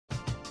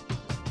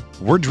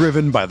We're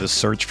driven by the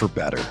search for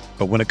better.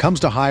 But when it comes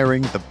to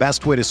hiring, the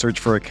best way to search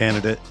for a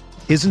candidate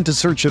isn't to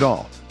search at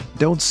all.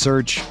 Don't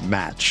search,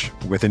 match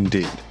with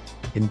Indeed.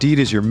 Indeed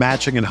is your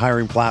matching and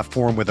hiring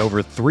platform with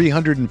over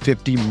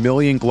 350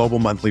 million global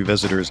monthly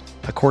visitors,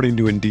 according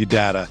to Indeed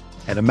data,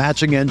 and a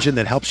matching engine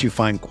that helps you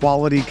find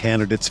quality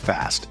candidates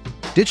fast.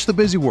 Ditch the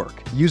busy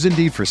work. Use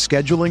Indeed for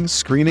scheduling,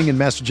 screening, and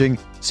messaging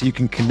so you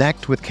can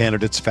connect with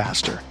candidates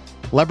faster.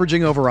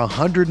 Leveraging over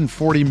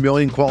 140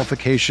 million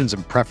qualifications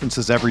and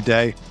preferences every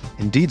day,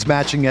 Indeed's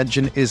matching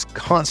engine is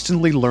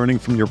constantly learning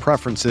from your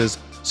preferences,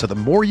 so the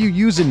more you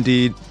use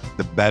Indeed,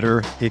 the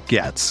better it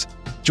gets.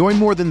 Join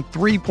more than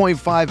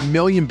 3.5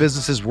 million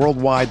businesses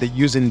worldwide that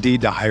use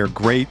Indeed to hire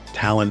great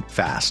talent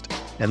fast.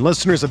 And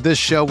listeners of this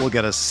show will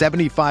get a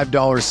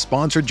 $75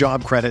 sponsored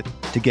job credit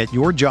to get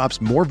your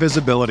jobs more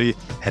visibility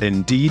at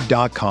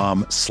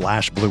Indeed.com/Blue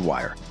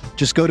Wire.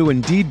 Just go to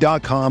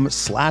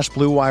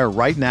Indeed.com/Blue Wire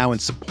right now and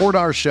support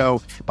our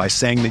show by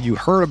saying that you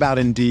heard about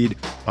Indeed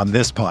on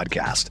this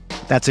podcast.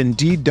 That's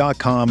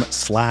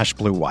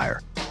Indeed.com/Blue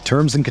Wire.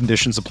 Terms and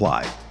conditions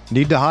apply.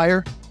 Need to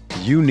hire?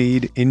 You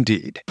need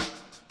Indeed.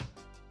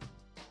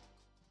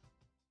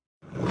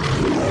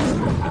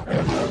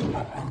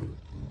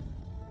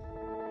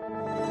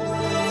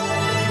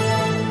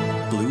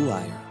 Blue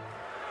Wire.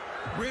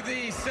 With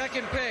the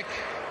second pick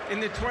in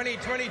the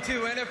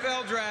 2022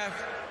 NFL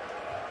Draft,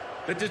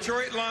 the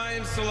Detroit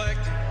Lions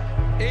select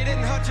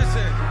Aiden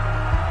Hutchinson,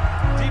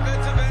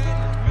 defensive end,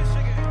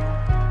 Michigan.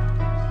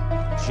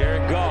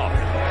 Jared Goff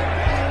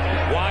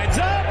winds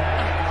up.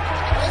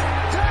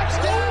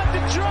 Touchdown,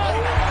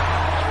 Detroit.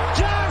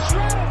 Josh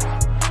Reynolds.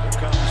 Here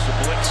comes the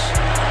blitz.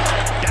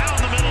 Down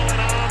the middle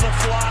and on the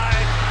fly.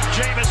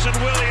 Jamison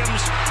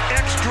Williams,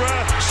 extra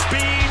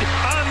speed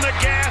on the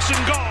gas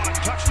and gone.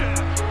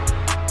 Touchdown.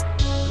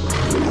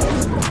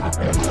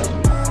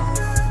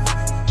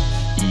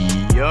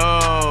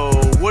 Yo,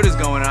 what is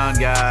going on,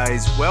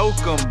 guys?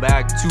 Welcome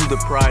back to the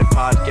Pride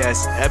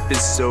Podcast,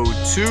 episode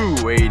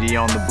 280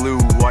 on the Blue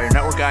Wire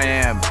Network. I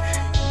am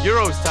your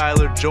host,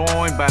 Tyler,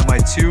 joined by my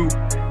two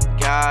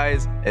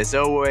guys, as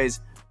always,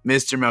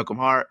 Mr. Malcolm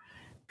Hart,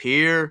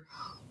 Pierre.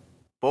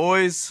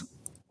 Boys,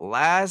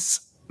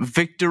 last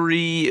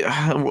victory,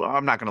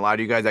 I'm not going to lie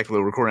to you guys, actually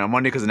we're recording on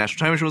Monday because the national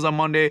championship was on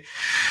Monday.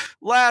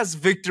 Last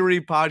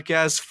victory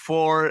podcast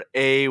for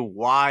a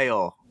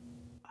while.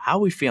 How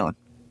are we feeling?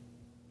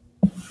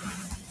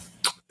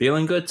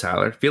 Feeling good,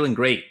 Tyler. Feeling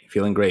great.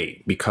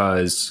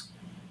 Because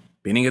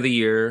beginning of the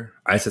year,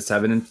 I said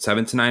 7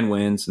 to 9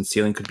 wins, and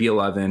ceiling could be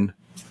 11.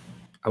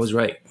 I was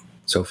right.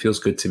 So it feels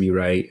good to be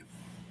right.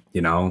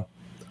 You know,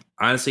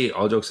 honestly,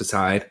 all jokes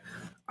aside,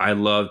 I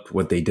loved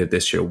what they did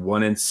this year.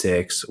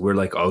 1-6. We're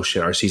like, oh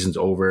shit, our season's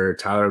over.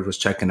 Tyler was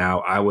checking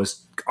out. I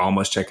was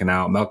almost checking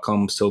out.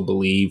 Malcolm still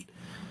believed.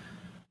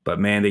 But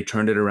man, they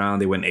turned it around.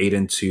 They went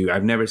 8-2.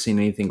 I've never seen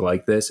anything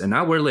like this. And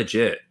now we're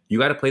legit. You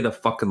got to play the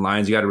fucking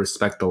Lions. You got to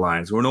respect the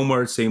Lions. We're no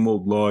more same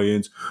old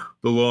Lions.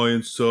 The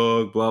Lions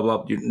suck, blah,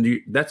 blah.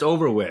 That's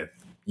over with.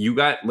 You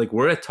got, like,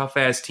 we're a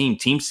tough-ass team.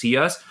 Teams see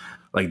us.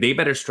 Like, they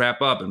better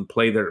strap up and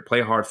play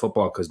hard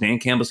football because Dan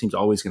Campbell's team's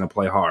always going to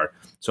play hard.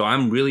 So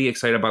I'm really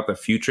excited about the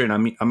future, and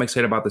I'm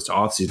excited about this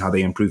offseason, how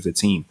they improve the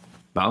team.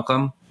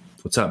 Malcolm,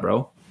 what's up,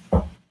 bro?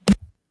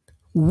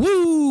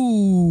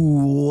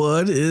 Woo!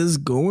 What is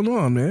going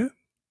on, man?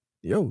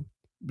 Yo,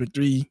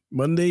 victory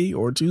Monday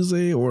or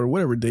Tuesday or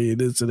whatever day it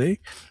is today.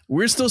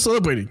 We're still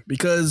celebrating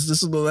because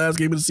this is the last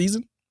game of the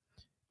season,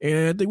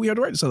 and I think we have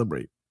the right to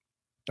celebrate.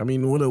 I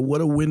mean, what a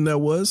win that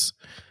was.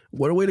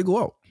 What a way to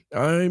go out.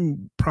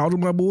 I'm proud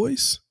of my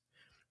boys.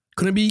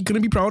 Couldn't be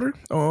prouder.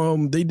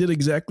 They did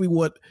exactly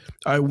what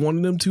I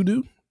wanted them to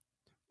do.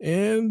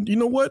 And you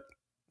know what?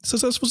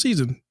 Successful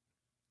season.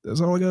 That's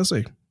all I gotta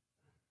say.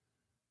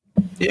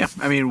 Yeah,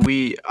 I mean,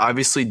 we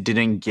obviously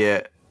didn't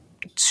get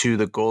to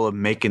the goal of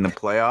making the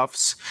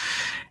playoffs,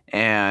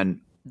 and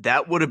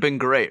that would have been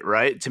great,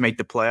 right? To make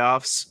the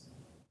playoffs.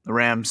 The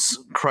Rams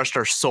crushed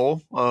our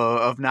soul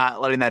of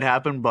not letting that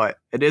happen, but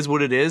it is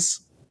what it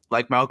is.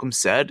 Like Malcolm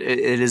said, it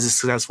is a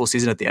successful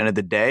season at the end of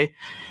the day.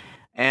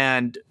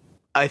 And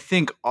I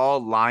think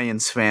all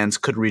Lions fans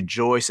could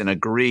rejoice and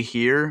agree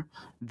here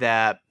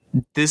that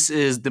this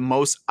is the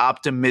most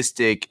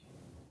optimistic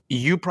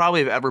you probably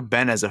have ever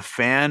been as a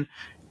fan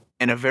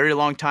in a very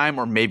long time,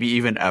 or maybe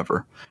even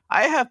ever.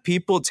 I have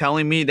people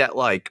telling me that,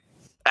 like,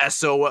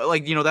 SOL,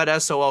 like, you know,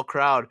 that SOL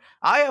crowd.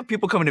 I have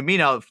people coming to me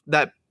now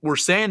that were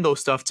saying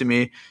those stuff to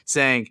me,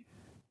 saying,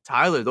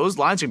 Tyler, those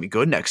Lions are going to be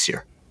good next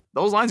year.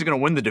 Those Lions are going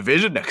to win the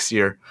division next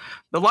year.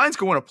 The Lions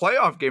can win a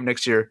playoff game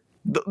next year.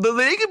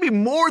 They can be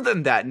more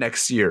than that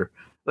next year.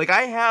 Like,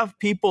 I have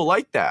people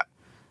like that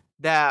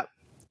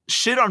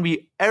shit on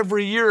me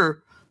every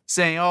year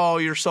saying, oh,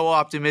 you're so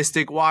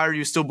optimistic. Why are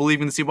you still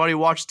believing this team? Why do you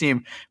watch the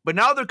team? But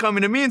now they're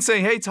coming to me and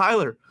saying, hey,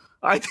 Tyler,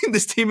 I think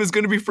this team is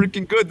going to be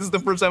freaking good. This is the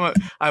first time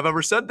I've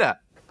ever said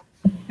that.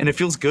 And it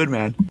feels good,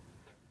 man.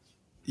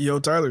 Yo,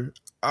 Tyler,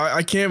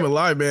 I can't even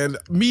lie, man.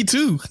 Me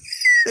too.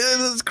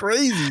 It's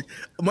crazy.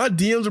 My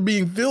DMs are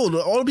being filled.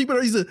 All the people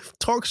that used to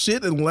talk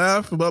shit and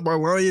laugh about my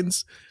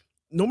Lions,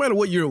 no matter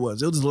what year it was,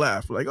 they'll just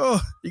laugh like, "Oh,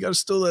 you got to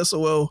steal the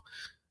SOL,"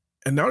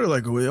 and now they're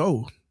like,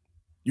 "Oh,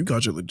 you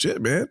guys are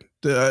legit, man.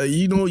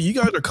 You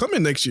guys are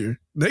coming next year.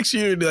 Next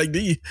year, like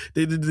they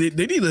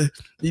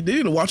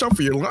need to watch out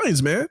for your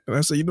lines, man." And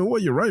I said, "You know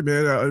what? You're right,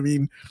 man. I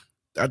mean,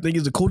 I think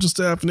it's the coaching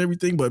staff and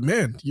everything, but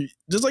man,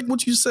 just like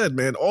what you said,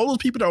 man, all those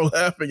people that were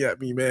laughing at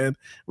me, man,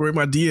 were in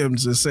my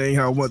DMs and saying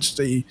how much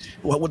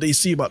what they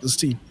see about this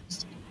team."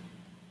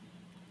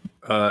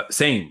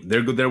 Same.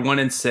 They're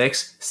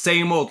 1-6.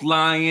 Same old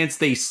Lions.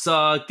 They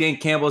suck. Dan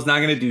Campbell's not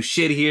gonna do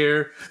shit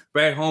here.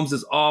 Brad Holmes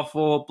is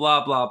awful.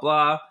 Blah blah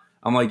blah.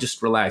 I'm like,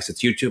 just relax.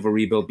 It's year 2 of a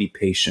rebuild. Be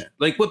patient.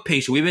 Like, what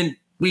patient? We've been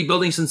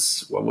rebuilding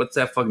since what's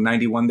that fuck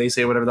 91? They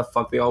say whatever the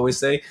fuck they always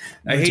say.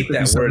 I hate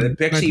that word. It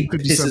actually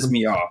pisses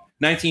me off.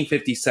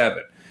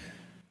 1957.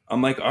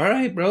 I'm like, all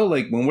right, bro.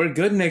 Like, when we're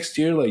good next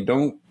year, like,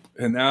 don't.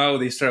 And now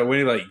they start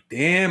winning. Like,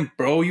 damn,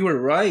 bro, you were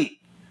right.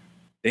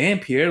 Damn,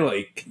 Pierre,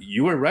 like,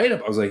 you were right. I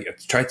was like,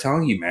 try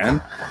telling you,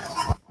 man.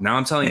 Now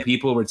I'm telling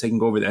people we're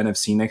taking over the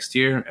NFC next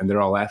year, and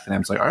they're all laughing. I'm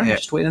just like, all right,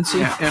 just wait and see.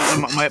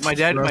 Yeah, my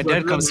dad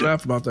comes to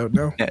laugh about that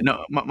now. Yeah,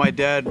 no, my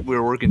dad, we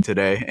were working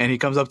today, and he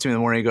comes up to me in the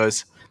morning. He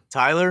goes,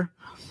 "Tyler,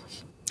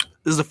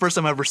 this is the first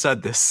time I ever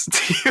said this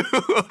to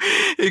you."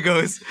 He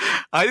goes,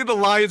 "I think the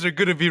Lions are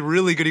going to be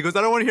really good." He goes,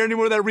 "I don't want to hear any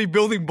more of that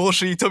rebuilding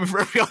bullshit you told me for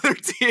every other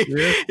team."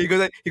 Yeah. He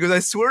goes, "I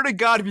swear to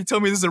God, if you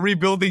tell me this is a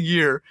rebuilding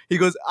year," he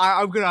goes,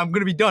 I'm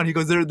gonna be done." He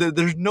goes,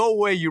 "There's no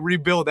way you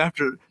rebuild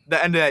after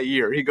the end of that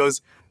year." He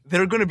goes,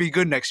 "They're going to be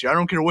good next year. I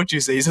don't care what you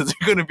say." He says,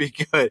 "They're going to be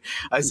good."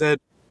 I said,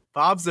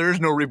 "Pops, there is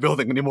no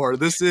rebuilding anymore.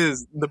 This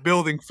is the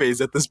building phase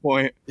at this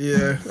point."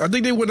 Yeah, I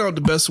think they went out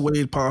the best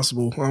way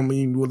possible. I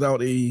mean,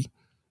 without a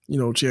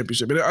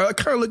championship. And I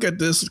kind of look at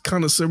this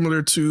kind of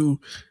similar to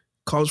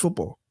college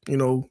football.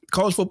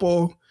 College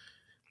football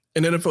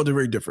and NFL, they're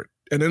very different.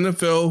 And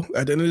NFL,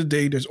 at the end of the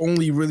day, there's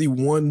only really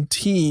one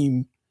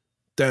team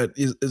that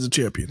is a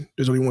champion.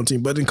 There's only one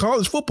team. But in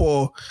college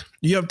football,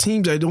 you have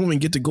teams that don't even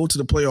get to go to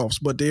the playoffs,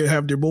 but they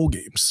have their bowl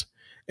games.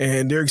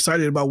 And they're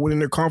excited about winning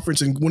their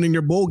conference and winning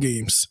their bowl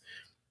games.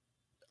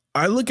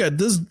 I look at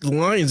this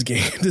Lions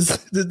game,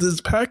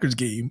 this Packers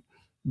game,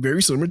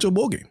 very similar to a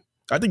bowl game.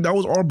 I think that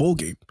was our bowl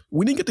game.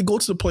 We didn't get to go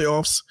to the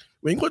playoffs.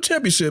 We didn't go to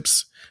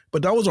championships,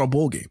 but that was our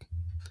bowl game.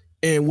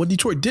 And what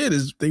Detroit did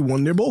is they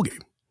won their bowl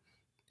game.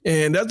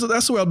 And that's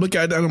the way I look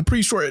at it. And I'm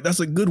pretty sure that's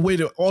a good way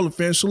that all the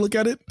fans should look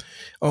at it.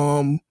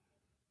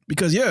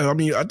 Because,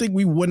 I think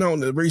we went out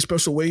in a very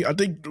special way. I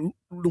think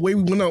the way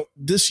we went out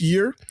this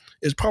year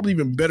is probably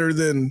even better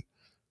than,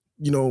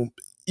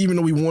 even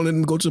though we wanted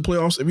to go to the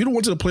playoffs. If you don't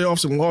went to the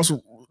playoffs and lost,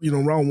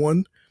 round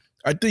 1,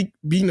 I think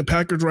being the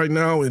Packers right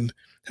now and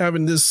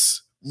having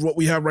this, what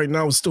we have right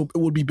now is still, it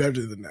would be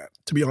better than that,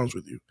 to be honest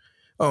with you.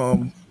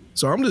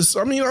 So I'm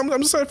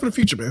excited for the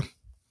future, man.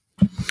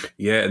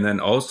 Yeah, and then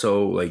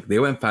also, like, they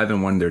went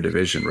 5-1 in their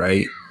division,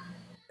 right?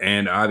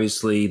 And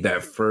obviously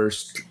that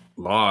first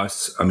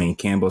loss,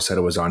 Campbell said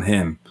it was on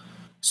him.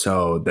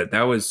 So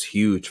that was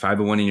huge.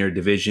 5-1 in your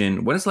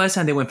division. When is the last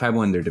time they went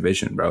 5-1 in their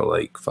division, bro?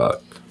 Like,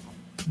 fuck.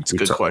 It's a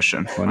good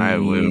question. I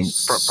probably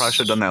should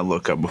have done that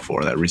lookup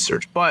before that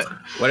research, but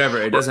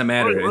whatever. It doesn't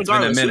matter. It's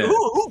been a minute.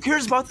 Who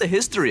cares about the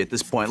history at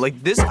this point?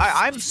 Like this,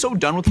 I'm so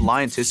done with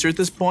Lions history at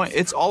this point.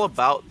 It's all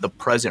about the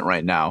present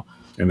right now.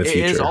 And the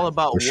future. It is all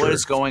about what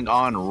is going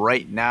on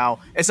right now.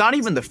 It's not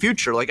even the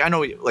future. Like I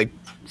know, like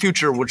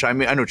future, which I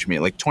know what you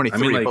mean, like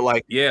 23, but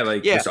like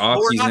this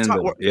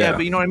offseason.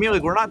 But you know what I mean?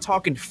 Like we're not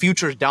talking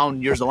futures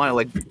down years the line.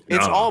 Like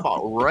it's all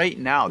about right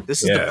now.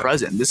 This is the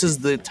present. This is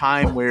the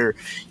time where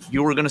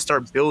you were going to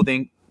start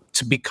building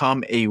to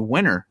become a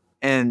winner.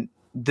 And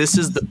this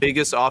is the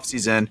biggest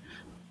offseason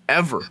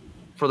ever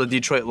for the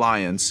Detroit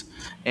Lions.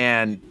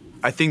 And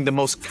I think the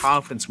most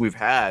confidence we've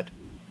had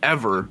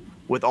ever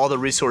with all the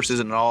resources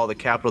and all the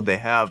capital they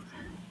have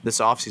this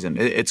offseason.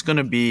 It's going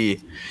to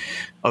be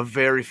a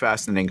very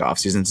fascinating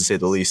offseason, to say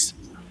the least.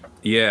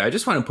 Yeah, I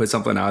just want to put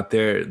something out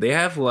there. They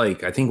have,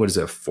 like, I think,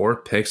 4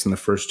 picks in the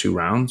first 2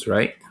 rounds,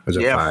 right? Or is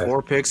it 5?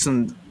 4 picks,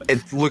 and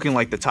it's looking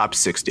like the top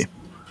 60.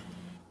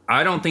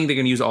 I don't think they're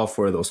going to use all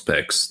 4 of those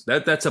picks.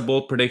 That's a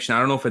bold prediction. I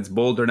don't know if it's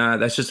bold or not.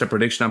 That's just a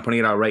prediction. I'm putting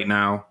it out right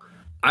now.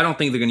 I don't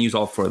think they're going to use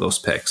all 4 of those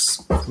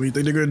picks. What do you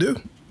think they're going to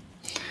do?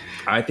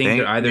 I think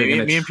they're either going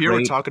to Me and Pierre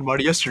were talking about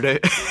it yesterday.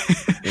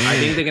 I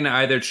think they're going to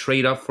either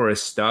trade up for a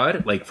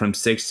stud, like from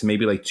 6 to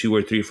maybe like 2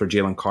 or 3 for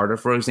Jalen Carter,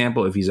 for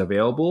example, if he's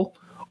available,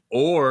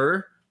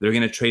 or they're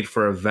going to trade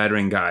for a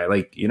veteran guy.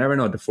 Like, you never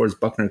know.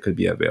 DeForest Buckner could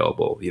be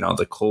available.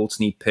 The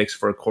Colts need picks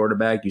for a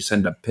quarterback. You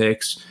send up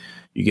picks.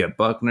 You get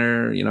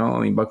Buckner.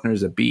 Buckner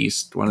is a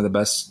beast, one of the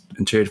best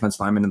interior defense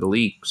linemen in the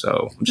league.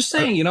 So I'm just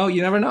saying, you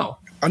never know.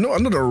 I know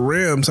the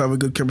Rams have a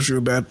good chemistry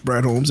with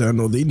Brad Holmes. I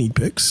know they need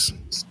picks.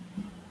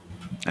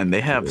 And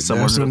they have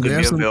someone who could be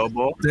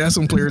available. They have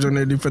some players on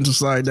their defensive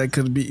side that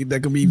could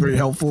be very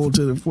helpful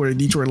for the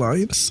Detroit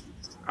Lions.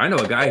 I know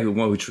a guy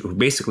who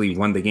basically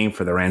won the game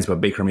for the Rams,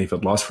 but Baker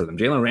Mayfield lost for them.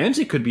 Jalen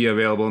Ramsey could be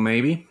available,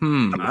 maybe. I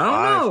don't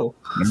know.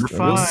 Number 5.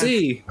 We'll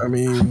see. I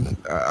mean,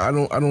 I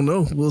don't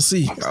know. We'll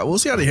see. We'll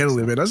see how they handle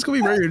it, man. That's gonna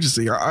be very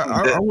interesting.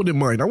 I wouldn't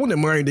mind. I wouldn't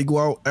mind they go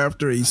out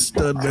after a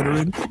stud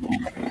veteran,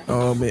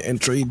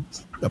 and trade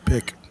a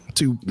pick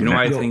to. You know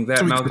why I think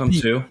that, Malcolm,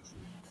 too?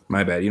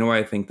 My bad. You know why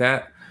I think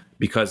that?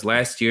 Because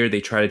last year they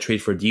tried to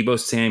trade for Deebo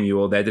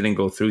Samuel. That didn't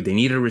go through. They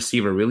needed a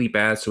receiver really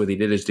bad, so what they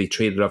did is they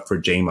traded up for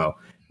J-Mo.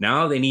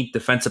 Now they need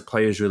defensive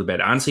players really bad.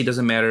 Honestly, it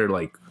doesn't matter.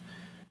 Like,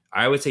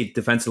 I would say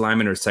defensive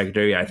linemen or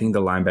secondary. I think the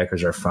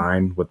linebackers are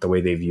fine with the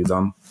way they view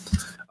them.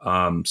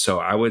 So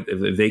I would,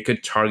 if they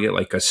could target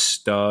like a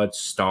stud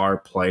star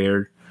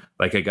player,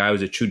 like a guy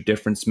who's a true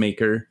difference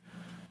maker,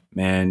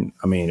 man,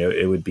 I mean,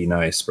 it would be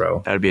nice,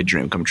 bro. That'd be a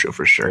dream come true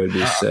for sure. It would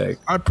be sick.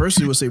 I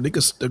personally would say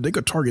if they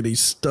could target a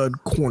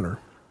stud corner,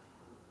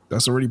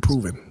 that's already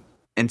proven.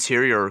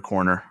 Interior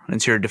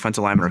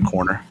defensive lineman or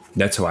corner.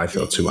 That's how I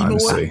feel too,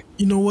 honestly.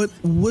 You know what?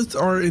 With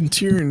our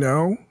interior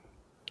now,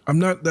 I'm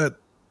not that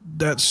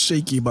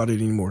shaky about it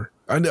anymore.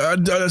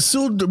 I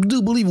still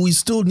do believe we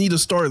still need a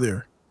star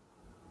there.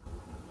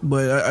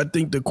 But I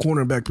think the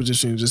cornerback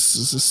position is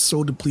just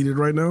so depleted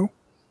right now.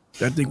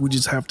 I think we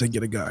just have to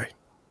get a guy.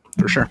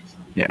 For sure.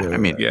 Yeah. I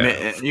mean,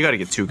 you got to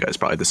get 2 guys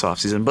probably this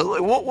offseason.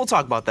 But we'll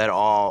talk about that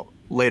all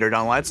later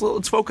down the line.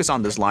 Let's focus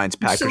on this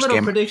Lions-Packers game. It's a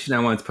little prediction I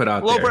want to put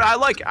out there. But I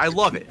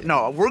love it.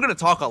 No, we're going to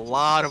talk a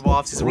lot of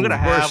offseason. We're going to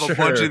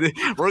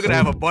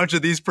have a bunch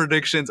of these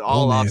predictions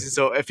all offseason.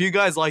 So if you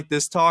guys like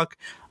this talk,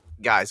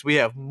 guys, we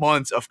have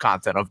months of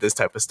content of this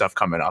type of stuff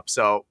coming up.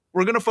 So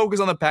we're going to focus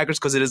on the Packers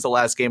because it is the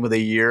last game of the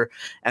year.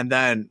 And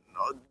then,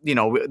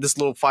 this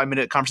little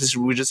 5-minute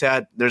conversation we just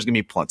had, there's going to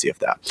be plenty of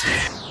that.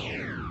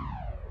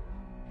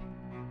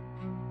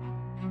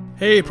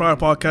 Hey, Prior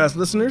Podcast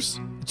listeners.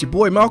 It's your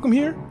boy Malcolm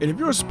here. And if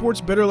you're a sports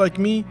bettor like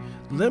me,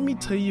 let me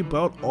tell you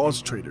about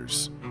Odds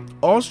Traders.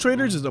 Odds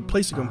Traders is a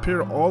place to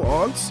compare all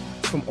odds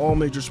from all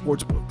major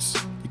sports books.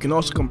 You can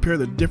also compare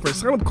the different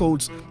sign-up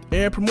codes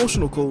and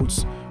promotional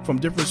codes from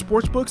different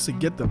sports books to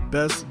get the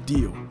best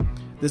deal.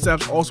 This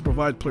app also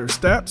provides player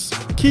stats,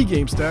 key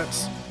game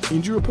stats,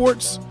 injury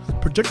reports,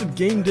 projected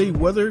game day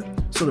weather,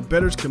 so the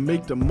bettors can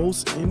make the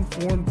most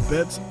informed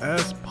bets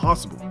as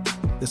possible.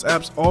 This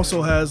app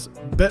also has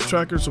bet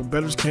trackers so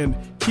bettors can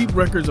keep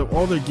records of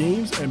all their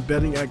games and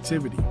betting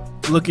activity.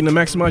 Looking to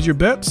maximize your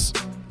bets?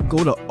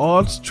 Go to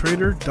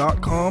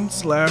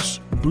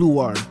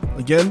oddstrader.com/bluewire.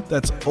 Again,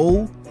 that's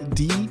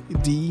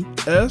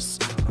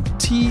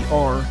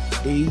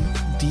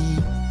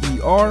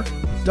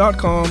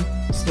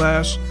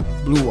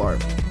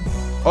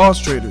oddstrader.com/bluewire. Odds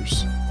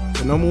Traders,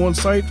 the #1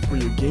 site for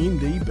your game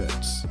day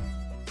bets.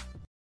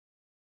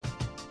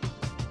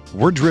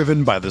 We're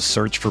driven by the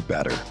search for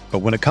better. But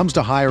when it comes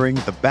to hiring,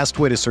 the best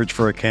way to search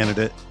for a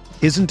candidate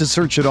isn't to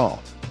search at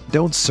all.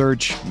 Don't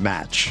search,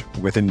 match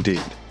with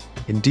Indeed.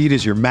 Indeed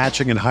is your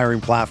matching and hiring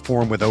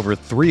platform with over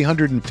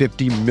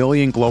 350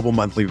 million global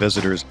monthly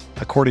visitors,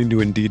 according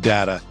to Indeed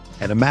data,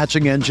 and a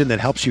matching engine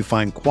that helps you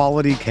find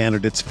quality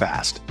candidates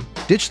fast.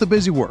 Ditch the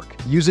busy work.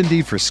 Use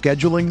Indeed for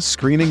scheduling,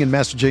 screening, and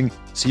messaging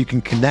so you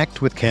can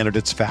connect with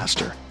candidates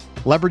faster.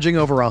 Leveraging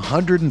over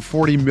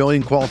 140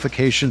 million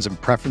qualifications and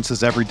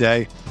preferences every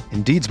day,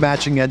 Indeed's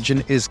matching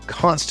engine is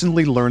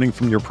constantly learning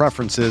from your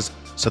preferences,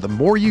 so the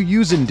more you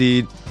use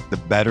Indeed, the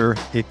better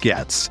it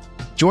gets.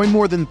 Join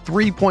more than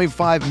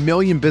 3.5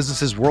 million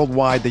businesses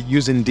worldwide that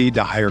use Indeed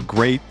to hire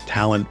great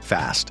talent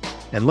fast.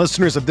 And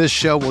listeners of this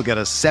show will get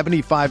a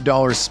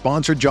 $75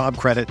 sponsored job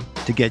credit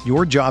to get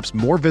your jobs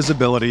more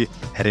visibility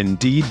at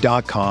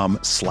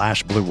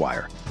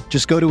Indeed.com/BlueWire.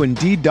 Just go to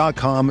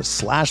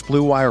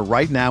Indeed.com/BlueWire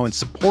right now and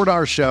support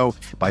our show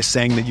by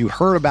saying that you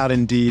heard about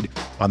Indeed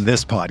on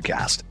this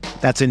podcast.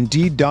 That's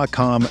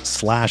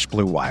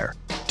Indeed.com/BlueWire.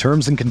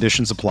 Terms and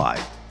conditions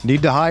apply.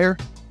 Need to hire?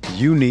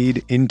 You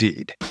need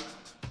Indeed.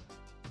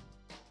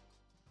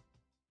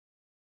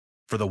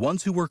 For the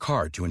ones who work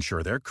hard to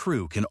ensure their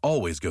crew can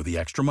always go the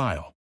extra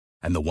mile,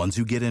 and the ones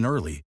who get in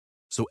early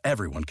so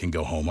everyone can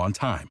go home on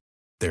time,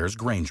 there's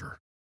Grainger,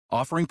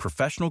 offering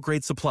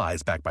professional-grade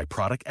supplies backed by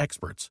product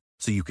experts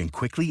so you can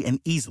quickly and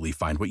easily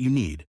find what you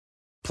need.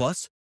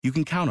 Plus, you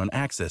can count on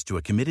access to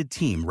a committed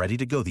team ready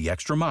to go the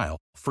extra mile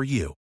for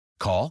you.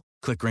 Call,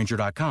 click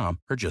Grainger.com,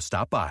 or just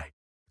stop by.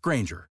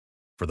 Grainger,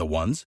 for the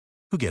ones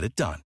who get it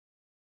done.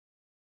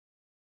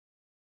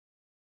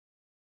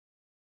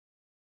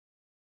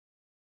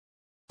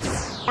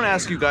 I want to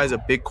ask you guys a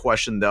big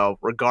question, though,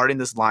 regarding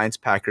this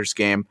Lions-Packers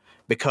game,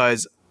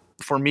 because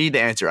for me,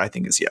 the answer, I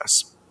think, is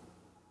yes.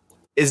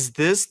 Is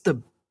this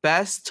the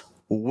best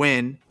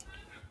win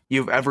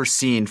you've ever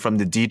seen from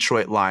the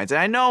Detroit Lions?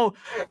 And I know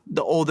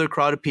the older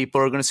crowd of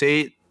people are going to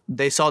say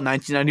they saw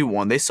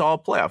 1991. They saw a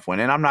playoff win,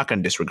 and I'm not going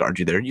to disregard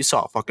you there. You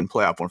saw a fucking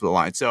playoff win for the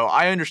Lions. So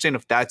I understand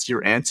if that's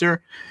your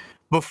answer.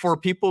 But for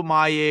people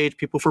my age,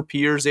 people for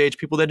Pierre's age,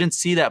 people that didn't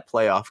see that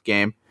playoff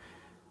game,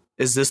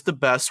 is this the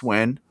best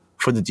win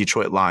for the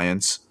Detroit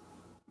Lions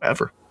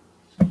ever?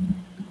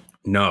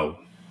 No.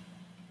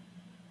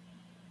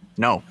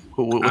 No.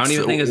 I don't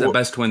even think it's the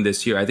best win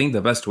this year. I think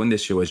the best win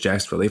this year was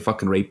Jacksonville. They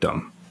fucking raped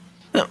them.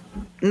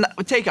 No,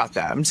 take out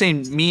that. I'm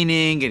saying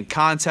meaning and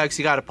context.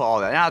 You got to put all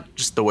that. Not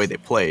just the way they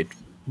played,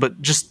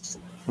 but just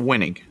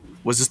winning.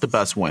 Was this the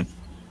best win?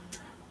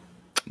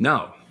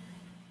 No.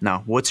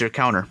 What's your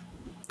counter?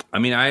 I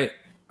mean, I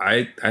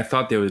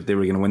thought they were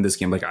going to win this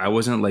game. Like, I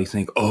wasn't like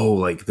saying, oh,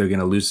 like they're going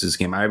to lose this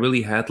game. I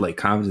really had like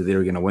confidence they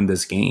were going to win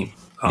this game.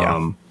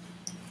 Yeah.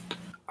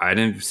 I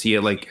didn't see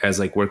it like as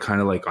like we're kind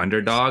of like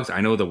underdogs.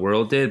 I know the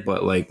world did,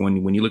 but like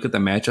when you look at the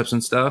matchups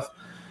and stuff,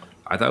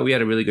 I thought we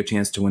had a really good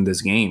chance to win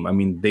this game. I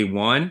mean, they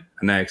won,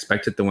 and I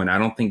expected to win. I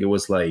don't think it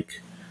was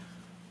like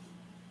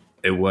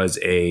it was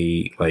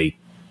a like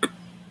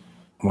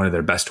one of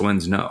their best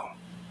wins. No.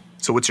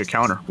 So what's your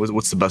counter?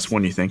 What's the best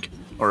one you think,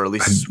 or at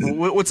least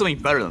what's something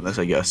better than this?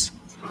 I guess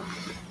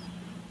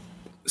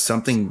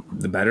something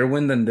the better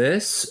win than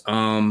this.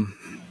 I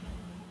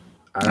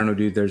don't know,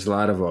 dude. There's a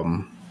lot of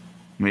them.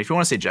 I mean, if you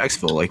want to say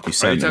Jacksonville, like you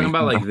said, are you talking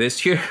about like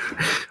this year,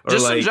 or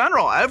just like, in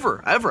general,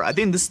 ever? I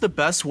think this is the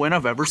best win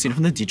I've ever seen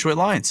from the Detroit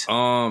Lions.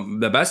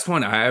 The best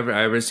one I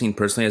ever seen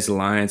personally as the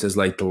Lions is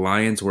like the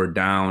Lions were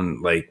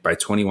down like by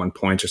 21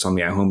 points or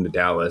something at home to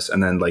Dallas,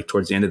 and then like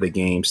towards the end of the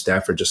game,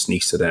 Stafford just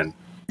sneaks it in.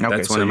 Okay,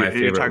 that's so one of my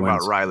favorite you're talking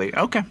wins. About Riley.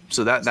 Okay,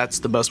 so that's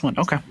the best one.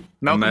 Okay,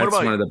 Malcolm, that's what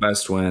about one of the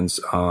best wins.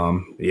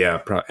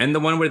 And the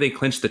one where they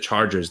clinched the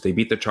Chargers. They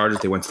beat the Chargers.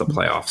 They went to the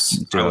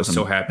playoffs. I was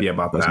so happy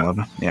about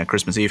that. Yeah,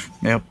 Christmas Eve.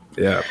 Yep.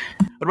 Yeah.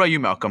 What about you,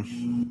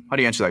 Malcolm? How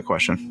do you answer that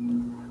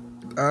question?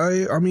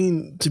 I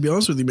mean, to be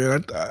honest with you,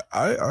 man,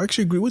 I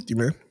actually agree with you,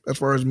 man. As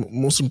far as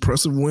most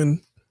impressive win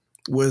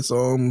with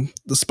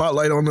the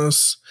spotlight on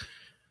us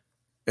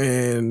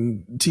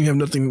and the team have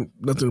nothing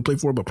to play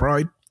for but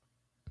pride.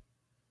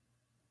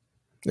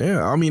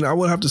 Yeah, I mean, I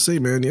would have to say,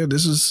 man, yeah,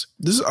 this is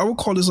I would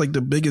call this like the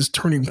biggest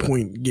turning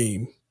point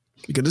game,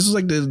 because this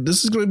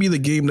is going to be the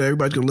game that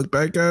everybody's going to look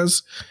back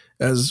as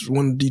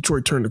when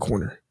Detroit turned the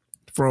corner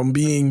from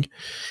being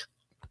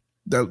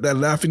that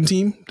laughing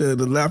team, the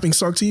laughing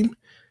stock team,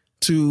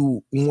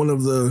 to one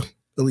of the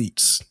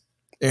elites.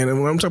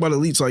 And when I'm talking about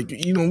elites, like,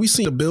 you know, we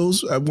seen the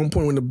Bills at one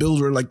point when the Bills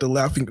were like the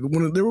laughing,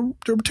 when they were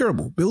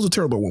terrible. Bills were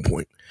terrible at one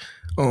point.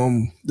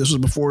 This was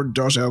before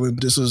Josh Allen.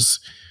 This is,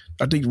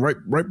 I think,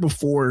 right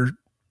before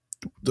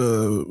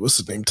the what's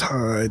his name?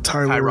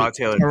 Tyrod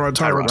Taylor.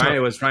 It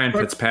was Ryan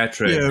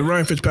Fitzpatrick. Yeah,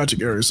 Ryan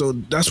Fitzpatrick era. So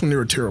that's when they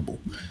were terrible.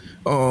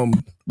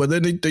 But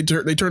then they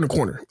turned the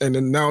corner, and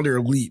then now they're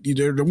elite.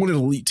 They're one of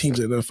the elite teams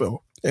in the NFL.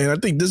 And I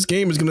think this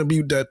game is going to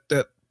be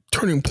that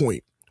turning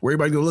point where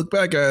everybody's going to look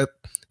back at,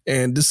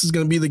 and this is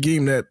going to be the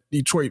game that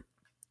Detroit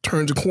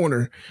turns a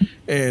corner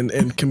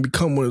and can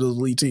become one of those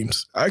elite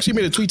teams. I actually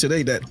made a tweet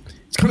today that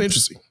it's kind of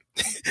interesting.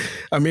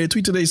 I made a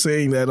tweet today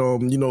saying that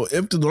you know,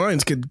 if the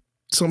Lions could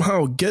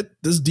somehow get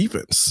this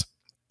defense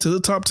to the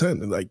top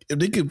 10. Like, if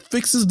they could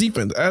fix this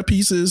defense, add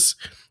pieces,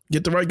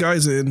 get the right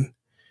guys in,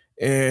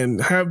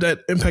 and have that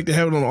impact they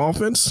have it on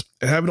offense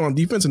and have it on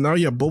defense, and now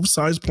you have both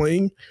sides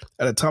playing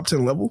at a top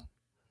 10 level.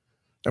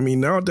 I mean,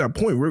 now at that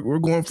point, we're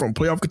going from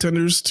playoff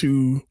contenders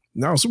to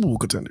now Super Bowl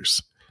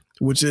contenders,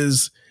 which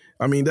is,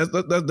 I mean,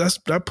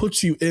 that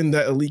puts you in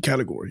that elite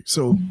category.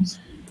 So,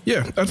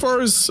 yeah, as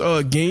far as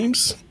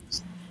games,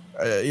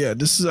 I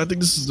think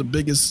this is the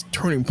biggest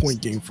turning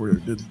point game for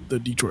the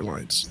Detroit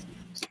Lions.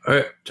 All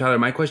right, Tyler,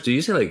 my question, do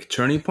you say like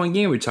turning point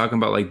game? We're talking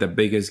about like the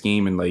biggest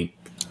game and like.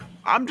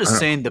 I'm just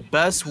saying the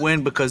best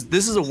win, because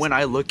this is a win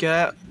I look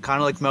at,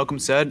 kind of like Malcolm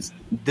said,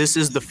 this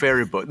is the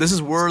fairy book. This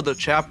is where the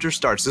chapter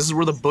starts. This is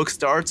where the book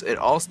starts. It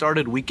all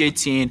started week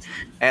 18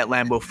 at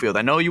Lambeau Field.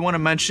 I know you want to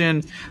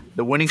mention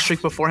the winning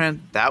streak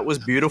beforehand. That was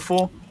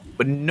beautiful,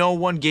 but no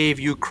one gave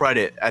you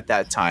credit at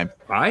that time.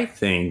 I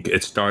think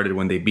it started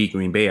when they beat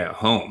Green Bay at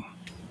home.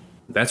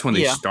 That's when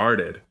they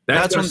started.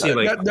 That's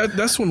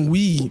when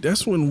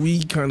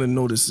we kind of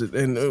noticed it,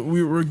 and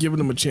we were giving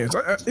them a chance.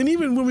 And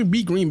even when we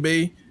beat Green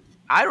Bay,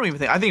 I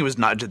think it was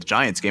not just the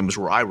Giants game was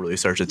where I really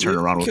started to turn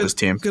around with this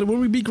team. Because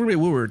when we beat Green Bay,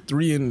 we were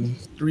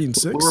 3-6.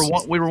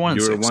 We were 1-6.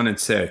 You were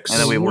 1-6, and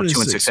then we were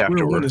 2-6 after.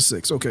 We were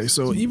 1-6. Okay,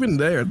 so even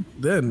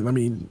then, I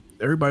mean,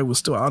 everybody was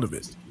still out of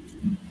it.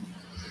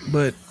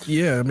 But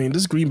yeah, I mean,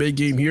 this Green Bay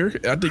game here,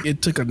 I think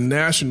it took a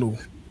national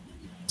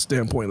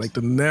standpoint. Like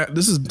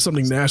this is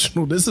something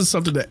national. This is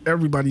something that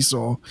everybody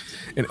saw,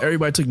 and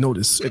everybody took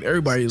notice, and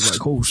everybody is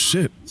like, "Oh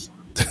shit!"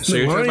 So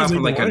you're talking about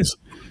from like Lions.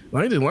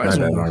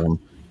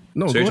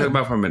 No, so you're talking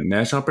about from a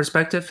national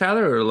perspective,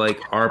 Tyler, or like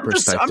our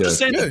perspective? I'm just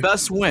saying the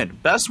best win.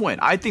 Best win.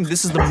 I think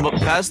this is the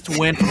best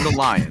win from the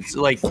Lions.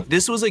 Like,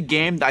 this was a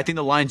game that I think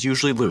the Lions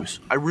usually lose.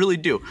 I really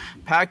do.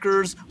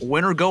 Packers,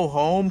 win or go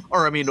home,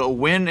 or I mean, a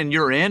win and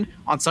you're in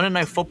on Sunday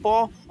Night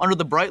Football under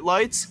the bright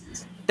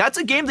lights. That's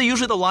a game that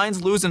usually the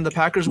Lions lose and the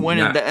Packers win,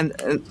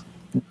 and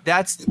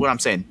that's what I'm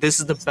saying. This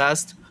is the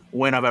best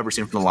win I've ever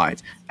seen from the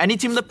Lions. Any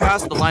team in the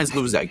past, the Lions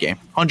lose that game,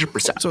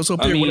 100%. So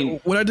Pierre,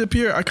 when I did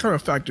Pierre, I kind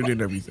of factored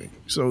in everything.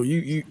 So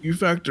you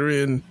factor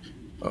in,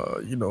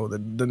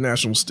 the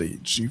national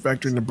stage. You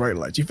factor in the bright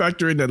lights. You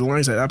factor in that the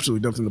Lions had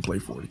absolutely nothing to play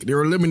for. They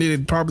were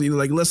eliminated probably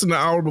like less than an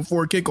hour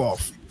before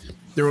kickoff.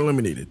 They were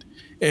eliminated,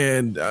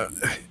 and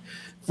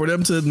for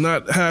them to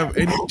not have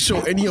show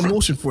any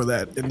emotion for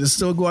that and to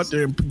still go out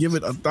there and give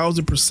it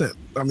 1,000%.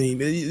 I mean,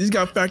 he's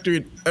got to factor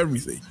in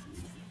everything.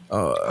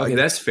 Okay,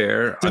 that's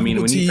fair. I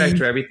mean, when you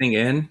factor everything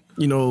in,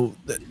 you know,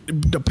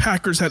 the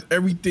Packers had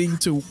everything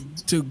to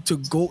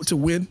go to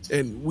win,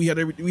 and we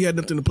had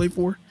nothing to play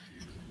for.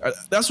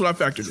 That's what I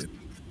factored in.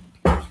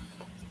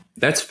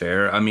 That's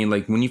fair. I mean,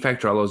 like when you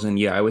factor all those in,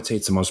 yeah, I would say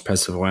it's the most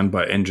impressive win.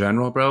 But in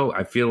general, bro,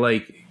 I feel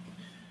like,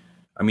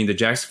 I mean, the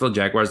Jacksonville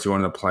Jaguars are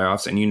in the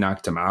playoffs, and you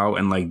knocked them out,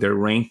 and like they're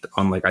ranked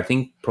on like I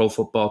think Pro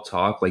Football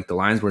Talk, like the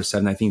Lions were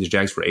 7, I think the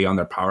Jags were 8 on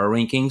their power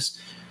rankings.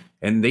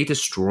 And they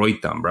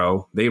destroyed them,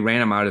 bro. They ran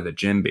them out of the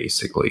gym,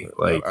 basically.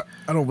 Like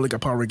I don't really got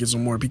power rankings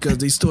anymore because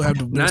they still have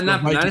the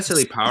not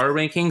necessarily power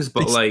rankings,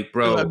 but like,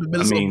 bro, I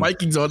mean,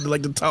 Vikings on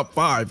like the top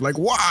 5. Like,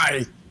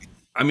 why?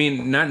 I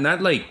mean,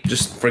 not like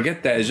just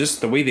forget that. It's just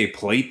the way they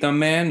played them,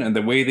 man, and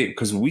the way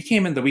because we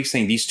came in the week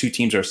saying these two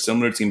teams are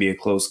similar. It's gonna be a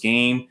close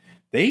game.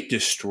 They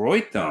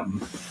destroyed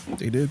them.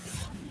 They did.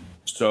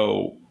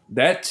 So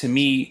that, to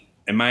me,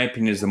 in my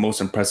opinion, is the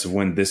most impressive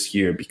win this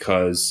year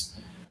because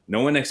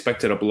no one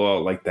expected a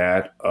blowout like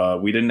that.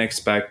 We didn't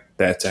expect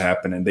that to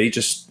happen, and they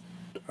just,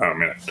 oh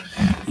man,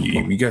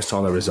 you guys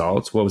saw the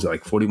results. What was it,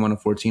 like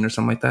 41-14 or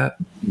something like that?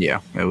 Yeah,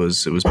 it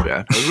was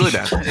bad. It was really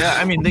bad. Yeah,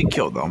 I mean, they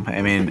killed them.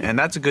 I mean, and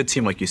that's a good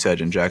team, like you said,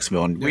 in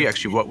Jacksonville. And we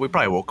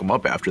probably woke them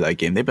up after that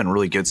game. They've been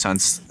really good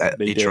since that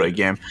Detroit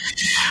game.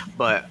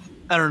 But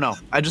I don't know.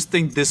 I just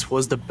think this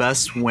was the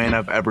best win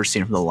I've ever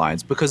seen from the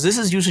Lions because this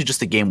is usually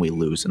just a game we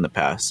lose in the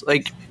past.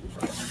 Like,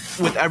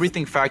 with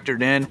everything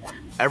factored in,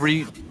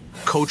 every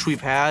coach we've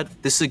had,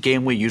 this is a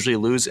game we usually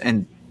lose,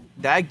 and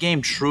that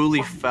game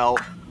truly felt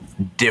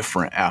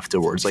different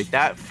afterwards. Like,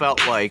 that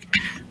felt like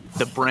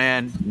the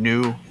brand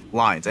new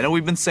Lions. I know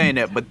we've been saying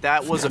it, but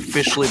that was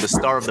officially the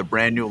start of the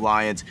brand new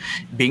Lions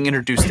being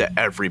introduced to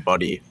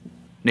everybody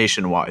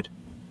nationwide.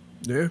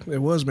 Yeah,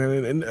 it was,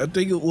 man, and I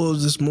think it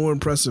was just more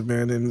impressive,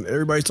 man. And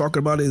everybody's talking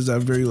about it is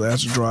that very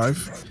last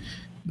drive.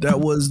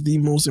 That was the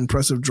most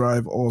impressive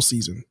drive all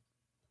season.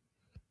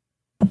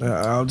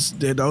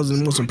 That was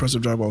the most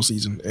impressive drive all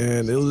season,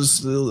 and it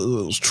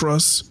was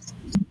trust.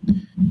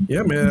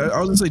 Yeah, man, I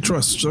was gonna say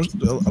trust,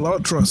 a lot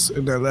of trust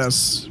in that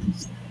last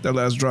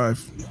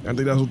drive. I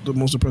think that was the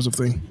most impressive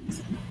thing.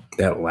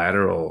 That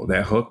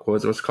hook,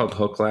 what's it called,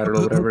 hook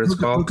lateral, whatever it's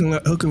called,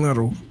 hook and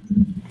lateral.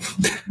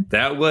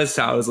 I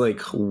was like,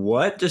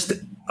 what?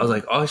 I was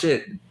like, oh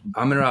shit,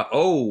 I'm in a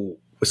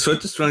so it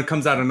just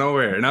comes out of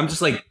nowhere, and I'm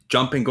just like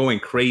jumping, going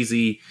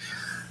crazy.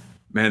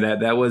 Man,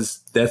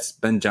 that's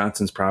Ben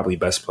Johnson's probably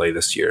best play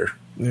this year.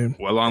 Yeah.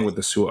 Well, along with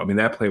the swoop. I mean,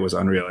 that play was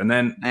unreal. And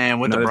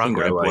with the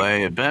Bronco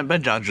play,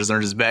 Ben Johnson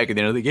earned his back at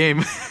the end of the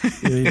game.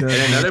 And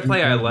another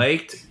play I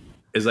liked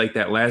is like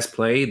that last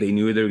play. They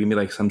knew there were gonna be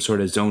like some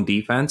sort of zone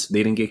defense.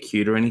 They didn't get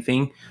cute or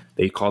anything.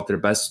 They called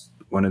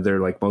one of their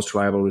like most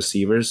reliable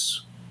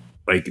receivers,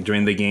 like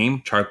during the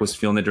game. Chark was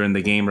feeling it during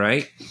the game,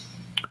 right?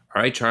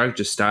 All right, Chark,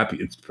 just stop.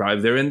 It's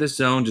probably they're in the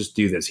zone. Just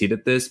do this. He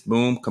did this.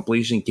 Boom,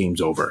 completion.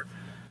 Game's over.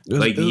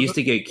 He used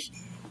to get.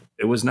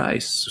 It was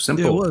nice,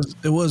 simple. Yeah,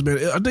 it was, man.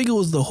 I think it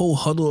was the whole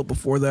huddle up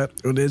before that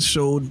when it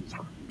showed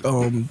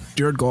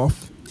Jared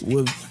Goff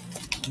with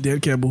Dan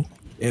Campbell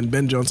and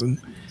Ben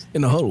Johnson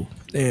in the huddle,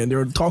 and they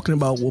were talking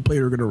about what play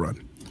they're going to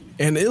run,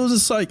 and it was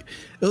just like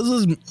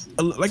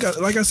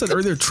like I said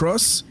earlier,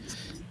 trust.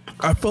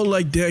 I felt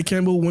like Dan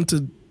Campbell went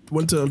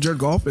to Jared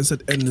Goff and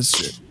said, "End this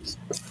shit.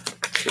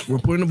 We're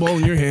putting the ball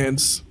in your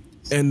hands.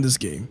 End this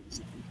game."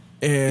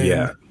 And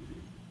yeah.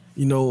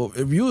 You know,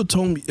 if you had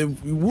told me,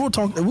 if they would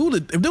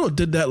have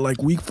did that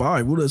like week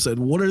 5, we would have said,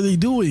 "What are they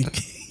doing?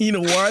 You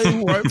know, why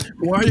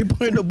are you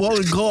putting the ball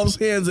in Goff's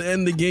hands to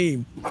end the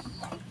game?"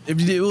 If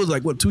you did, it was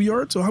like what 2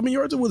 yards? So how many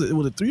yards was it?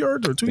 Was it 3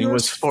 yards or 2 yards? It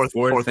was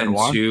fourth and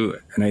 2,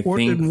 and I think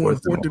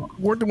fourth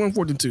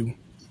and 2.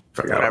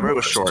 Whatever, it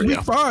was short. So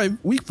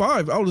week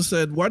five, I would have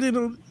said, how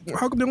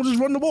come they don't just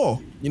run the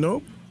ball? You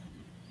know,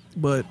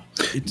 but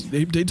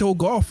they told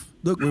Goff,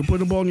 "Look, we're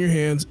putting the ball in your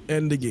hands,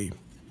 end the game."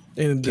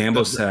 And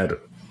Campbell said.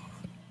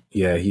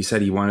 Yeah, he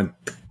said he wanted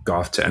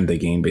Goff to end the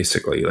game,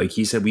 basically. Like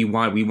he said, we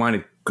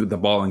wanted the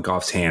ball in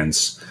Goff's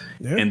hands.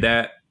 Yeah. And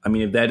that, I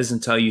mean, if that doesn't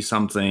tell you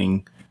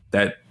something,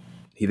 that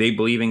they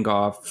believe in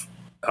Goff,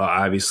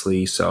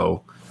 obviously.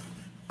 So,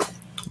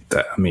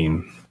 that, I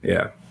mean,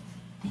 yeah.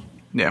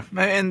 Yeah.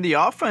 And the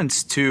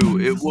offense, too,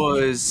 it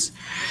was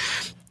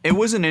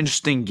an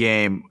interesting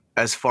game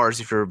as far as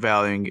if you're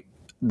valuing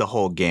the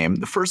whole game.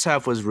 The first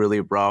half was really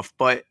rough,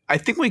 but I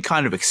think we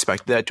kind of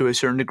expected that to a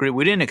certain degree.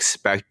 We didn't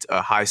expect a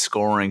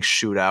high-scoring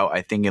shootout,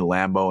 I think, in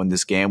Lambeau in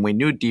this game. We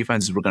knew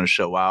defenses were going to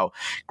show out.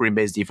 Green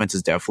Bay's defense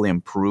has definitely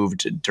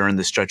improved during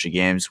the stretch of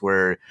games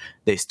where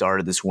they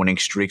started this winning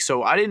streak.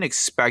 So I didn't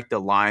expect the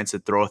Lions to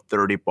throw a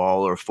 30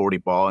 ball or 40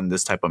 ball in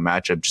this type of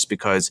matchup just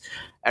because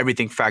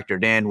everything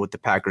factored in what the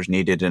Packers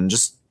needed and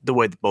just the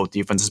way that both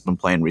defenses have been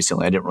playing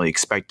recently. I didn't really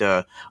expect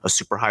a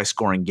super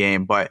high-scoring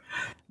game, but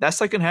that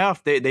second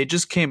half, they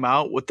just came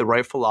out with the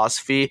right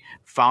philosophy,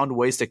 found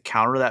ways to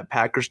counter that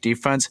Packers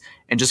defense,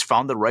 and just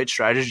found the right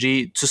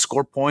strategy to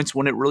score points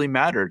when it really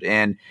mattered.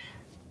 And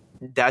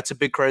that's a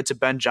big credit to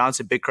Ben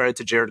Johnson, big credit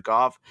to Jared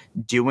Goff,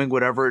 doing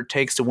whatever it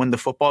takes to win the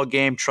football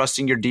game,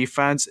 trusting your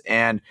defense.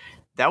 And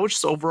that was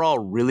just overall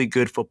a really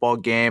good football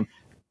game.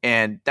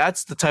 And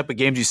that's the type of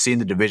games you see in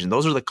the division.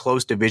 Those are the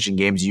close division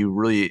games you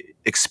really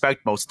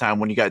expect most of the time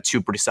when you got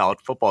two pretty solid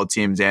football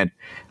teams. And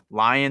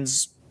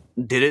Lions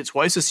did it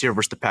twice this year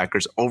versus the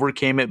Packers,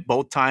 overcame it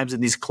both times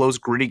in these close,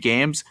 gritty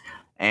games,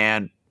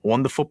 and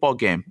won the football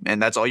game.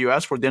 And that's all you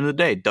ask for at the end of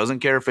the day. Doesn't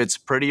care if it's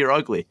pretty or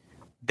ugly.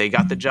 They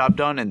got the job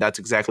done, and that's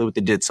exactly what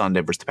they did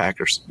Sunday versus the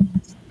Packers.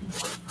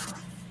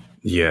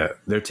 Yeah,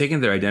 they're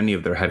taking their identity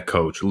of their head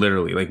coach,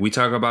 literally. Like, we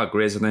talk about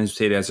Grizz and then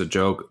say it as a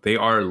joke. They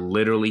are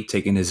literally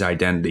taking his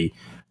identity.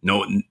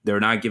 No, they're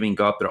not giving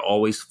up. They're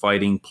always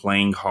fighting,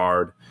 playing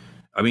hard.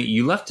 I mean,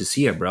 you love to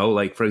see it, bro.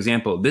 Like, for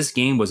example, this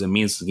game was a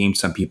meaningless game to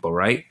some people,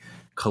 right?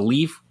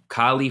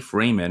 Khalif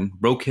Raymond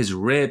broke his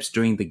ribs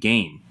during the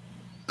game.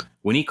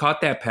 When he caught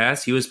that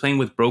pass, he was playing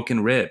with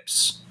broken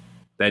ribs.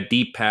 That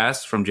deep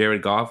pass from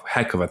Jared Goff,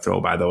 heck of a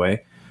throw, by the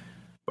way.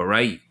 But,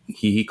 right,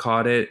 he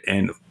caught it,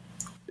 and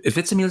if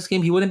it's a meaningless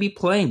game, he wouldn't be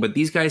playing. But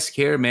these guys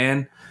care,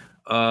 man.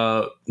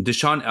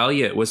 Deshaun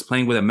Elliott was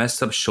playing with a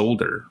messed up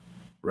shoulder,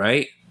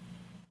 right?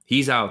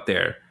 He's out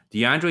there.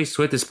 DeAndre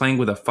Swift is playing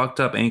with a fucked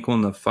up ankle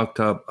and a fucked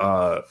up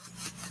what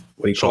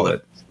do you call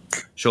it?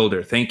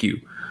 Shoulder. Thank you.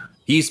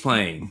 He's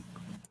playing.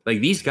 Like,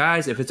 these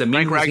guys, if it's a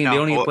meaningless game, they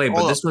don't even play.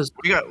 But this was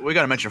we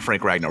got to mention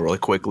Frank Ragnow really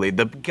quickly.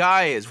 The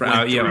guy is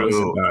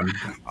through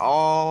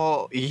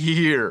all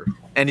year,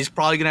 and he's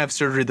probably gonna have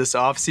surgery this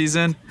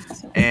offseason.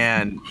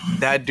 And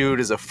that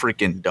dude is a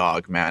freaking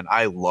dog, man.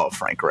 I love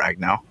Frank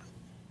Ragnow.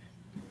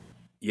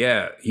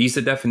 Yeah, he's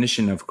the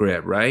definition of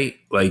grit, right?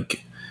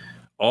 Like,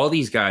 all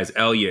these guys,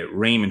 Elliott,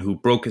 Raymond, who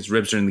broke his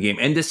ribs during the game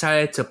and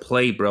decided to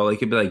play, bro. Like,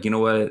 he'd be like, you know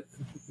what?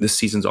 This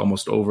season's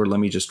almost over. Let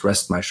me just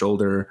rest my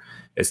shoulder.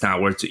 It's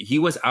not worth it. He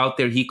was out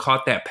there. He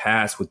caught that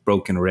pass with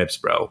broken ribs,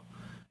 bro.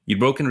 Your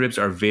broken ribs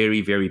are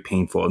very, very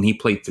painful, and he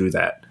played through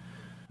that.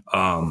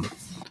 I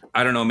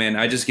don't know, man.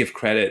 I just give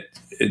credit.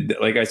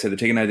 Like I said, they're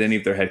taking the identity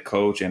of their head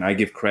coach, and I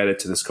give credit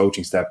to this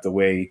coaching staff, the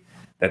way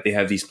that they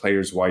have these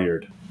players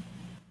wired.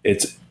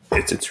 It's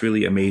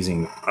really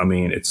amazing. I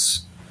mean,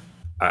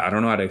 I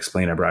don't know how to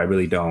explain it, bro. I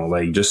really don't.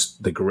 Like,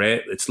 just the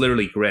grit. It's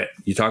literally grit.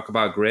 You talk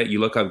about grit. You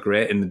look up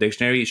grit in the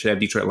dictionary. You should have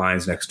Detroit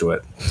Lions next to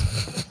it.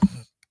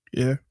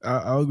 Yeah,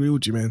 I'll agree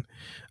with you, man.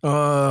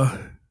 What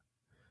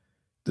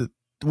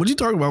you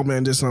talking about,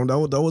 man? Just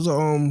that was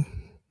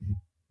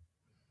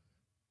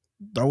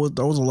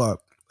a lot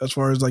as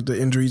far as like the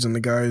injuries and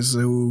the guys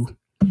who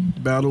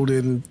battled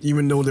it, and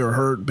even though they were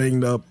hurt,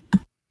 banged up,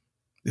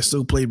 they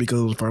still played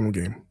because it was the final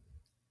game.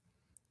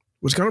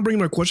 Which kind of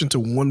brings my question to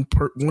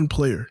one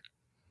player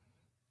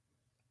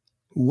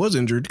who was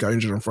injured, got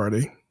injured on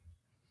Friday,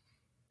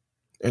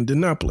 and did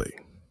not play.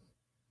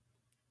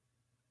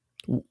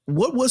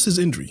 What was his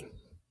injury?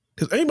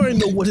 Does anybody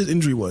know what his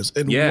injury was?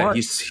 And yeah,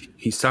 he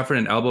suffered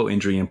an elbow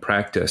injury in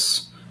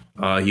practice.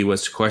 He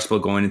was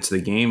questionable going into the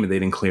game, and they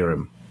didn't clear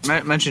him.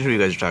 Mention who you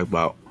guys are talking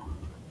about.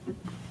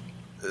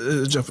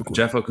 Jeff Okudah.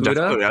 Jeff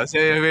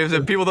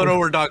Okudah. People don't know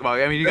what we're talking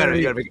about. I mean, you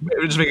gotta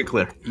just make it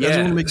clear. Yeah, I just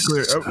want to make it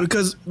clear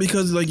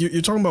because like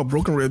you're talking about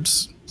broken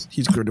ribs.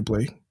 He's cleared to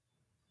play.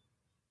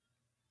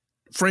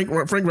 Frank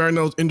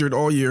Ragnow's injured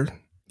all year.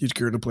 He's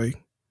cleared to play.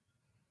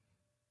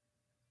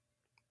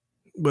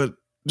 But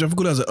Jeff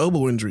Okudah has an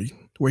elbow injury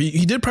where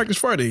he did practice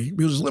Friday. He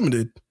was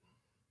limited,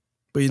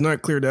 but he's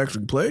not cleared to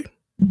actually play.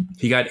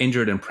 He got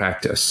injured in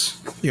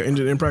practice. He got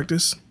injured in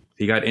practice?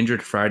 He got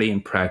injured Friday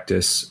in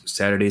practice.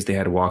 Saturdays they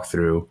had a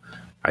walkthrough.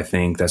 I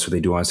think that's what they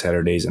do on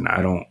Saturdays, and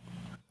I don't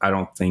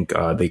think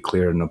they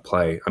cleared him to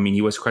play. I mean,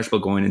 he was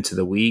questionable going into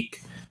the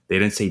week. They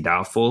didn't say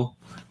doubtful,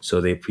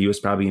 so he was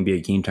probably going to be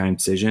a game time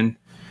decision,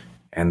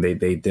 and they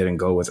didn't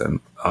go with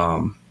him.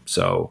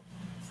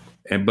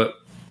 But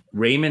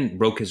Raymond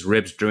broke his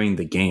ribs during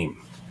the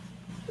game.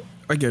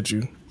 I get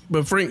you.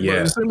 But Frank,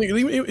 yeah.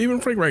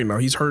 Even Frank right now,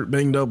 he's hurt,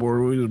 banged up,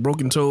 or with a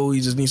broken toe, he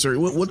just needs surgery.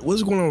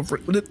 What's going on with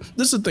Frank? This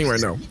is the thing right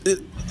now.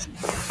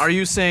 Are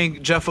you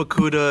saying Jeff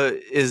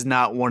Okudah is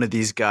not one of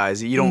these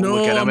guys? You don't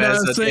look at him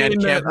as a Dan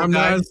Campbell guy? I'm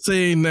not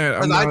saying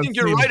that. I think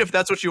you're right if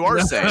that's what you are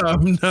saying.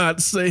 I'm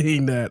not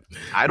saying that.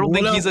 I don't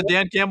think he's a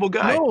Dan Campbell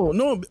guy.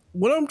 No.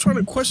 What I'm trying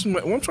to question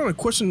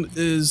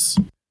is,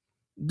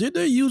 did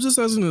they use this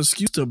as an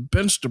excuse to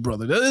bench the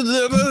brother?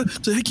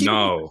 To keep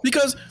him?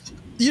 Because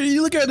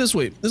you look at it this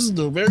way. This is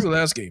the very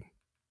last game.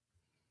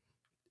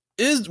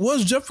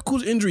 Was Jeff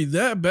Okudah's injury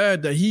that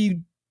bad that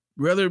he'd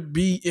rather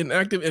be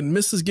inactive and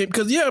miss this game?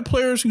 Because you had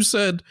players who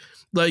said,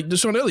 like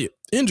Deshaun Elliott,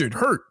 injured,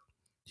 hurt.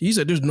 He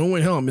said, "There's no way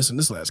in hell I'm missing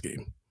this last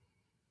game."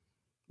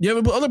 You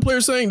have other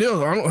players saying,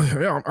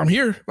 "I'm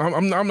here.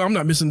 I'm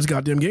not missing this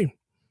goddamn game."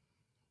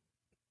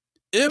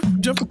 If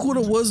Jeff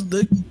Okudah was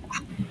the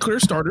clear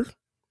starter,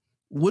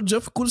 would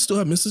Jeff Okudah still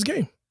have missed his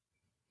game?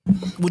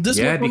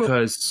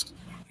 Because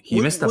he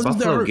missed the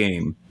Buffalo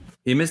game.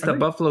 He missed the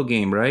Buffalo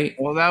game, right?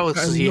 Well, that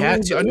was he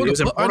had to. It was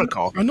in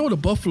protocol. I know the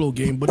Buffalo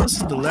game, but this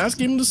is the last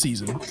game of the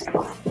season.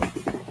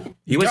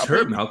 He was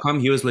hurt, Malcolm.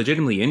 He was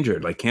legitimately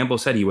injured. Like Campbell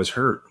said, he was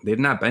hurt. They did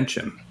not bench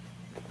him.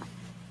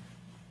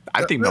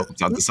 I think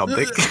Malcolm's onto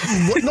something.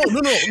 No.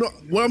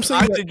 What I'm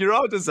saying, I think you're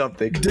onto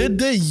something. Did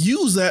they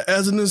use that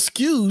as an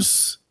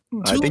excuse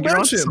to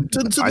bench him,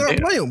 to not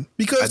play him?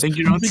 Because I think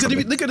you're onto if something.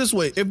 you think of it this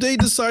way, if they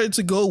decided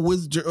to go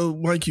with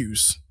Mike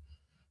Hughes,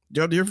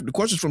 you have to hear the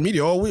questions from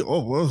media all week.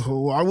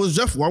 Why was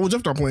Jeff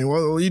not playing? What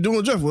are you doing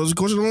with Jeff? What was the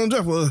question on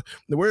Jeff?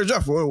 Where's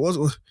Jeff?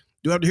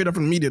 You have to hear that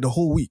from the media the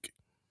whole week.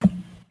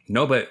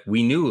 No, but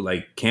we knew,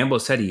 like Campbell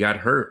said, he got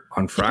hurt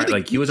on Friday.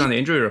 Like he was on the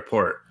injury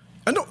report.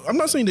 I know. I'm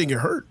not saying they get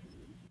hurt.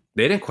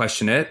 They didn't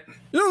question it.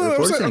 No, the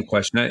reporters didn't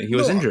question it. He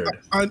was injured.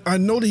 I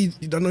know he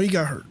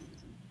got hurt.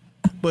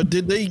 But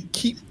did they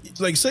keep,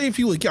 like, say if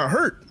he got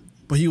hurt,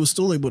 but he was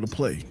still able to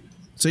play?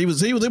 Say he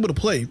was able to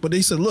play, but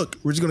they said, look,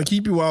 we're just going to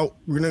keep you out.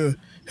 We're going to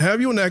have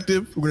you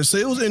inactive. We're going to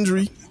say it was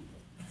injury.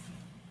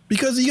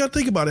 Because you got to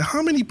think about it.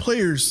 How many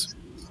players,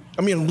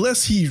 I mean,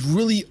 unless he's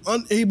really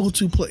unable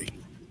to play,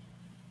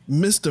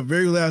 missed the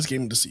very last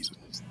game of the season?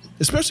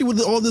 Especially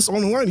with all this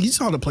on the line. You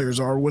saw how the players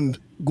are when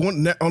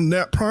going on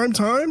that prime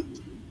time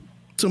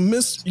to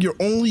miss your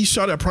only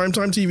shot at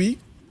primetime TV.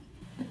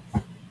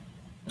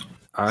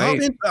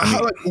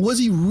 Was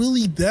he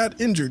really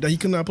that injured that he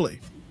could not play?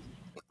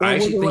 I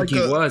actually think he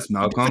was,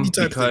 Malcolm,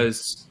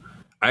 because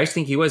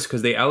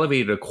they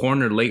elevated a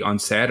corner late on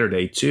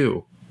Saturday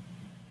too.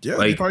 Yeah,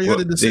 they probably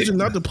had a decision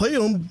not to play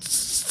him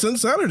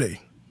since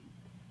Saturday.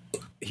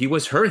 He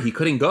was hurt. He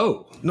couldn't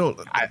go. No,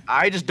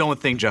 I just don't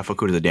think Jeff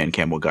Okudah is a Dan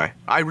Campbell guy.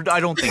 I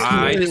don't think.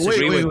 I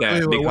disagree with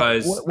that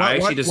because I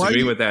actually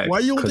disagree with that. Why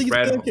you don't think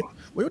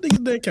he's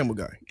a Dan Campbell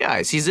guy?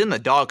 Guys, he's in the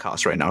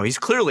doghouse right now. He's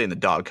clearly in the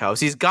doghouse.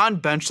 He's gone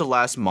benched the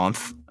last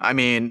month. I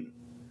mean,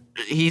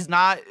 he's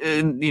not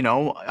in,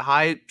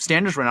 high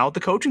standards right now with the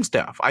coaching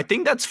staff. I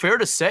think that's fair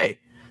to say.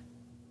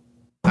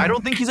 I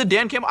don't think he's a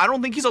Dan Campbell. I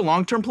don't think he's a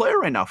long-term player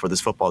right now for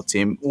this football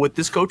team with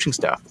this coaching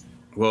staff.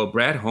 Well,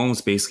 Brad Holmes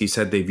basically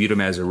said they viewed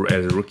him as a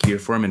rookie year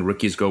for him, and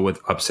rookies go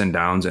with ups and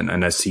downs in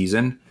a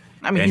season.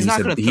 I mean, he's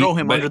not going to throw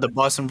him under the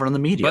bus in front of the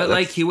media. But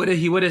like he would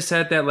have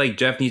said that like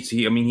Jeff needs to.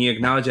 He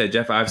acknowledged that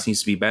Jeff obviously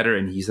needs to be better,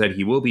 and he said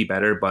he will be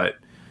better. But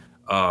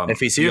if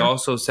he's here,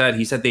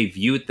 he said they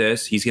viewed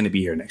this. He's going to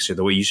be here next year.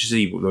 The way you should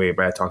see the way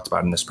Brad talked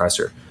about in this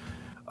presser.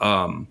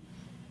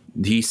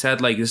 He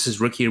said like this is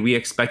rookie. We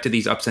expected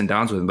these ups and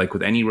downs with him. Like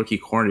with any rookie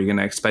corner, you're going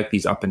to expect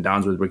these up and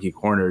downs with rookie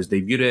corners.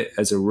 They viewed it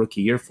as a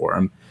rookie year for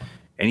him.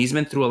 And he's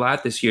been through a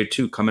lot this year,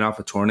 too, coming off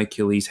a torn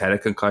Achilles, had a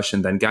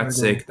concussion, then got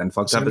sick, then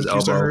fucked up his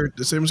elbow.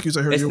 The same excuse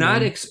I heard. It's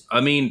not, it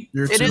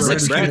is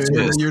excuses.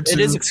 It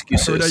is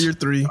excuses. Heard that year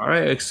 3. All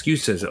right,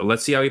 excuses.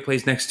 Let's see how he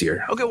plays next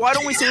year. Okay, why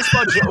don't we say this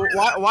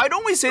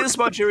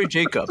about Jerry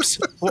Jacobs?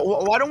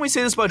 Why don't we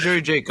say this about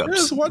Jerry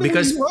Jacobs?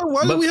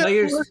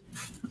 Yes,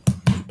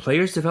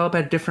 players develop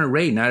at a different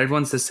rate. Not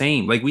everyone's the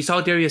same. Like we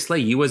saw Darius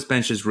Slay, he was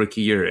benched his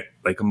rookie year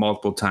like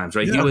multiple times,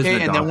 right? Yeah, he was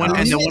in the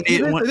doghouse.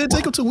 It didn't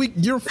take him to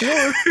year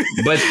 4.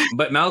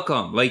 but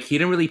Malcolm, like he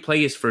didn't really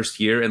play his first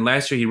year, and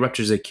last year he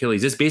ruptured his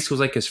Achilles. This basically was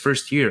like his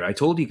first year. I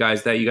told you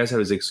guys that. You guys have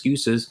his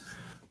excuses,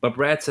 but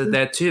Brad said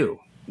that too.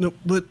 No,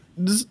 but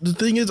the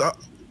thing is,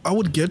 I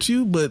would get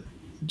you, but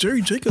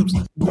Jerry Jacobs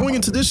going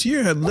into this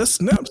year had less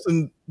snaps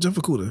than Jeff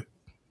Okudah.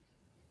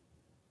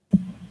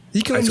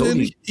 He comes in,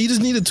 he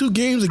just needed 2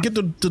 games to get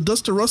the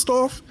dust to rust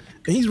off,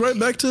 and he's right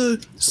back to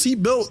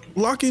seatbelt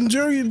locking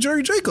Jerry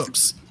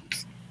Jacobs.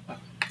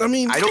 I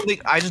mean,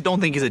 I just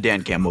don't think he's a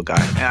Dan Campbell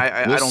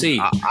guy. We'll see.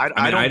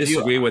 I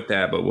disagree with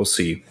that, but we'll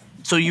see.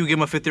 So you give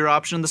him a 5th-year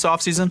option this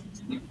offseason?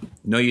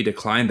 No, you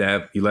decline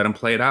that. You let him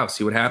play it out,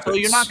 see what happens. So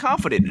you're not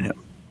confident in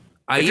him.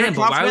 I am,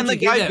 but why would you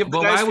give that? Give the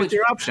guy a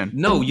 5th-year option.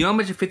 No, you know how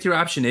much a 5th-year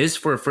option is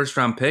for a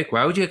first-round pick?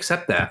 Why would you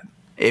accept that?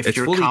 If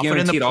you're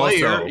confident in the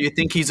player, you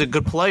think he's a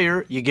good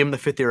player, you give him the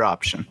 5th-year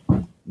option.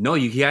 No,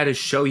 he has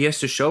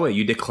to show it.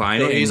 You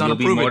decline it, and he's on you'll a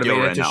be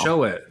motivated to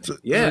show it.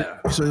 Yeah.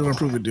 So he's on a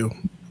prove-it deal.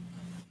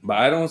 But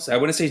I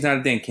wouldn't say he's not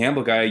a Dan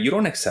Campbell guy. You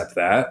don't accept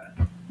that.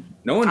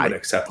 No one would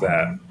accept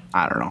that.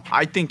 I don't know.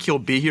 I think he'll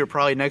be here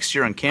probably next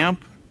year in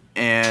camp,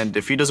 and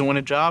if he doesn't win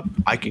a job,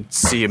 I could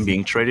see him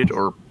being traded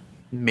or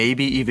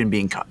maybe even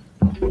being cut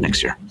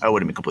next year. I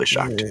wouldn't be completely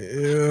shocked.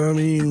 Yeah, I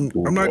mean,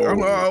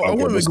 I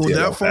wouldn't go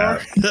that far.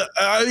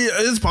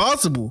 It's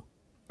possible.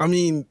 I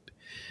mean,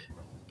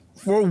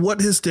 for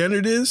what his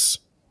standard is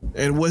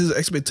and what his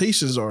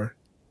expectations are,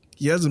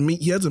 he hasn't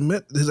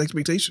met his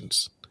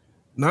expectations.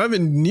 Not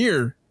even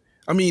near.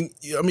 I mean,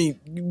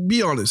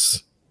 be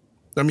honest.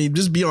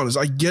 Just be honest.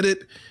 I get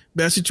it.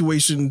 Bad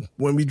situation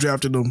when we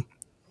drafted him,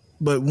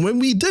 but when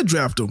we did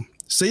draft him,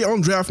 say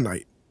on draft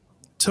night,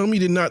 tell me he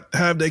did not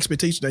have the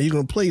expectation that he's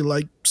going to play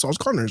like Sauce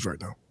Gardner is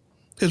right now.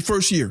 His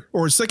first year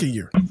or his second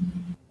year.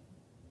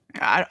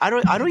 I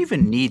don't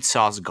even need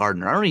Sauce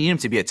Gardner. I don't need him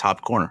to be a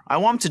top corner. I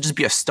want him to just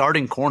be a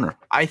starting corner.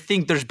 I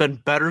think there's been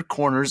better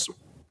corners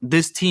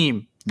this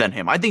team than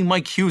him. I think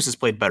Mike Hughes has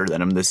played better than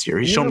him this year.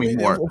 He's shown me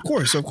more. Of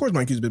course,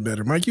 Mike Hughes has been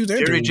better. Mike Hughes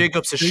and Jerry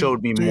Jacobs has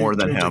showed me more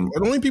than him.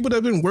 The only people that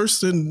have been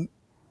worse than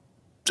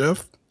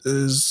Jeff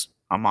is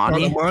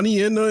Amani,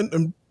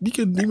 and we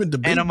can even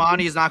debate. And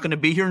Amani is not going to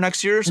be here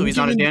next year, so he's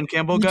not a Dan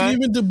Campbell guy. We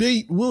can even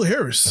debate Will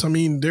Harris. I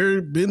mean,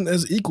 they've been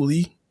as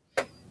equally.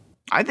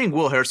 I think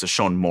Will Harris has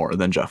shown more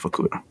than Jeff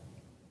Okudah.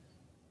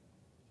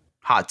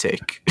 Hot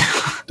take.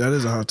 That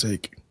is a hot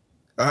take.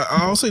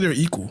 I'll say they're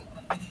equal.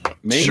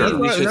 Maybe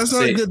That's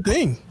not a good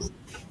thing.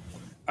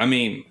 I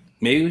mean,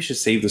 maybe we should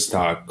save this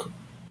talk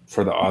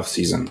for the off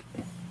season.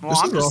 Well,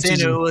 I'm just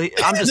saying.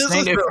 I'm just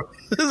saying.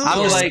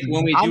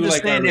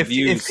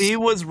 If he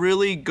was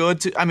really good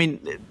to, I mean,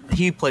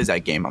 he plays that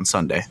game on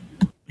Sunday.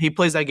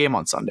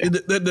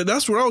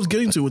 That's where I was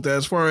getting to with that.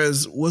 As far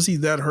as was he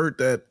that hurt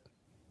that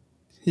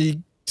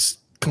he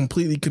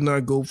completely could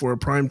not go for a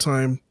prime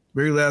time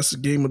very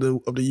last game of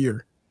the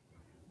year?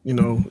 You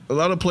know, a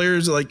lot of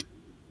players like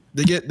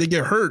they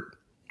get hurt.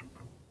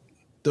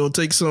 They'll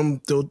take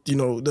they'll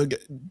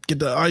get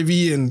the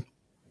IV and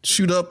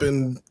shoot up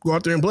and go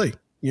out there and play.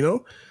 You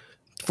know,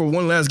 for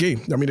one last game.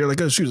 I mean, they're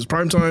like, oh, shoot, it's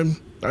prime time.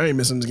 I ain't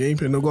missing this game,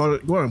 and they'll go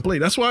out and play.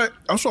 That's why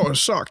I was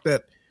shocked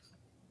that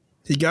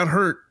he got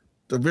hurt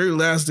the very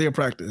last day of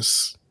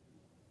practice.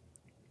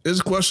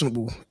 It's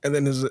questionable, and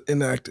then is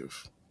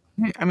inactive.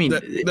 I mean,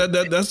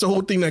 that's the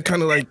whole thing that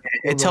kind of like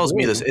it tells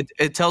me this.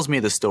 It tells me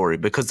the story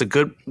because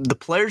the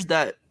players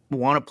that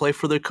want to play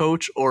for their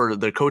coach or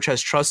their coach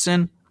has trust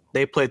in,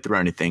 they play through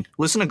anything.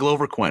 Listen to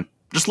Glover Quinn.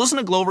 Just listen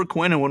to Glover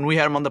Quinn, and when we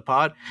had him on the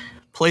pod,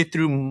 played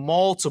through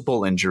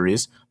multiple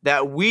injuries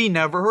that we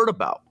never heard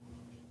about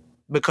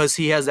because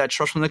he has that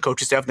trust from the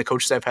coaching staff, and the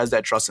coaching staff has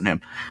that trust in him.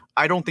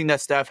 I don't think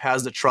that staff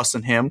has the trust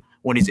in him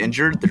when he's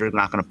injured. They're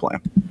not going to play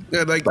him.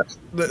 Yeah,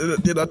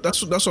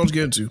 that's what I was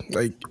getting to.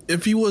 Like,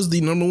 if he was the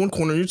number one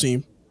corner in your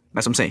team,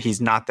 that's what I'm saying. He's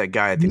not that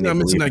guy. He's not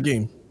missing that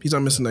game.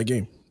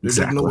 There's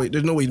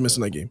no way he's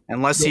missing that game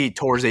unless he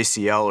tore his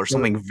ACL or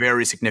something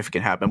very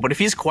significant happened. But if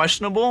he's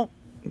questionable,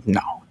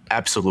 no,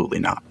 absolutely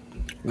not.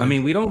 I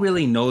mean, we don't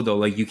really know, though.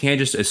 Like, you can't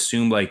just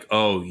assume, like,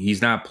 oh,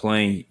 he's not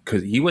playing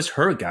because he was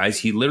hurt, guys.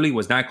 He literally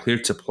was not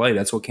cleared to play.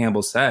 That's what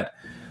Campbell said.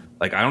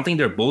 Like, I don't think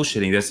they're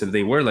bullshitting this. If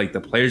they were, like,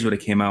 the players would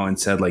have came out and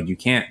said, like, you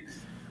can't.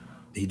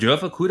 Jeff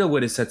Okudah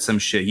would have said some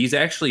shit. He's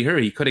actually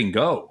hurt. He couldn't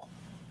go.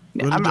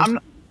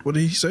 What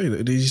did he say?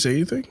 Did he say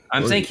anything?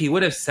 I'm saying he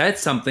would have said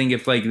something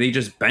if, like, they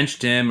just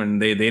benched him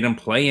and they didn't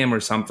play him or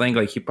something.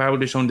 Like, he probably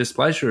would have shown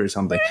displeasure or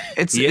something.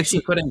 He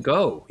actually couldn't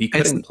go. He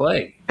couldn't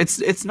play.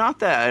 It's not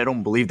that I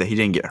don't believe that he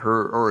didn't get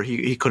hurt or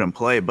he couldn't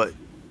play, but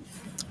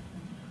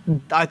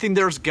I think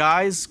there's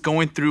guys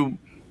going through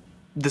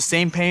the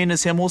same pain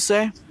as him, we'll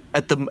say.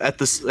 But we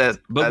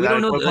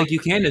don't know. Like, you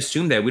can't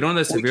assume that. We don't know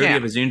the severity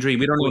of his injury.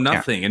 We don't know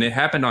nothing. And it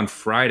happened on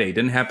Friday. It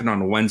didn't happen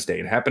on Wednesday.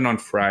 It happened on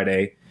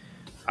Friday.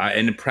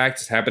 And in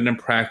practice, happened in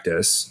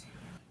practice.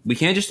 We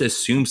can't just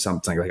assume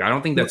something. Like, I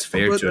don't think that's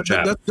fair to a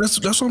Jeff. That's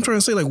what I'm trying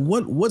to say. Like,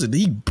 what was it? Did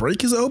he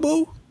break his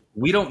elbow?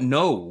 We don't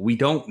know.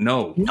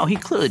 No, he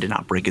clearly did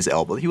not break his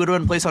elbow. He would have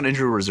been placed on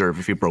injury reserve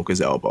if he broke his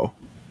elbow.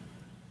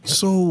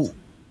 So,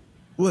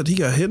 what? He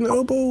got hit in the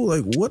elbow?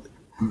 Like, what?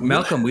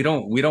 Malcolm, we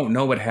don't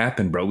know what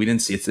happened, bro. We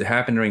didn't see it. It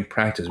happened during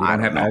practice. We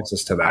don't have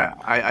access to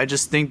that. I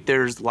just think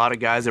there's a lot of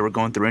guys that were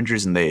going through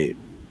injuries and the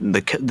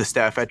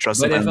staff had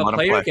trust. But if a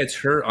player gets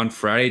hurt on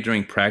Friday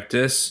during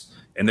practice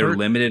and they're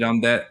limited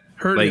on that,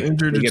 they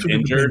get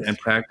injured in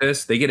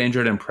practice. They get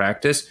injured in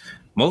practice.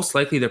 Most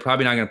likely, they're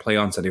probably not going to play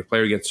on Sunday. If a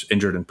player gets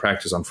injured in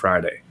practice on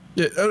Friday.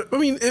 Yeah, I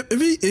mean,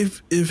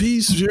 if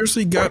he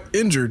seriously got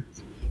injured,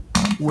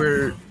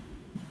 where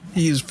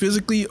he is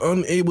physically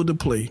unable to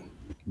play,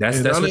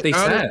 that's what they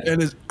said,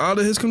 and it's out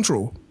of his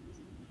control.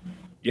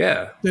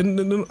 Yeah,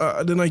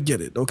 then I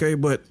get it, okay,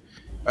 but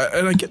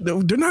I get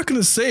they're not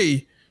going to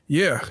say.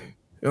 Yeah,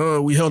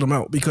 we held him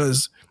out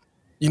because,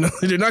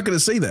 they're not going to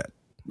say that.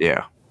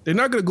 Yeah, they're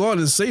not going to go out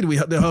and say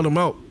they held him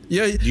out.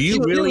 Yeah. Do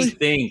you really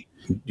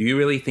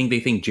think they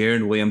think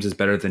Jaron Williams is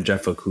better than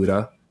Jeff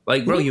Okudah?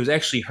 Like, bro, he was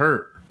actually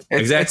hurt.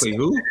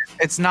 Who?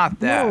 It's not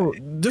that. No,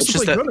 just to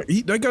play gunner.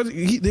 They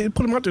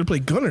put him out there to play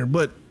gunner.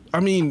 But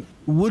I mean,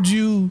 would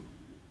you,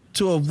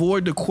 to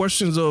avoid the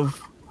questions of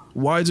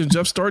why isn't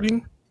Jeff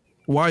starting?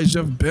 Why is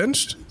Jeff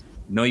benched?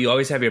 No, you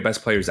always have your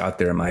best players out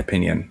there, in my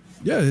opinion.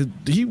 Yeah,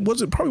 he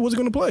probably wasn't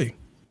going to play.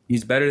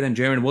 He's better than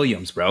Jaron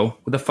Williams, bro.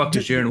 What the fuck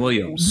is Jaron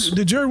Williams?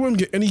 Did Jaron Williams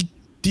get any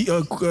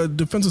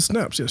defensive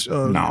snaps? Yes,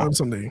 no. On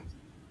Sunday.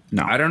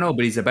 No, I don't know,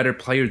 but he's a better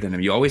player than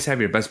him. You always have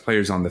your best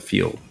players on the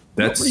field.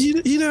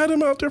 He had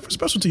him out there for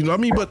special teams. I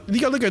mean, but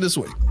you got to look at it this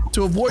way: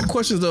 to avoid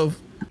questions of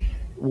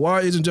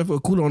why isn't Jeff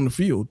Okudah on the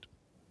field,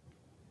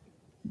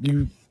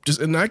 you just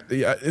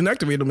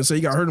inactivate him and say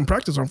he got hurt in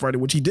practice on Friday,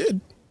 which he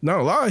did. Not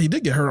a lie, he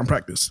did get hurt on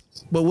practice,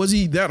 but was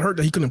he that hurt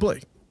that he couldn't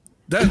play?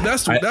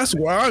 That's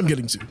where I'm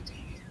getting to.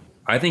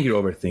 I think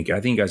you're overthinking. I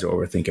think you guys are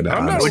overthinking that.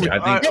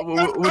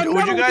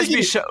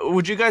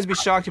 Would you guys be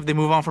shocked if they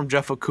move on from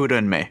Jeff Okudah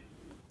in May?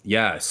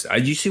 Yes.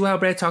 Did you see how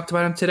Brad talked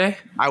about him today?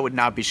 I would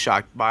not be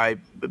shocked by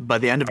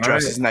the end of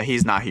draft season that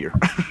he's not here.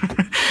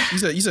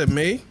 You said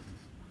May?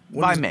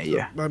 By May,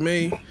 yeah. By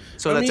May.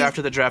 So that's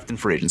after the draft and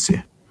free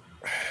agency.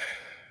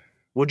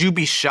 Would you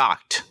be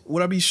shocked?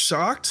 Would I be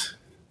shocked?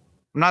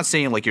 I'm not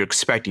saying like you're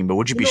expecting, but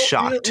would you be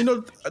shocked?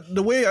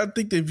 The way I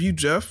think they view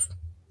Jeff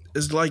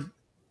is like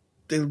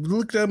they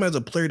look at him as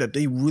a player that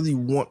they really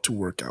want to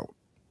work out.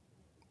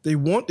 They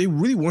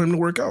really want him to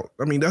work out.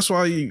 I mean, that's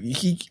why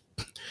he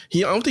I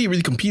don't think he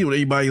really competed with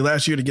anybody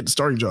last year to get the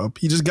starting job.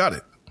 He just got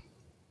it.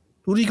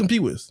 Who did he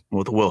compete with?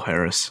 With Will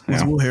Harris.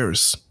 With Will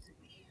Harris.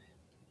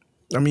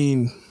 I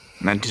mean,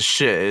 and just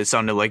shit, it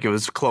sounded like it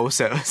was close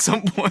at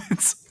some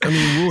points. I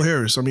mean, Will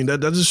Harris. I mean,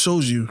 that just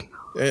shows you.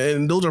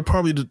 And those are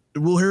probably the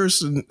Will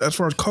Harris, and as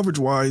far as coverage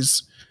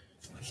wise,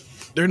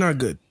 they're not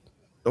good.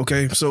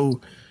 Okay,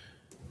 so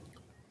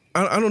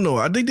I don't know.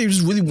 I think they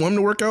just really want him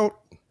to work out,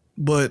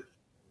 but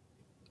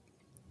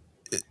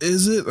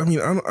is it? I mean,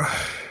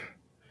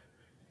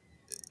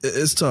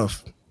 it's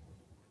tough.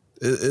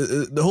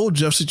 The whole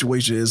Jeff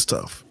situation is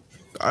tough.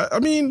 I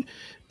mean,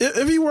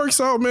 if he works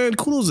out, man,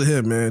 kudos to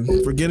him,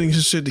 man, for getting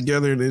his shit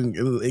together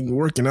and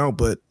working out.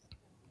 But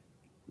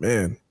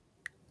man,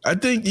 I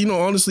think,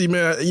 honestly,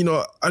 man,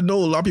 I know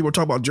a lot of people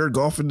talk about Jared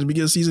Goff in the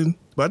beginning of the season,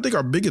 but I think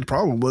our biggest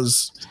problem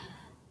was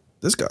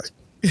this guy.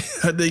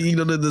 I think,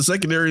 the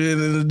secondary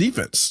and the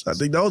defense. I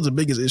think that was the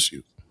biggest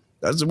issue.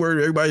 That's where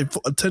everybody's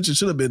attention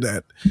should have been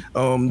at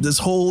this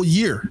whole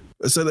year.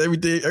 Instead of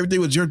everything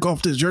was Jared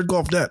Goff this, Jared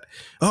Goff that.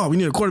 Oh, we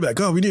need a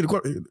quarterback. Oh, we need a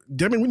quarterback.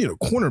 Damn it, we need a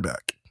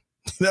cornerback.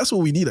 That's what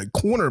we need, a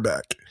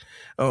cornerback.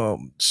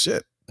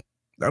 Shit.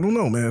 I don't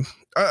know, man.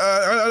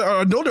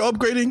 I know they're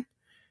upgrading.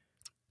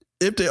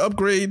 If they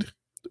upgrade,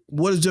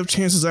 what is Jeff's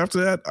chances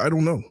after that? I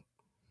don't know.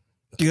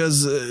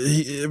 Because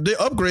if they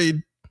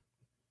upgrade,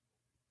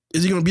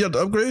 is he going to be able to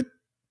upgrade?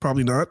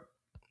 Probably not.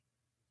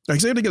 Like,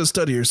 say they get a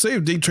stud here. Say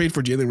if they trade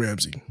for Jalen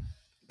Ramsey.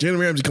 Jalen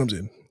Ramsey comes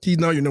in. He's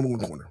now your number one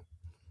corner.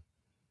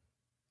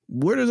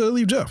 Where does that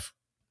leave Jeff?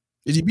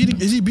 Is he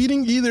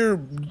beating either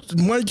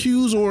Mike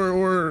Hughes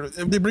or if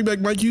they bring back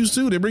Mike Hughes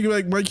too? They bring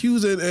back Mike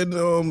Hughes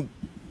and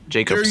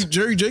Jacobs.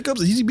 Jerry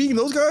Jacobs. Is he beating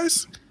those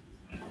guys?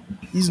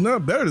 He's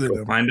not better than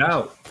them. Find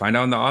out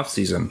in the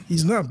offseason.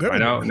 He's not better.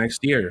 Find out next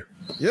year.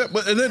 Yeah,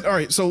 and then all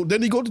right. So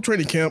then he go to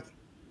training camp,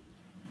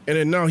 and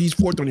then now he's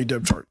fourth on your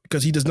depth chart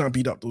because he does not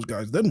beat up those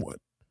guys. Then what?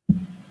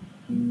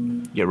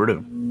 Get rid of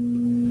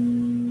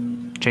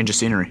him. Change the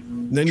scenery.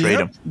 Then trade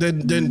him. Then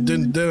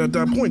at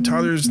that point,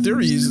 Tyler's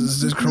theory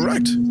is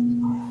correct.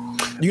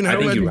 I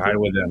think you ride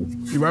with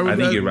him. You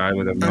ride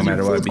with him no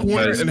matter what,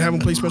 because and have him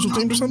play special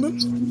teams or something.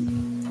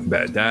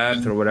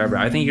 Depth or whatever.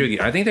 I think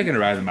they're gonna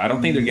ride him. I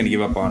don't think they're gonna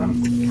give up on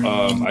him.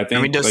 I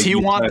think. Does he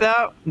want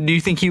that? Do you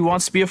think he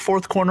wants to be a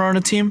fourth corner on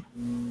a team?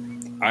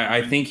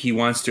 I think he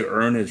wants to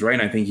earn his right.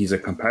 I think he's a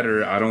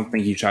competitor. I don't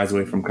think he shies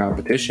away from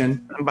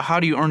competition. But how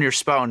do you earn your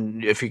spot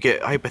if you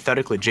get,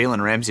 hypothetically,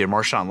 Jalen Ramsey or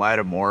Marshawn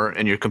Lattimore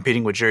and you're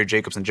competing with Jerry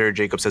Jacobs and Jerry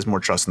Jacobs has more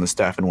trust in the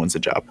staff and wins the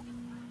job?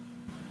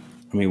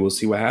 I mean, we'll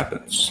see what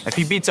happens. If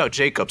he beats out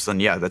Jacobs,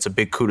 then yeah, that's a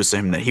big kudos to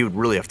him that he would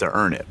really have to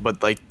earn it.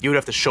 But you would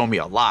have to show me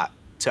a lot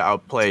to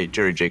outplay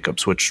Jerry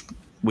Jacobs, which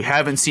we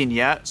haven't seen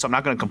yet. So I'm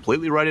not going to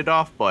completely write it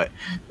off, but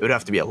it would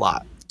have to be a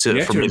lot. You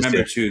have to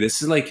remember too,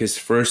 this is his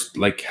first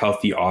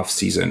healthy off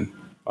season,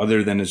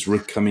 other than his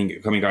rook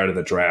coming out of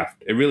the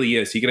draft. It really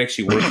is. He could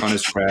actually work on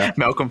his craft.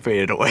 Malcolm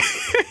faded away.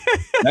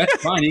 That's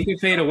fine. He can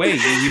fade away.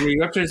 He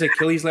ruptured his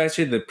Achilles last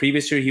year. The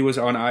previous year he was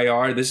on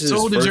IR. This is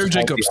his first Jerry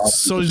Jacobs.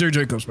 So did Jerry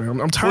Jacobs,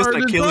 man. I'm tired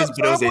of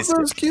those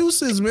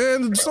excuses,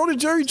 man. So did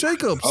Jerry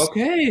Jacobs.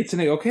 Okay,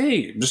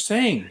 okay. I'm just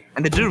saying.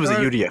 And the dude was a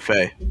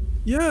UDFA.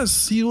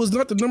 Yes, he was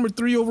not the number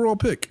 3 overall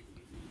pick.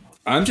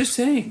 I'm just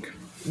saying.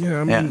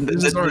 Yeah, I mean,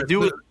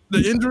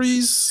 the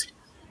injuries,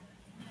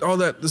 all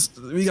that. This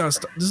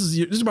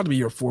is about to be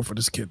year 4 for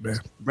this kid, man.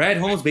 Brad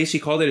Holmes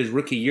basically called it his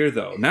rookie year,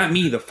 though. Not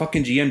me. The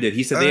fucking GM did.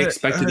 He said they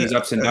expected these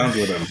ups and downs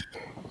with him.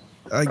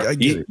 I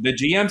get it. The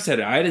GM said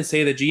it. I didn't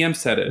say the GM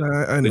said it.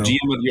 I know. The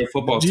GM of your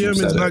football team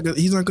said is not it.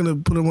 He's not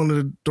going to throw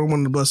him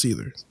on the bus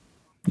either.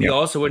 He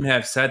also wouldn't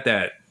have said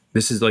that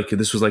this was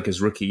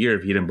his rookie year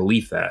if he didn't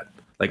believe that.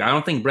 I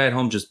don't think Brad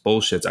Holmes just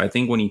bullshits. I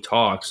think when he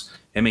talks,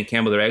 him and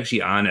Campbell, they're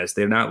actually honest.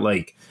 They're not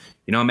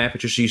Matt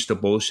Patricia used to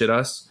bullshit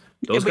us.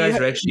 Those guys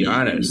are actually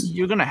honest.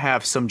 You're going to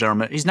have some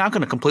gentleman. He's not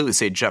going to completely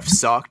say Jeff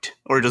sucked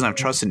or he doesn't have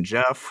trust in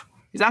Jeff.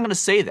 He's not going to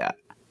say that.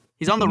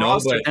 He's on the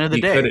roster at the end of the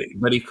day.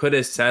 But he could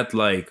have said,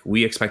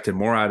 we expected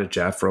more out of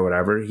Jeff or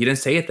whatever. He didn't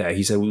say it that.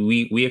 He said,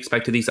 we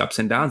expected these ups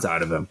and downs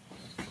out of him.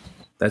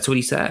 That's what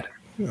he said.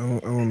 I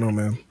don't know,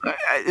 man.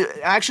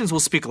 Actions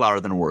will speak louder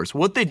than words.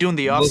 What they do in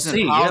the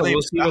offseason,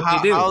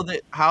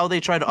 how they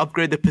try to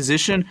upgrade the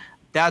position,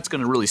 that's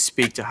going to really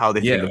speak to how they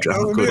think of Jeff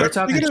Okudah. We're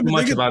talking too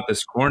much about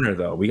this corner,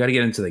 though. We got to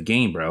get into the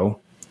game, bro.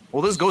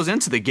 Well, this goes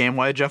into the game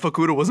why Jeff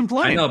Okudah wasn't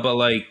playing. I know, but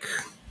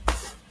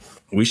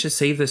we should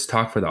save this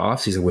talk for the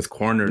offseason with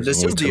corners.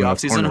 This is the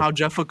offseason, how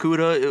Jeff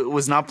Okudah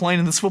was not playing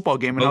in this football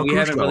game. But we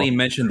haven't really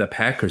mentioned the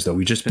Packers, though.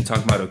 We've just been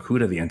talking about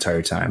Okudah the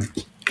entire time.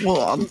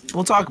 Well,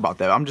 we'll talk about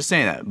that. I'm just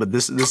saying that. But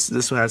this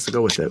has to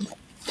go with it.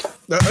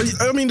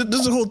 I mean,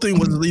 this whole thing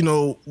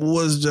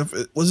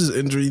was his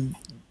injury,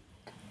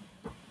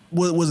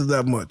 was it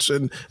that much?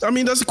 And I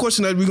mean, that's a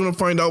question that we're going to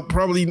find out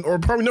probably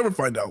never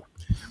find out.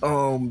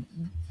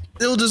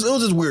 It was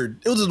just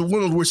weird. It was just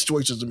one of those weird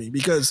situations to me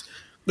because,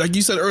 like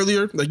you said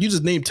earlier, you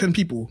just named 10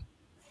 people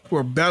who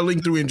are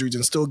battling through injuries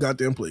and still got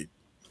them played.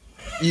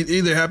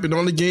 either happened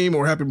on the game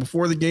or happened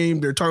before the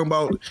game. They're talking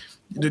about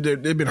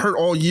they've been hurt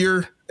all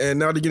year, and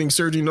now they're getting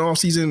surgery in the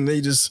offseason, and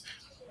they just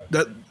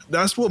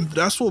that's what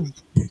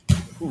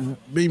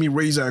made me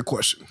raise that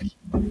question.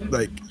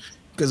 Like,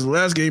 because the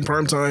last game,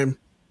 prime time,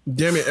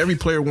 damn it, every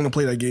player want to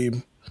play that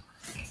game.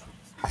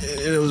 And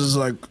it was just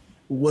like,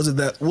 was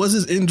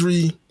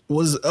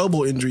his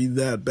elbow injury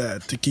that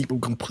bad to keep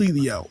him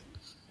completely out?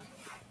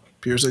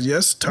 Pierre said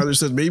yes. Tyler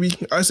said maybe.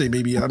 I say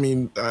maybe. I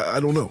mean, I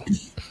don't know.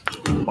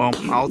 Well,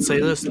 I'll say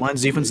this.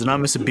 Lions defense did not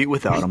miss a beat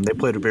without him. They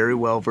played very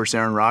well versus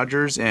Aaron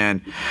Rodgers.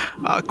 And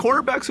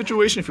quarterback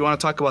situation, if you want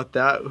to talk about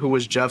that, who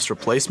was Jeff's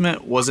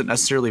replacement, wasn't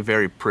necessarily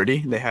very pretty.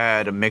 They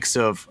had a mix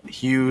of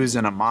Hughes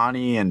and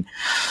Amani, and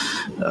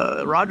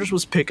Rodgers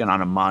was picking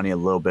on Amani a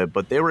little bit,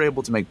 but they were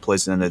able to make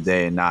plays at the end of the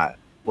day and not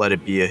let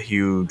it be a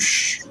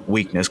huge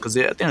weakness, because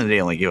at the end of the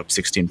day, only gave up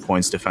 16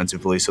 points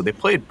defensively. So they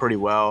played pretty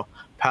well.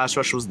 Pass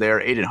rush was there.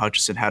 Aiden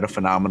Hutchinson had a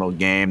phenomenal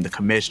game. The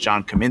commish,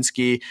 John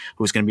Kaminsky,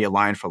 who's going to be a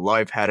Lion for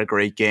life, had a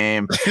great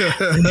game.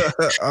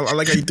 I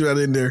like how you threw that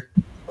in there.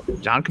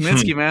 John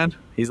Kaminsky, man.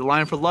 He's a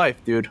Lion for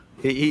life, dude.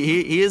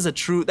 He is a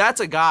true – that's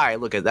a guy.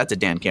 Look, that's a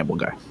Dan Campbell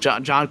guy.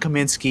 John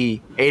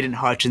Kaminsky, Aiden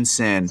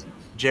Hutchinson,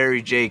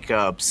 Jerry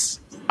Jacobs,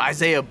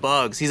 Isaiah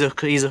Buggs. He's a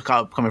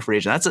coming free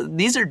agent.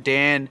 These are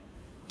Dan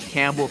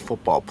Campbell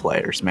football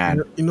players,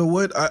 man. You know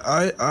what?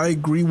 I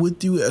agree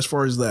with you as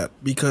far as that,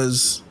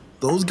 because –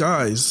 those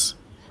guys,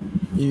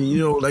 you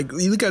know, like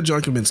you look at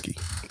John Kaminsky.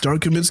 John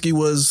Kaminsky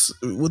was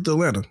with the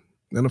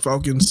Atlanta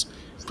Falcons,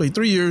 played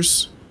 3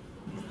 years.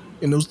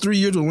 In those 3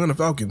 years with Atlanta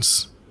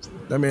Falcons,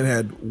 that man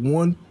had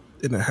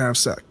 1.5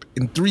 sacks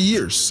in 3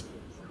 years.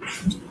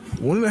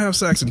 1.5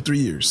 sacks in 3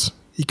 years.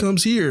 He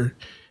comes here,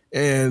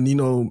 and you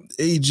know,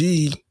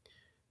 AG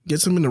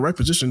gets him in the right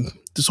position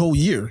this whole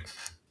year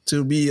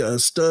to be a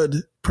stud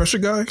pressure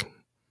guy.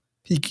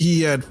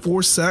 He had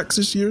 4 sacks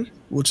this year,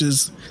 which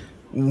is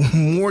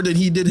more than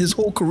he did his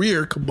whole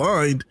career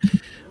combined.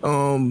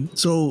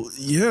 So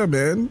yeah,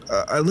 man,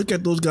 I look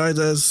at those guys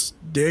as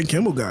Dan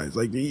Campbell guys.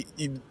 Like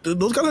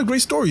those guys have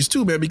great stories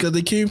too, man, because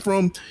they came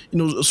from, you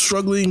know,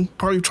 struggling,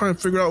 probably trying to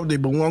figure out they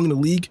belong in the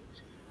league.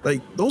 Like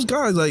those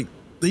guys, like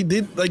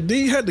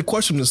they had to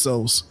question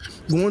themselves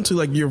going to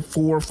like year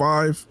 4 or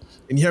 5,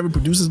 and you haven't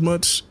produced as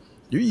much.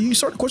 You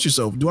start to question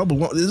yourself. Do I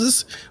belong? Is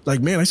this like,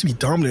 man, I used to be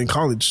dominant in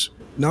college.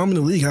 Now I'm in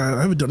the league.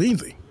 I haven't done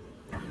anything.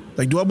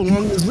 Like, do I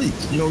belong in this league?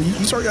 You know, you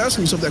start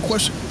asking yourself that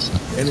question.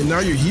 And then now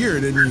you're here,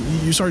 and then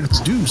you're starting to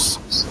produce.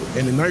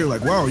 And then now you're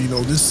like, wow, you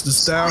know, the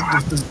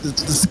staff, the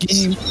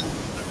scheme,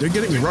 they're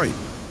getting it right.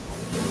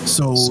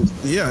 So,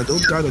 yeah,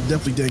 those guys are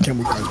definitely Dan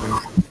Campbell guys,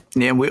 man.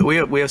 Yeah,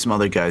 we have some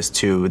other guys,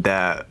 too,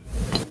 that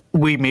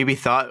we maybe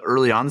thought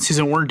early on in the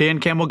season weren't Dan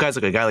Campbell guys,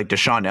 like a guy like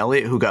Deshaun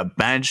Elliott, who got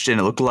benched, and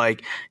it looked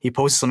like he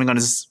posted something on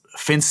his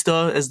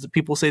Finsta, as the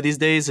people say these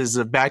days, his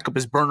backup,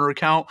 his burner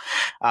account,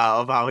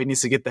 of how he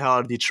needs to get the hell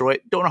out of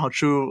Detroit. Don't know how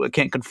true. I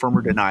can't confirm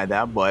or deny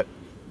that, but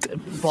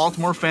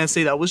Baltimore fans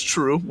say that was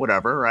true,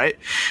 whatever, right?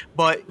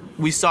 But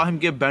we saw him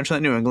get benched in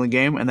that New England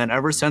game, and then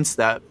ever since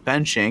that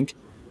benching,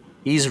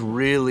 he's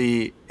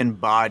really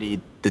embodied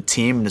the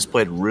team and has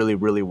played really,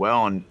 really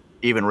well, and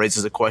even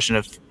raises the question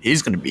if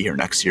he's going to be here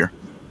next year.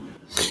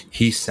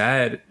 He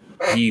said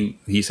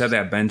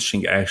that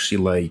benching actually,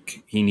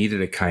 like, he needed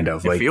it, kind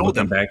of, like,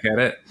 looking back at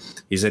it.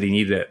 He said he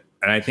needed it.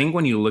 And I think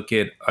when you look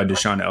at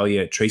Deshaun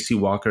Elliott, Tracy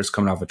Walker's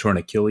coming off a torn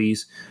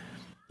Achilles.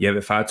 You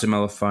have Ifeatu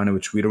Melifonwu,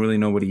 which we don't really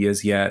know what he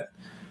is yet.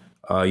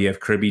 You have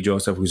Kirby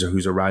Joseph,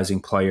 who's a rising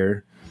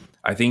player.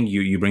 I think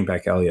you bring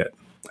back Elliott.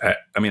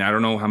 I mean, I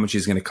don't know how much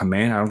he's going to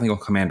command. I don't think he'll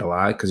command a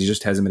lot because he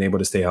just hasn't been able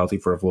to stay healthy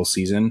for a full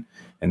season.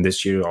 And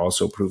this year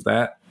also proved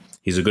that.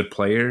 He's a good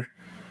player.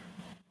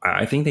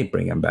 I think they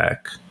bring him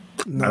back.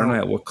 No. I don't know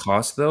at what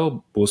cost,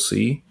 though. We'll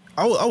see.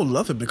 I would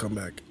love him to come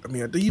back. I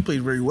mean, I think he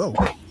played very well.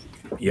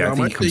 Yeah, now, I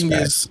think he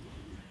comes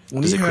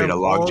back. Does it create a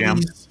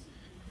logjam?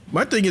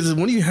 My thing is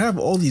when you have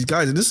all these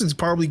guys, and this is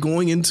probably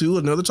going into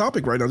another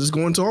topic right now, just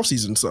going into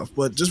offseason stuff.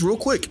 But just real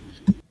quick,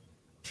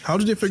 how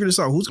did they figure this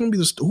out? Who's going to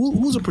be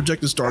who's a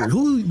projected starter?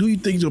 Who do you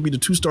think is going to be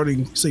the 2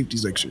 starting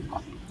safeties next year?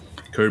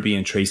 Kirby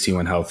and Tracy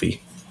when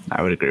healthy.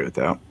 I would agree with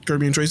that.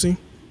 Kirby and Tracy?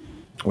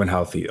 When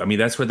healthy. I mean,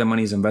 that's where the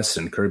money's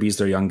invested in. Kirby's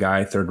their young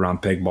guy,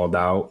 3rd-round pick, balled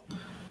out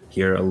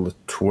here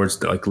towards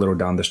a little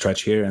down the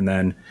stretch here. And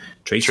then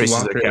Tracy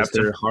Walker is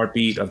their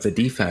heartbeat of the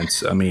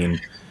defense. I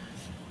mean,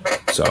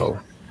 so.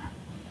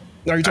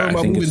 Are you talking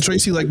about moving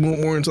Tracy like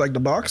more into like the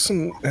box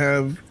and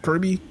have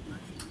Kirby?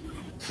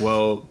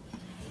 Well,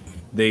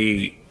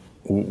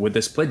 with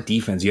the split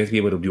defense, you have to be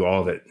able to do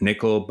all of it: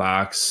 nickel,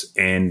 box,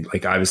 and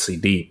like obviously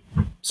deep.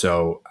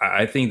 So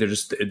I think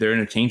they're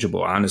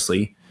interchangeable.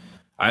 Honestly,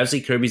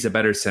 Kirby's a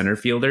better center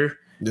fielder,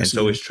 and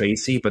so is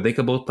Tracy. But they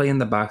could both play in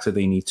the box if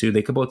they need to.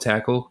 They could both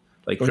tackle.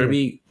 Like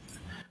Kirby,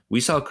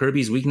 we saw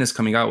Kirby's weakness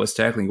coming out was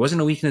tackling. It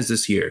wasn't a weakness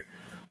this year.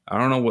 I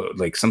don't know what,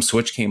 like some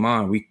switch came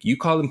on. You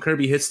called him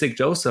Kirby Hit Stick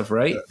Joseph,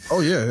 right? Oh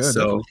yeah.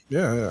 So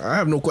yeah, I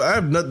have no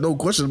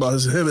question about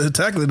his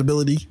tackling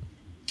ability.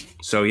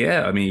 So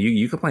yeah, I mean,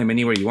 you can play him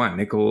anywhere you want,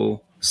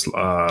 nickel, in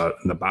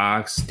the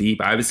box, deep.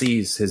 Obviously,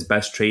 his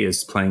best trait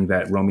is playing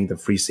that roaming the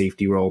free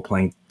safety role,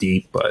 playing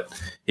deep, but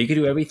he could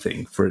do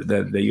everything for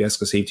that you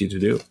ask a safety to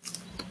do.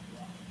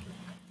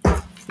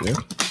 Yeah.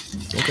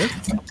 Okay.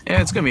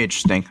 Yeah, it's going to be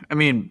interesting. I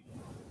mean,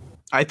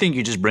 I think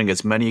you just bring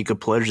as many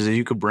good players as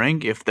you could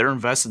bring. If they're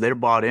invested, they're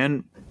bought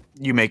in,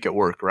 you make it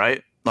work,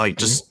 right? Like,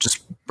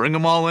 just bring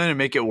them all in and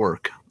make it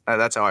work.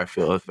 That's how I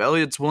feel. If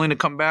Elliott's willing to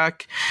come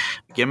back,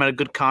 get him at a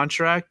good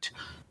contract,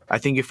 I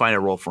think you find a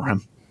role for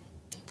him.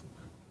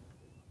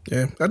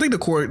 Yeah, I think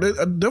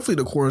definitely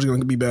the core is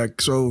going to be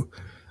back. So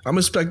I'm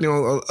expecting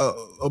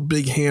a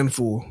big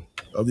handful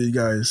of these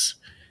guys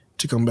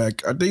to come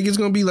back. I think it's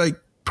going to be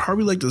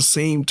probably the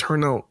same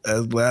turnout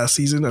as last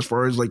season as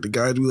far as the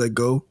guys we let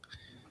go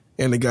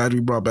and the guys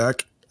we brought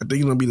back. I think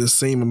it's going to be the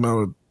same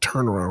amount of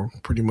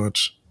turnaround pretty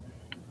much.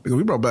 Because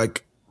we brought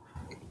back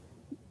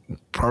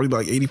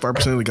probably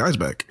 85% of the guys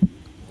back.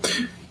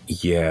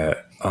 Yeah.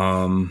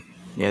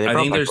 Yeah, I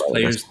think there's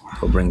players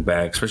they'll bring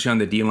back, especially on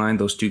the D-line.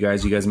 Those two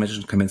guys you guys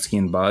mentioned, Kaminsky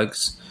and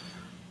Buggs.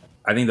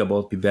 I think they'll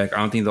both be back. I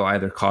don't think they'll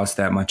either cost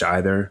that much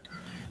either.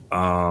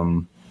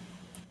 I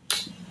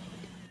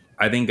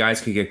think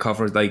guys could get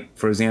covered. Like,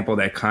 for example,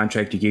 that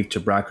contract you gave to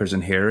Brockers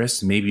and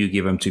Harris, maybe you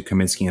give them to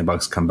Kaminsky and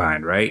Buggs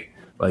combined, right?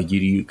 Like,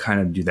 you kind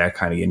of do that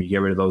kind of game. You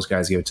get rid of those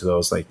guys, give it to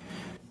those. Like,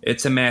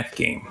 it's a math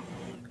game,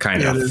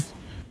 kind of.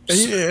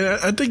 And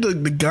I think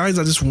the guys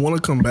that just want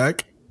to come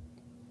back,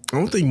 I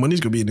don't think money's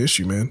gonna be an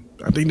issue, man.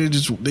 I think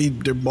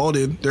they're bought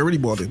in. They're already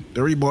bought in.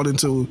 They're already bought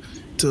into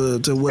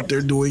what they're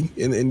doing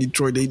in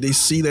Detroit. They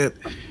see that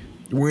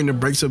we're in the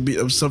breaks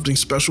of something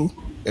special,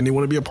 and they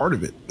want to be a part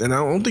of it. And I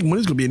don't think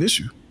money's gonna be an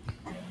issue.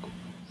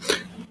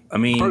 I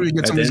mean, probably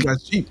get some of these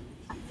guys cheap.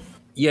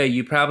 Yeah,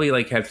 you probably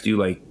have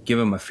to give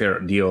them a fair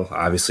deal.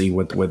 Obviously,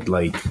 with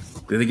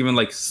they're giving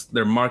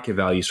their market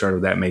value. Sort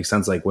of that makes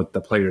sense. Like what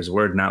the players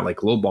were, not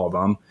lowball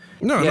them.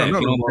 No, if no,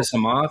 you don't piss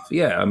them off,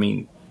 yeah. I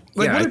mean.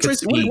 What did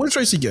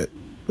Tracy get?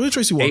 What did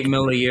Tracy want? $8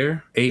 million a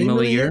year. $8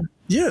 million a year.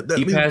 Yeah,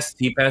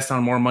 he passed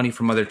on more money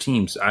from other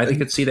teams. I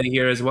could see that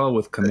here as well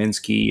with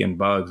Kaminsky and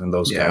Buggs and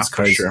those guys.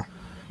 For sure.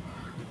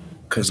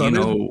 Because that's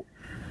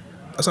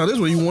how it is.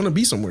 Where you want to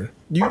be somewhere.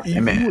 You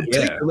would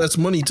take less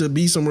money to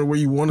be somewhere where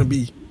you want to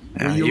be.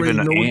 Where you already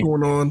know what's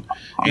going on.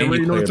 You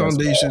already know the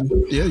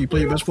foundation. Yeah, you play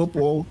your best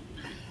football.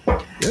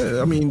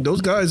 Yeah, I mean those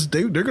guys.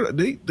 They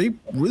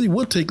really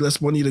would take less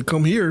money to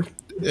come here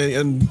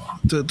and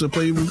to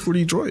play for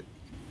Detroit.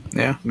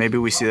 Yeah, maybe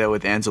we see that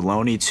with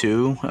Anzalone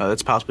too.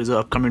 That's possibly the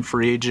upcoming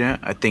free agent.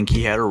 I think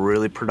he had a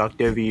really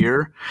productive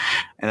year.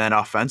 And then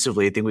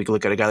offensively, I think we could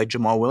look at a guy like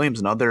Jamal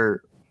Williams,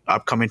 another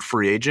upcoming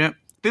free agent.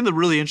 I think the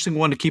really interesting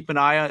one to keep an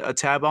eye a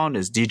tab on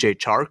is DJ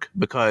Chark,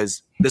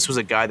 because this was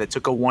a guy that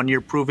took a 1-year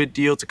prove-it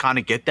deal to kind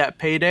of get that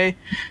payday.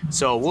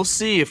 So we'll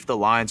see if the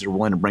Lions are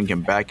willing to bring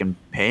him back and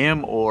pay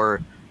him, or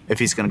if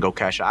he's going to go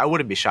cash out. I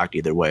wouldn't be shocked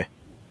either way.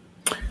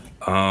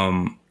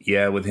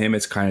 Yeah, with him,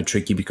 it's kind of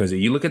tricky because if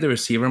you look at the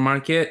receiver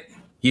market,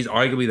 he's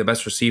arguably the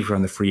best receiver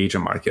on the free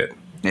agent market.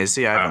 Yeah,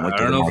 see, I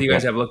don't know if you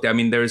guys have looked. I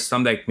mean, there's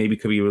some that maybe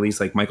could be released,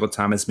 like Michael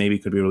Thomas maybe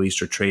could be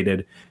released or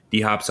traded.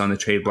 D-Hop's on the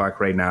trade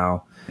block right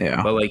now.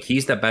 Yeah. But,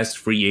 he's the best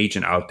free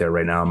agent out there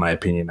right now, in my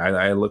opinion.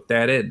 I looked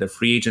at it. The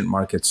free agent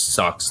market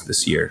sucks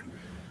this year.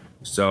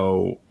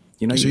 So,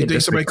 So you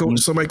think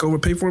somebody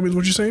overpay for him is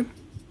what you're saying?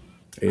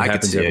 It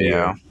happens every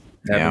year.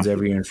 It happens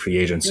every year in free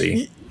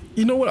agency.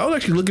 You know what? I was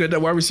actually looking at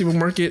that wide receiver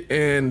market,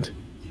 and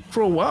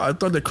for a while, I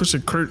thought that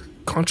Christian Kirk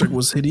contract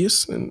was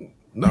hideous. And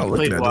now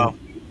looking at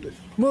it,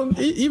 well,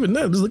 even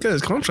now, just look at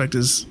his contract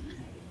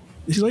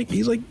he's like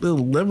the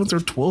 11th or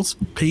 12th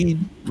paid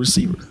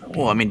receiver.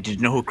 Well, I mean, did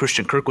you know who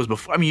Christian Kirk was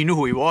before? I mean, you knew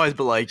who he was,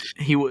 but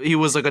he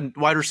was like a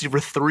wide receiver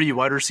 3,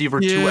 wide receiver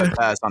 2 at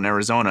best on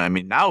Arizona. I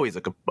mean, now he's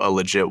like a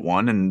legit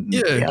one, and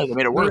they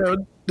made it work.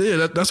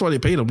 Yeah, that's why they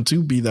paid him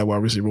to be that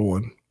wide receiver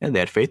 1. And they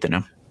had faith in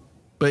him.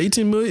 But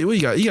 18 million, what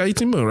you got? You got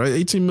 18 million, right?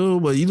 18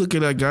 million, but you look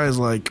at that guys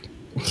like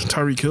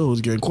Tyreek Hill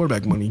who's getting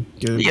quarterback money,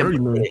 getting 30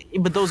 million.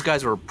 But those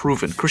guys were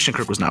proven. Christian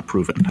Kirk was not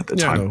proven at the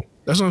time. I know.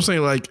 That's what I'm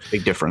saying.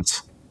 Big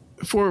difference.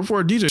 For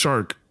DJ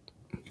Chark,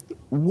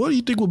 what do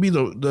you think will be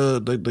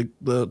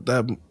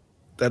that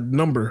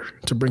number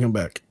to bring him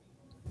back?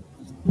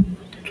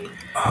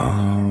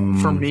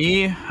 For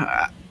me,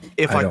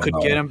 if I could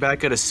get him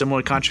back at a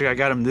similar contract I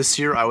got him this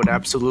year, I would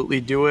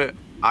absolutely do it.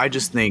 I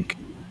just think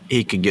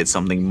he could get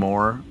something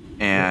more,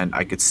 and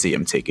I could see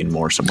him taking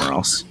more somewhere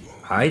else.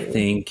 I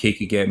think he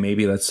could get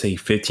maybe, let's say,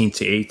 15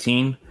 to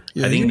 18.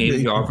 I think maybe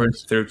he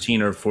offers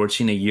 13 or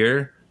 14 a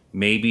year.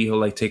 Maybe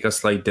he'll take a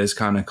slight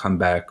discount and come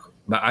back.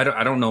 But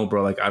I don't know,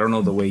 bro. I don't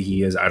know the way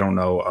he is. I don't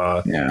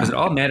know. Because it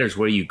all matters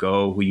where you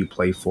go, who you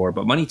play for.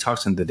 But money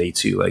talks in the day,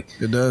 too.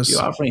 It does.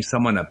 You're offering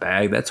someone a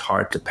bag, that's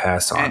hard to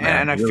pass on.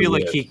 And I feel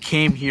like he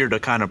came here to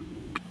kind of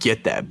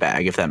get that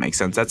bag, if that makes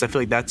sense. I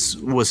feel like that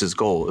was his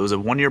goal. It was a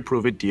 1-year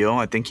prove-it deal.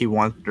 I think he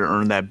wanted to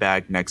earn that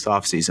bag next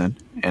offseason.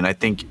 And I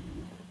think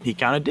he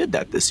kind of did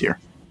that this year.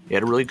 He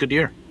had a really good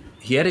year.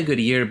 he had a good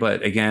year,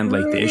 but again,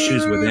 like the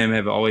issues with him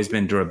have always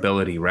been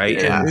durability, right?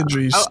 Yeah. And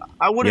Injuries.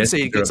 I wouldn't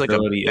say he gets like a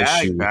durability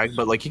issue. bag,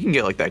 but like he can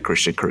get like that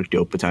Christian Kirk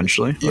deal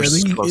potentially. Yeah, or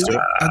close to it.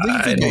 I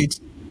think he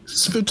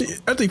could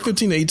get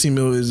 15 to 18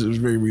 mil is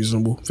very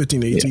reasonable.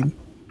 15 to 18.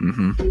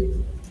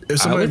 If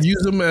somebody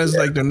views him as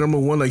like the number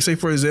one, like say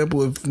for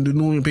example, if the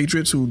New England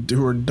Patriots who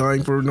are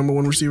dying for a number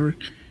one receiver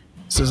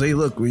says, "Hey,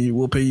 look,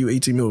 we'll pay you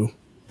 18 mil."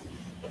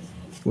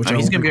 Which I mean,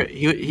 he's gonna be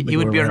he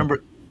would be our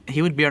number.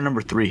 He would be our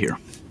number 3 here.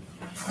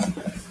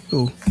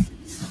 Who?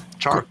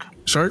 Chark.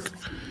 Shark?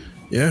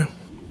 Yeah.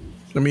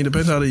 I mean,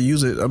 depends how they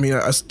use it. I mean,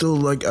 I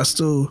still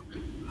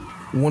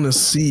want to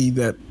see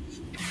that,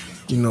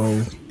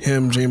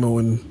 him, J-Mo,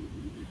 and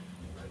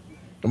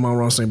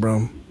Amon-Ra St.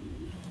 Brown.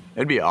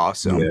 It'd be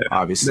awesome,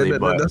 obviously.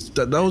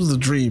 That was the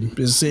dream,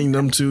 is seeing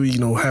them two,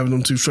 having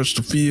them two stretch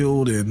the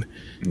field and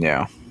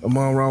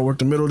Amon-Ra work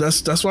the middle.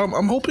 That's why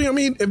I'm hoping. I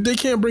mean, if they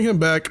can't bring him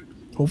back,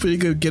 hopefully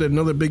they could get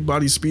another big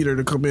body speeder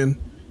to come in.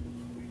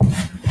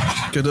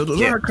 Because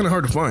those are kind of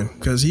hard to find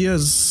because he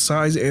has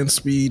size and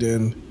speed,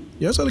 and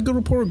he also had a good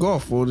rapport of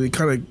golf. Well, they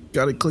kind of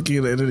got it clicking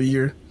at the end of the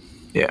year.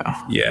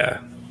 Yeah.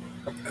 Yeah.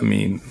 I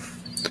mean,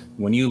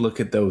 when you look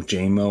at those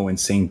J-Mo and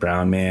St.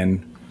 Brown,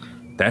 man,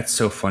 that's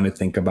so fun to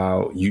think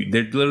about.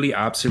 They're literally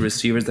opposite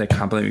receivers that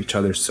complement each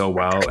other so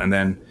well. And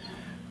then,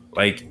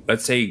 like,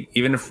 let's say,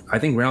 even if I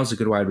think Reynolds is a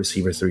good wide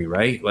receiver 3,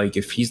 right? Like,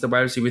 if he's the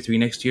wide receiver 3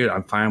 next year,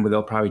 I'm fine with.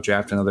 They'll probably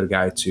draft another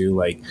guy too.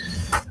 Like,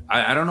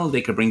 I don't know if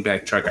they could bring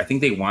back Chark. I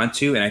think they want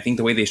to, and I think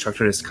the way they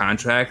structured his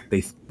contract, they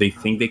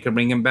think they could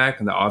bring him back.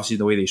 And obviously,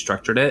 the way they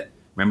structured it,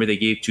 remember they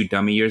gave 2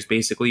 dummy years.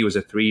 Basically, it was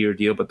a 3-year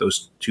deal, but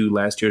those 2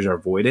 last years are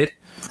voided.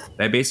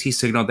 That basically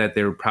signaled that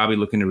they were probably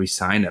looking to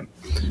re-sign him.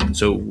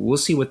 So we'll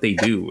see what they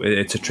do.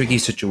 It's a tricky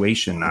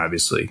situation,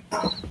 obviously.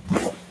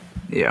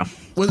 Yeah.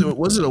 Was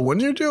it a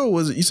 1-year deal? Or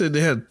was it? You said they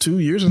had 2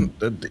 years.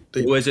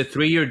 It was a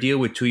 3-year deal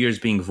with 2 years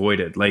being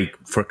voided, like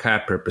for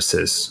cap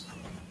purposes.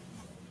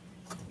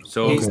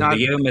 So they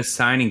gave him a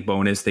signing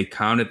bonus. They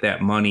counted that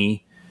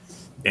money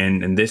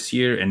in this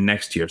year and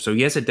next year. So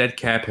he has a dead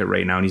cap hit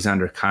right now, and he's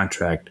under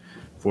contract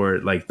for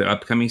like the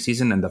upcoming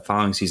season and the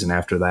following season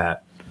after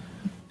that.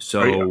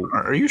 So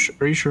are you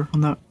sure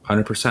on that?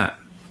 100%.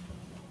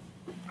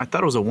 I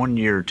thought it was a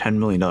 1-year, $10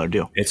 million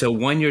deal. It's a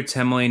 1-year,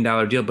 $10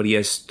 million deal, but he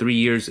has 3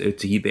 years.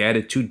 They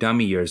added 2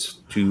 dummy years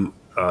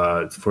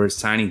for his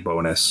signing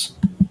bonus.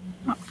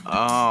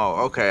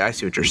 Oh, okay. I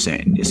see what you're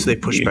saying. So they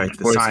pushed back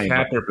the for signing his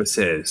cap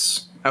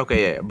purposes.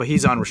 Okay, yeah, but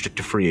he's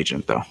unrestricted free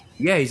agent though.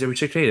 Yeah, he's a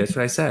restricted. That's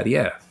what I said.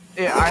 Yeah.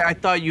 Yeah, I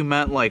thought you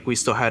meant like we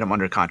still had him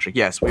under contract.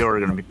 Yes, we are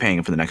going to be paying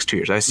him for the next 2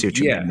 years. I see what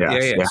you mean.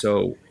 Yeah.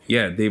 So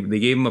they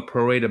gave him a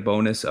prorated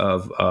bonus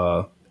of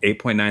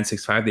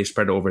 8.965. They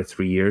spread it over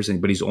 3 years,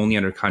 but he's only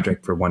under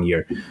contract for 1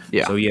 year.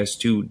 Yeah. So he has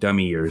 2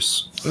 dummy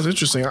years. That's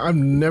interesting. I've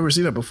never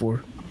seen that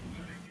before.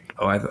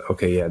 Oh,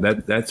 okay, yeah.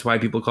 That's why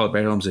people call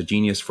Brad Holmes a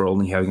genius for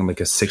only having him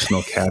like a 6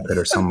 mil cap hit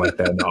or something like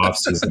that in the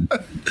offseason.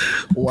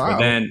 Wow. But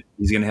then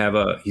he's gonna have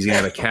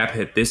a cap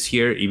hit this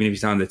year, even if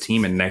he's not on the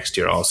team, and next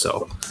year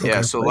also.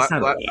 Yeah.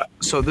 Okay.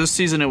 So this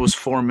season it was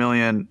 $4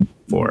 million.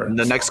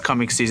 The next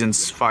coming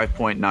season's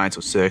 5.9,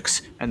 so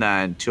 6, and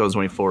then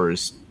 2024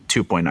 is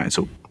 2.9,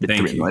 so 3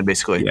 million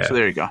basically. Yeah. So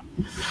there you go.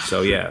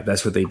 So yeah,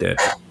 that's what they did.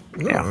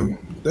 Yeah.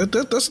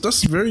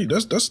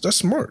 That's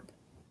smart.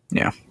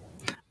 Yeah.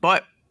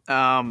 But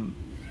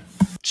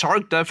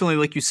Chark definitely,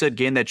 like you said,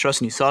 gained that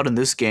trust, and you saw it in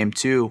this game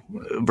too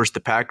versus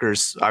the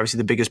Packers. Obviously,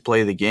 the biggest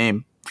play of the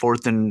game,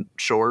 4th and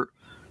short,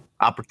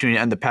 opportunity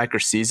to end the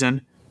Packers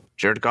season.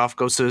 Jared Goff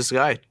goes to this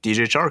guy,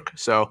 DJ Chark.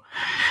 So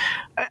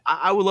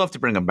I would love to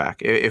bring him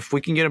back if we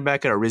can get him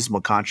back at a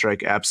reasonable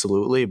contract.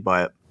 Absolutely,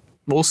 but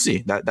we'll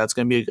see. That's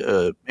going to be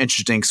an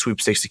interesting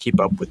sweepstakes to keep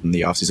up with in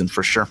the offseason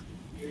for sure.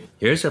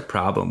 Here's a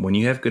problem. When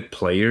you have good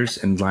players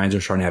and Lions are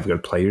starting to have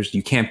good players,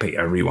 you can't pay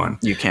everyone.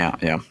 You can't,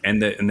 yeah.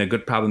 And the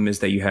good problem is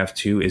that you have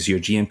to is your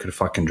GM could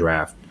fucking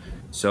draft.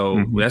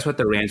 So that's what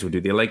the Rams would do.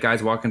 They let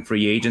guys walk in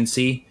free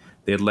agency.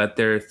 They'd let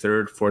their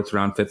 3rd, 4th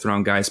round, 5th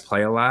round guys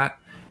play a lot,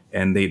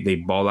 and they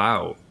ball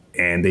out.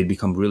 And they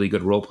become really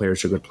good role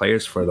players or good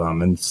players for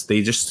them. And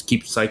they just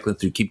keep cycling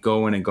through, keep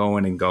going and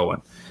going and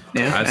going.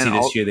 Yeah, obviously,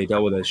 this year they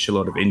dealt with a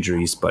shitload of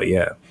injuries, but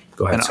yeah.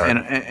 Go ahead,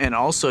 and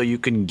also, you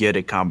can get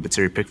a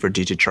compensatory pick for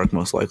DJ Chark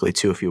most likely,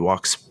 too, if he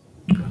walks.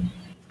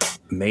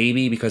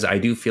 Maybe, because I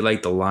do feel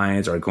like the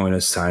Lions are going to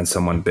sign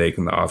someone big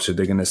in the offseason.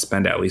 They're going to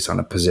spend at least on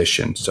a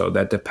position. So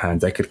that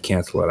depends. I could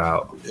cancel it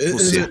out.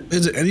 Is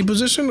it any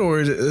position,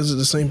 or is it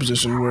the same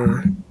position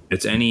where?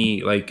 It's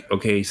any, like,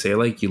 okay, say,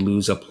 like, you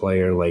lose a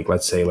player, like,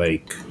 let's say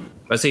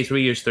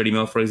 3 years, 30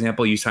 mil, for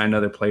example. You sign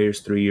another player's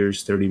 3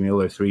 years, 30 mil,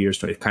 or 3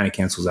 years, it kind of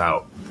cancels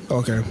out.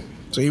 Okay.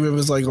 So even if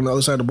it's like on the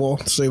other side of the ball,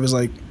 say if it's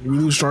like we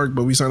lose Shark,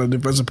 but we sign a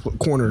defensive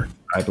corner.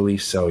 I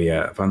believe so,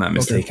 yeah. If I'm not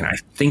mistaken, I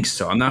think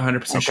so. I'm not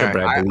 100% sure,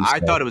 but I believe so. I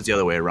thought it was the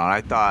other way around.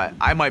 I thought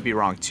I might be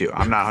wrong too.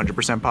 I'm not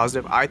 100%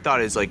 positive. I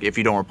thought it's like if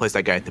you don't replace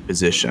that guy at the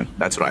position.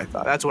 That's what I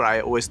thought. That's what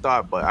I always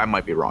thought, but I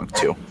might be wrong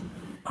too.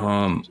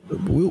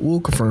 We'll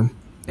confirm.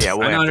 Yeah, I'm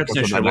not have to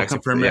 100% sure. We'll next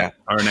confirm episode. it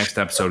our next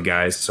episode,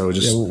 guys. So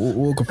just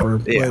we'll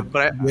confirm. Yeah,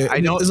 but I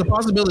know there's a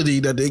possibility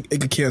that it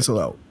could cancel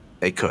out.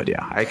 they could.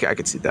 Yeah, I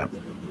could see that.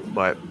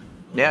 But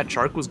yeah,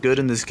 Chark was good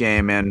in this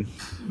game and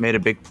made a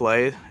big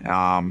play.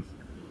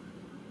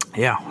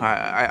 Yeah,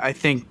 I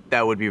think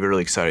that would be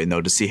really exciting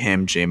though to see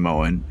him,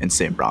 J-Mo, and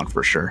St. Brown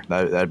for sure.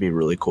 That'd be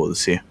really cool to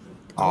see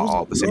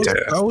all at the same time.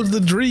 That was the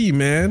dream,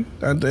 man.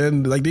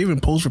 And like they even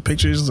post for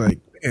pictures, like,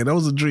 man, that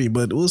was a dream.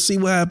 But we'll see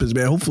what happens,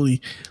 man.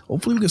 Hopefully we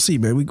can see,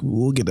 man.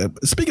 We'll get that.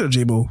 Speaking of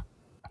J-Mo,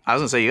 I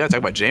was gonna say you gotta talk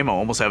about J-Mo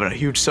almost having a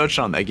huge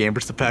touchdown that game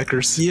versus the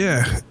Packers.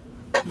 yeah.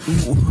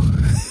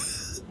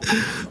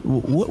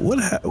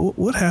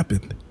 What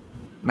happened?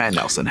 Matt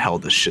Nelson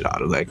held the shit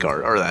out of that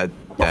guard or that.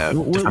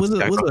 Was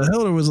it a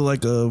hell or was it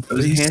like a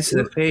face? hands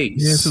to the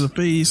face? Hands to the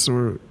face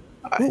or?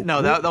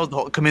 No, that was the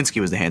whole,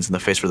 Kaminsky was the hands in the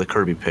face for the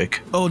Kirby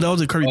pick. Oh, that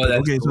was a Kirby. Oh,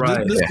 Okay, so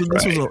right. this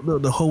That's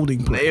was the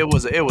holding play. It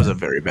was a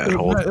very bad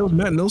hold. It was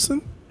Matt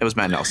Nelson. It was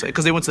Matt Nelson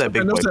because they went to that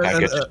big boy Nelson,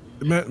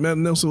 package. Matt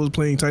Nelson was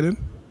playing tight end.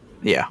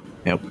 Yeah.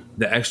 Yep.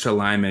 The extra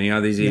lineman,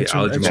 these Extra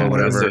eligible, lineman.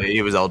 whatever.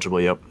 He was eligible.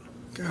 Yep.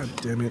 God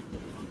damn it!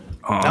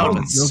 That would have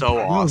been so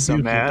that was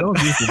awesome, beautiful. man. That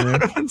was beautiful, man. That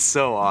would have been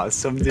so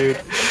awesome, dude.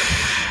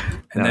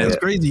 And That's then,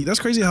 crazy. That's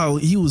crazy how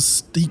he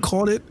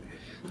caught it,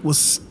 was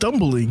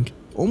stumbling,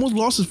 almost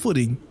lost his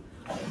footing,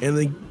 and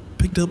then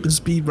picked up his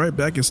speed right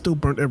back and still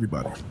burnt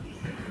everybody.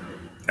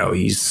 there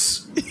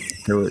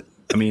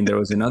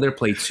was another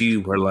play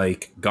too where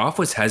like Goff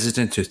was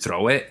hesitant to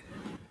throw it,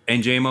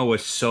 and J-Mo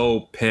was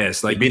so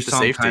pissed. Like beat you the saw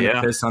him safety, kind of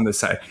yeah. pissed on the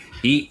side.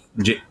 I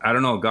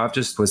don't know. Goff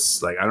just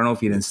was like, I don't know if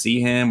he didn't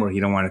see him or he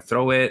don't want to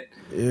throw it.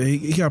 Yeah,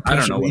 he got I don't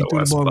pressure. know what He it threw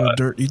was, the ball in the but-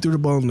 dirt. He threw the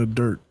ball in the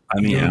dirt. I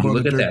mean, He threw the ball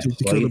look in at the that dirt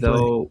to play kill the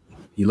though.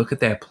 You look at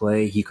that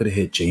play. He could have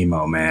hit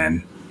J-Mo,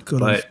 man. Could've.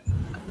 But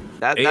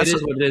That's it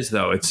is what it is,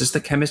 though. It's just a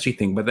chemistry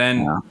thing. But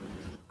then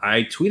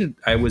I tweeted,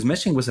 I was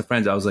messaging with some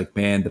friends. I was like,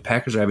 man, the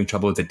Packers are having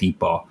trouble with the deep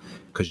ball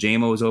because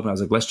J-Mo was open. I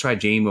was like, let's try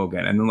J-Mo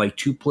again. And then like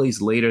 2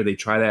 plays later, they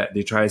try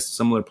a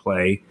similar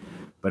play,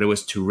 but it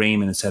was to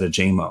Raymond instead of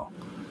J-Mo.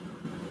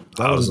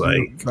 That was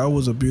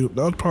beautiful.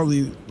 That was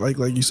probably like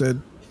you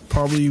said,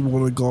 probably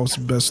one of Goff's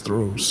best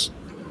throws.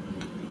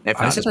 If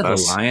I not said his that the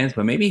best. Lions,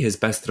 but maybe his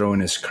best throw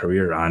in his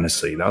career,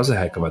 honestly. That was a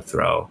heck of a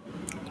throw.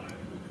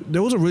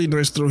 There was a really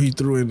nice throw he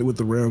threw in with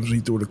the Rams. He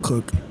threw to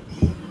Cook.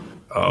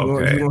 Oh,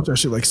 okay. He launched that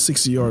shit like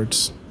 60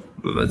 yards.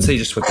 Let's say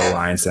just with the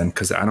Lions then,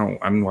 because I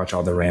don't watch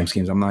all the Rams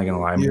games. I'm not gonna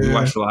lie. I mean, we Yeah.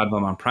 watched a lot of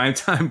them on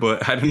primetime,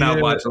 but I did not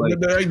watch like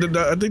I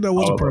think that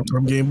was all a of them.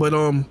 primetime game, but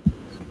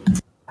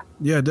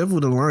yeah,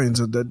 definitely the Lions.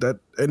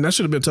 That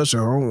should have been a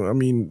touchdown. I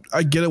mean,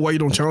 I get it why you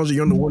don't challenge it.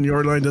 You're on the 1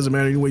 yard line. Doesn't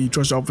matter anyway. You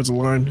trust the offensive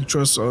line. You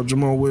trust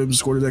Jamal Williams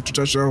scored an extra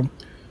touchdown.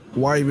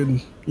 Why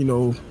even he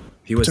was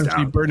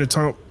potentially down. burn the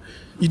top?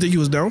 You think he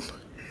was down?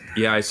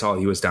 Yeah, I saw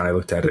he was down. I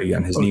looked at it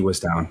again. His knee was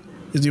down.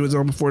 His knee was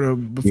down before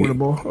the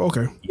ball.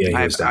 Okay. Yeah, he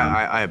I was have, down.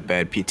 I have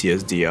bad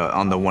PTSD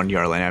on the 1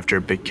 yard line after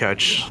a big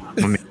catch.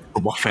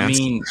 Football I fans.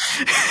 mean,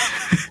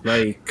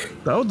 like,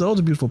 That was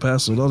a beautiful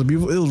pass. Though. That was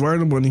beautiful. It was right on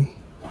the money.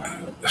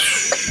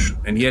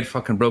 and he had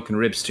fucking broken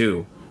ribs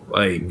too.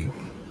 Like,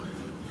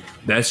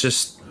 that's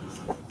just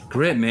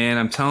grit, man.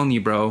 I'm telling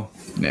you, bro.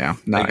 yeah,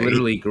 Like,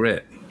 literally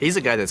grit. he's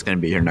a guy that's going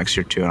to be here next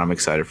year too, and I'm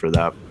excited for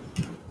that.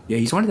 Yeah,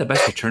 he's one of the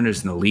best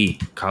returners in the league.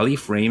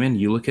 Khalif Raymond,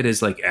 you look at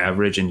his like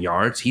average in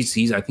yards.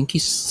 He's I think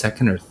he's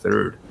second or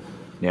third.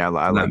 Yeah,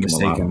 I I'm like not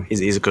him a lot. mistaken.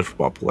 He's a good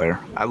football player.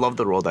 I love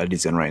the role that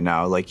he's in right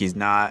now. Like, he's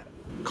not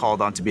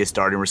called on to be a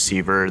starting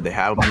receiver. They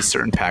have him in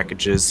certain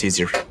packages. He's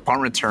your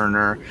punt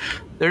returner.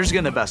 They're just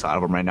getting the best out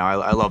of him right now.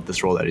 I love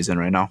this role that he's in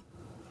right now.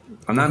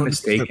 I'm not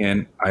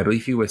mistaken. I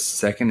believe he was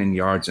second in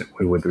yards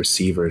with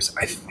receivers.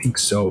 I think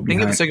so. I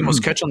think he's the second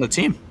most catch on the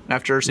team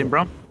after St.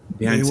 Brown.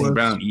 behind he St. was.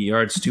 Brown,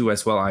 yards too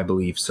as well, I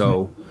believe.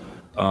 So,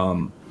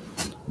 man,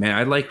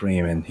 I like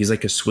Raymond. He's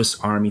like a Swiss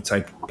Army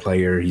type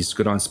player. He's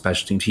good on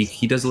special teams.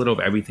 He does a little of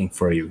everything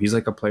for you. He's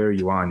like a player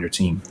you want on your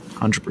team.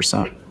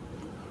 100%.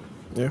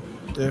 Yeah.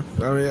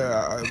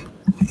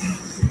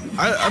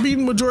 I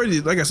mean,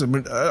 majority, like I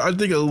said, I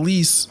think at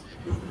least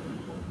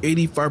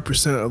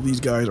 85% of these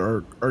guys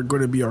are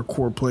going to be our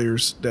core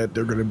players that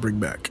they're going to bring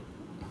back.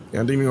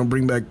 And I think they're going to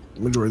bring back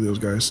majority of those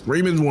guys.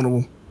 Raymond's one of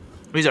them.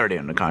 He's already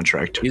under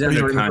contract. He's under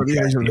already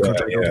contract. he's under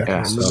contract. Okay.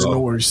 Yeah, No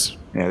worries.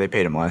 Yeah, they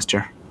paid him last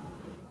year.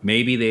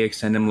 Maybe they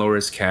extend him, lower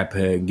his cap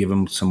hit, give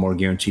him some more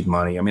guaranteed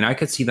money. I mean, I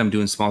could see them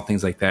doing small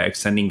things like that,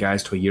 extending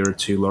guys to a year or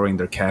two, lowering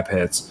their cap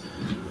hits,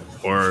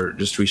 or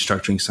just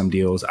restructuring some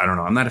deals. I don't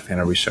know. I'm not a fan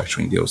of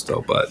restructuring deals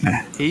though, but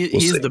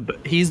He's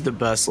the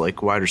best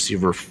like wide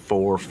receiver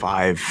 4 or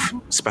 5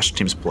 special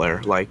teams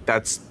player. Like,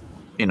 that's,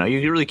 you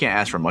really can't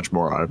ask for much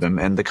more out of him.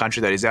 And the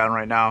country that he's out in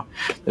right now,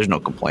 there's no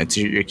complaints.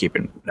 You're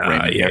keeping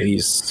Raymond yeah, here.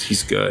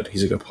 he's good.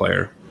 He's a good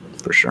player.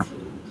 For sure.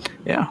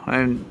 Yeah,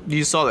 and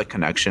you saw that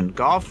connection.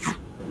 Goff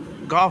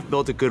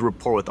built a good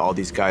rapport with all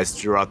these guys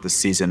throughout the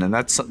season, and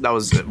that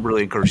was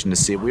really encouraging to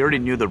see. We already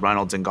knew the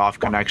Reynolds and Goff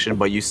connection,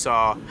 but you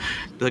saw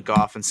the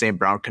Goff and St.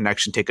 Brown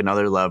connection take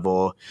another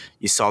level.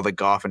 You saw the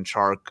Goff and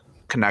Chark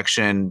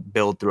connection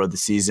build throughout the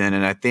season,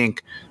 and I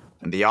think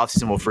in the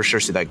offseason, we'll for sure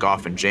see that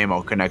Goff and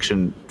JMO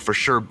connection for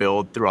sure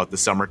build throughout the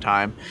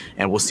summertime,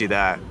 and we'll see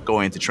that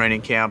going into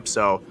training camp.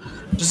 So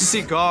just to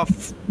see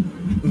Goff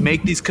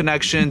make these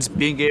connections,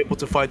 being able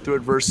to fight through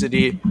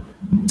adversity,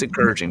 it's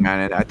encouraging, man.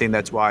 And I think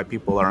that's why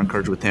people are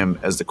encouraged with him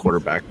as the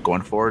quarterback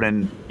going forward.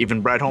 And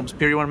even Brad Holmes,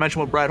 Pierre, you want to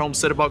mention what Brad Holmes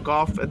said about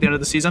Goff at the end of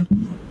the season?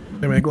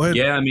 Hey, man, go ahead.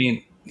 Yeah, I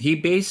mean, he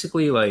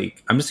basically,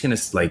 like, I'm just going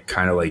to, like,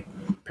 kind of, like,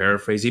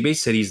 paraphrase. He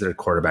basically said he's their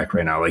quarterback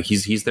right now. Like,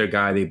 he's their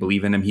guy. They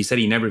believe in him. He said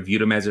he never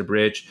viewed him as a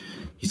bridge.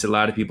 He said a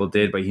lot of people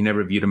did, but he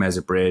never viewed him as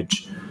a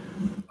bridge.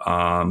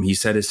 He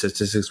said his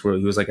statistics were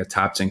he was like a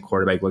top 10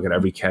 quarterback, look at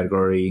every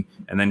category.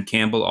 And then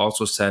Campbell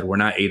also said we're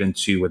not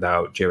 8-2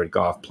 without Jared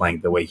Goff playing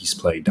the way he's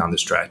played down the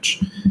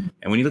stretch.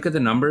 And when you look at the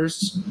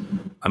numbers,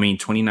 I mean,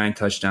 29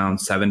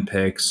 touchdowns, 7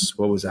 picks.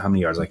 What was it? How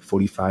many yards? Like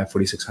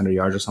 4,600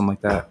 yards or something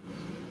like that.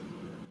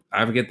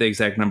 I forget the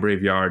exact number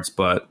of yards,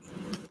 but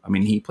I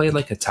mean, he played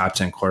like a top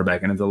 10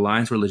 quarterback. And if the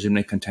Lions were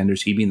legitimate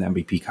contenders, he'd be in the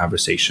MVP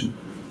conversation.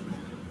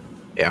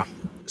 Yeah.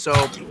 So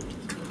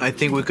I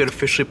think we could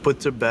officially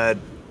put to bed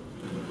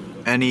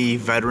any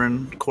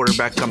veteran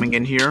quarterback coming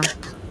in here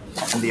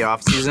in the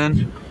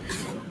offseason.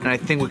 And I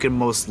think we can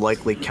most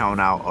likely count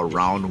out a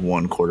round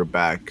 1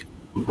 quarterback,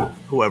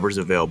 whoever's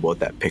available at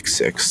that pick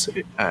 6.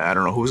 I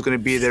don't know who's going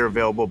to be there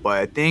available, but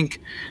I think,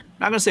 I'm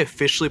not going to say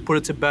officially put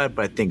it to bed,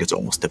 but I think it's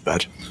almost to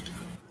bed.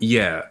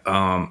 Yeah.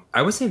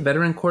 I would say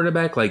veteran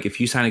quarterback, like if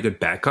you sign a good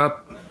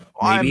backup.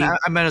 Maybe.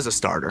 I meant as a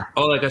starter.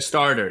 Oh, like a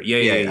starter.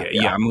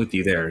 Yeah. I'm with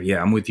you there.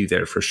 Yeah, I'm with you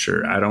there for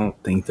sure. I don't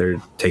think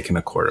they're taking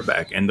a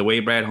quarterback. And the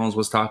way Brad Holmes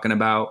was talking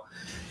about,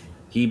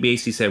 he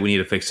basically said we need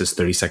to fix this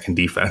 30-second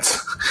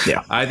defense.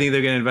 Yeah. I think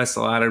they're going to invest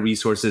a lot of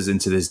resources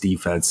into this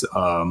defense.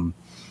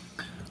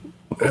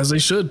 As they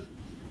should.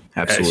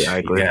 Absolutely. I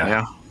agree.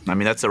 Yeah. I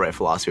mean, that's the right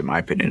philosophy in my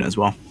opinion as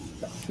well.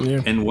 Yeah.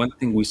 And one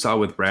thing we saw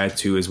with Brad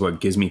too is what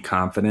gives me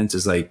confidence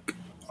is like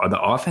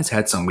the offense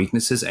had some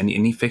weaknesses and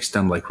he fixed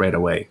them like right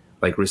away.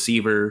 Like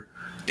receiver.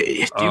 Do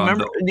you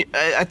remember?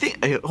 I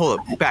think.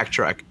 Hold up.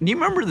 Backtrack. Do you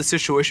remember the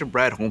situation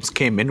Brad Holmes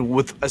came in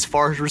with as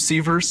far as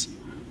receivers?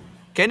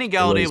 Kenny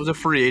Galladay was a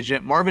free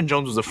agent. Marvin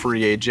Jones was a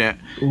free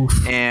agent.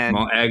 Oof. And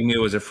Jamal Agnew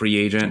was a free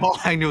agent.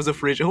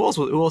 Who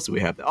else do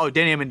we have? Oh,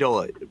 Danny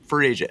Amendola,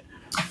 free agent.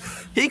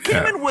 He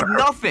came in with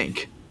nothing.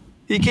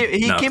 He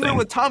came in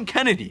with Tom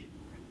Kennedy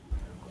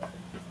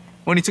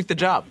when he took the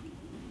job.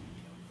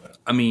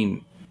 I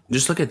mean,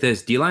 just look at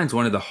this. D-line's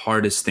one of the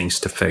hardest things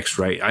to fix,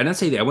 right? I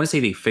wouldn't say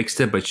they fixed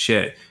it, but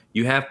shit,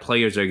 you have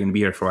players that are going to be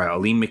here for a while.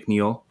 Aleem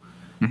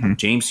McNeil,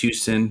 James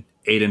Houston,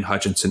 Aiden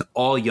Hutchinson,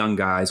 all young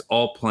guys,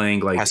 all playing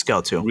like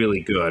Pascal too,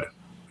 really good.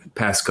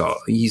 Pascal,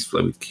 he's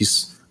we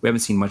haven't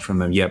seen much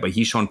from him yet, but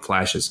he's shown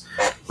flashes,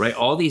 right?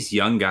 All these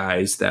young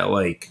guys that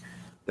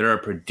are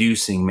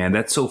producing, man.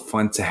 That's so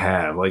fun to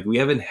have. Like we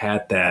haven't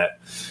had that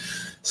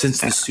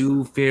since the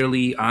Sue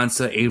Fairley,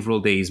 Ansa,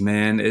 Averill days,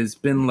 man. It's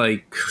been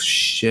like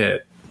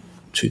shit.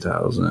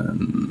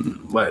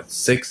 2000,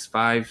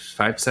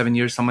 7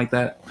 years, something like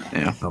that.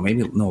 Yeah. No,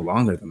 maybe no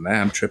longer than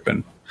that. I'm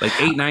tripping. Like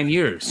 8-9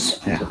 years.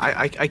 Yeah.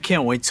 I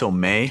can't wait till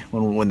May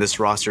when this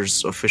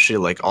roster's officially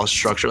like all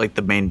structured, like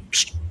the main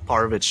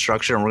part of its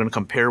structure, and we're gonna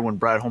compare when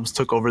Brad Holmes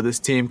took over this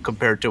team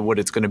compared to what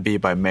it's gonna be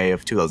by May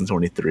of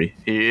 2023.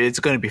 It's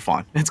gonna be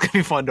fun. It's gonna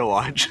be fun to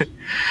watch.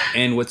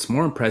 And what's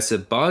more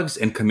impressive, Buggs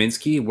and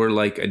Kaminsky were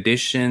like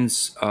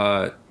additions,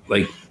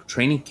 like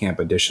training camp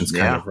additions,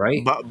 kind of,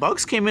 right?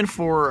 Buggs came in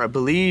for, I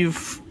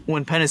believe,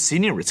 when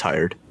Pennicini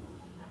retired.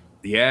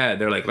 Yeah,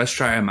 they're like, let's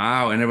try him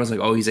out. And everyone's like,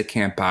 oh, he's a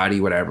camp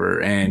body,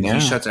 whatever. And he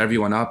shuts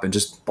everyone up and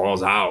just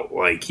balls out.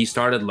 Like, he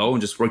started low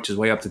and just worked his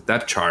way up the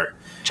depth chart.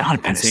 John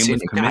Pennicini, same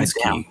with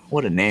Kaminsky.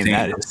 What a name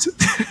that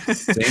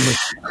is.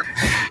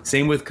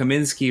 Same with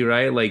Kaminsky,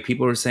 right? Like,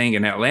 people were saying,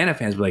 and Atlanta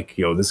fans were like,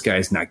 yo, this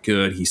guy's not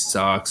good. He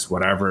sucks,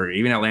 whatever.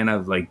 Even Atlanta,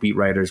 like, beat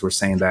writers were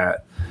saying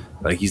that.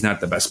 Like, he's not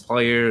the best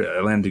player.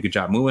 Atlanta did a good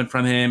job moving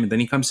from him. And then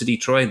he comes to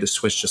Detroit, the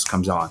switch just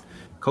comes on.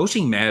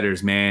 Coaching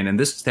matters, man. And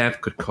this staff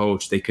could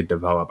coach. They could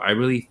develop. I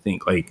really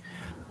think,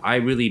 I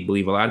really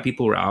believe a lot of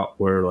people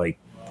were like,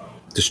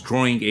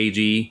 destroying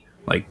AG.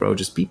 Like, bro,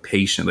 just be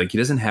patient. Like, he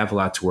doesn't have a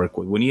lot to work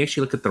with. When you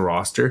actually look at the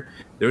roster,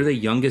 they're the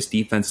youngest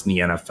defense in the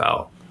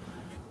NFL.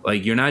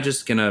 Like, you're not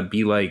just going to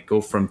be like, go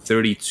from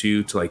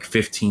 32 to like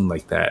 15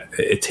 like that.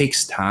 It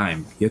takes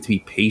time. You have to be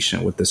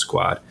patient with the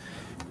squad.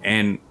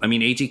 And I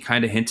mean, AG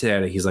kind of hinted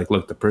at it. He's like,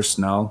 look, the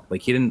personnel,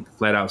 like he didn't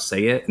flat out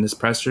say it in his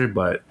presser,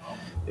 but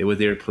it was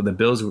there for the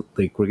Bills.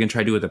 Like, we're going to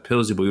try to do it with the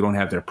Bills, but we don't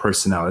have their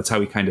personnel. That's how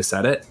he kind of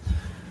said it.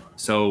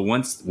 So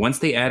once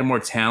they add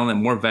more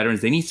talent, more veterans,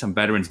 they need some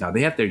veterans now.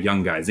 They have their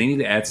young guys. They need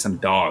to add some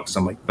dogs,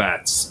 some like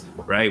vets,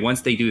 right?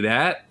 Once they do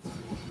that,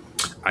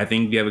 I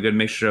think you have a good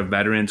mixture of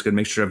veterans, good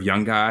mixture of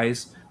young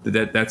guys.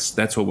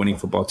 That's what winning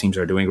football teams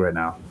are doing right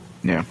now.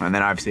 Yeah, and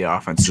then obviously the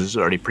offense is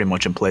already pretty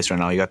much in place right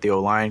now. You got the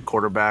O-line,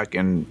 quarterback,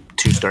 and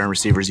 2 starting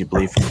receivers, you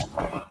believe.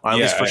 Well, at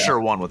least for sure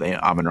one with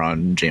Amon-Ra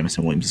and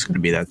Jameson Williams is going to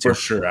be that too. For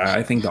sure.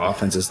 I think the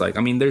offense is like,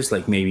 I mean, there's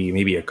like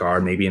maybe a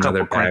guard, maybe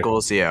another back.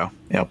 Crinkles, yeah.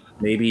 Yep.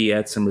 Maybe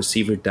add some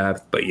receiver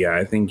depth, but yeah,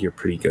 I think you're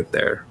pretty good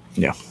there.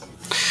 Yeah.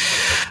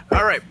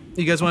 All right.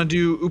 You guys want to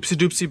do oopsie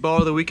doopsie ball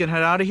of the week and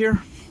head out of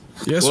here?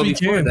 Yes, Well, we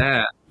before can.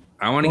 that,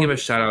 I want to give a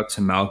shout out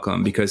to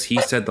Malcolm because he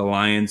said the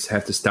Lions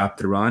have to stop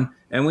the run.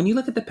 And when you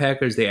look at the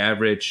Packers, they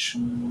average,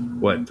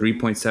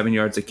 3.7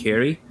 yards a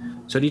carry.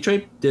 So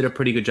Detroit did a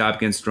pretty good job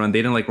against the run.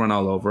 They didn't run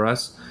all over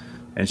us.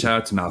 And shout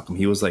out to Malcolm.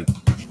 He was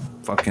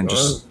fucking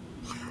just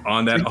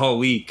on that all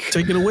week.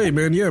 Take it away,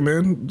 man. Yeah,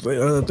 man.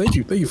 Thank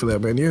you for that,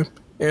 man. Yeah.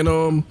 And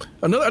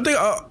I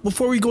think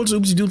before we go to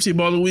Oopsie Doopsie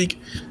Ball of the Week,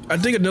 I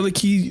think another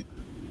key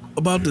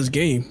about this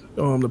game,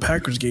 the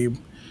Packers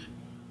game,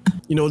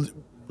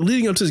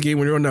 leading up to this game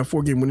when they're on that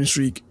 4-game winning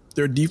streak,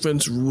 their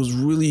defense was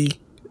really,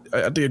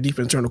 I think their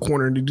defense turned a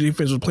corner. The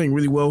defense was playing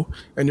really well,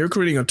 and they're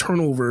creating a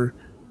turnover,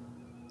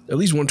 at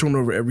least one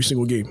turnover every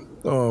single game.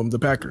 The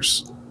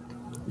Packers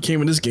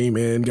came in this game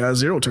and got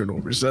 0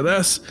 turnovers. So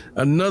that's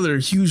another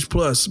huge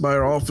plus by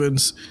our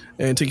offense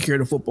and taking care of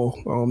the football.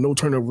 No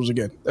turnovers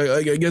again.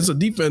 Against a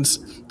defense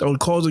that was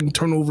causing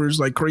turnovers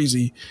like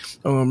crazy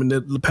in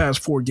the past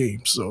 4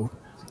 games. So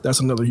that's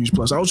another huge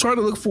plus. I was trying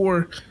to look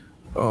for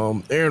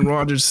Aaron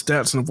Rodgers'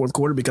 stats in the fourth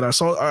quarter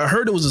because I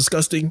heard it was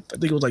disgusting. I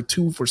think it was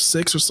 2 for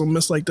 6 or some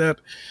mess like that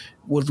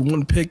with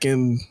 1 pick,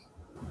 and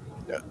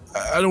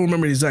I don't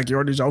remember the exact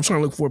yardage. I was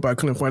trying to look for it, but I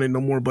couldn't find it no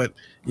more. But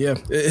yeah,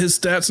 his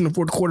stats in the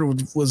fourth quarter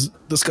was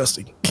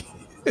disgusting.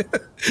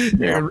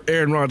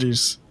 Aaron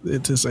Rodgers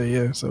to say,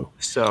 yeah. So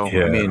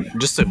I mean,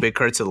 just a big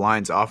credit to the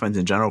Lions offense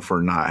in general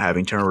for not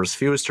having turnovers.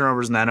 Fewest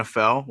turnovers in the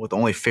NFL with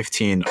only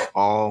 15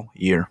 all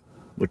year,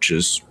 which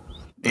is,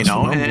 and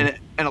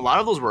a lot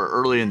of those were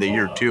early in the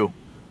year too.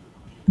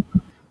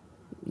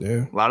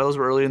 Yeah, a lot of those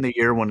were early in the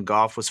year when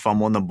Goff was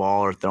fumbling the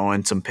ball or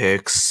throwing some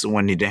picks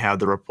when he didn't have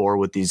the rapport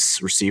with these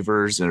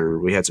receivers or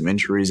we had some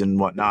injuries and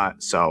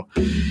whatnot. So,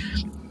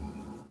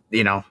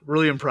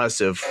 really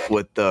impressive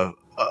with the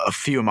a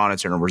few amount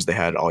of turnovers they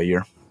had all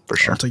year for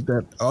sure.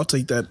 I'll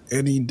take that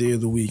any day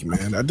of the week,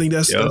 man. I think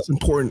that's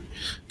important.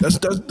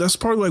 That's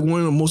probably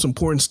one of the most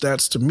important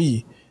stats to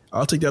me.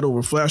 I'll take that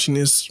over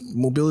flashiness,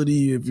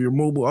 mobility. If you're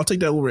mobile, I'll take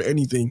that over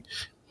anything.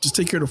 Just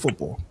take care of the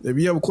football. If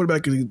you have a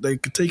quarterback that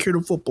can take care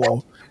of the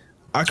football,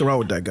 I can ride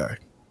with that guy.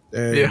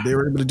 And they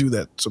were able to do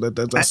that. So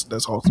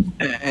that's awesome.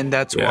 And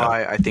that's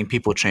why I think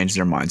people changed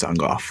their minds on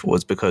Goff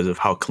was because of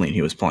how clean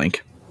he was playing.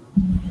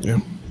 Yeah.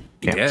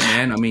 Yeah,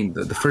 man. I mean,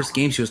 the first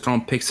game she was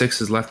throwing pick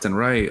sixes left and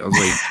right. I was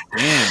like,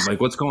 damn,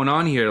 what's going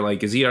on here?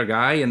 Is he our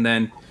guy? And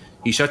then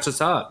he shuts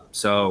us up.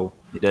 So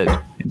he did.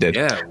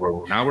 Yeah,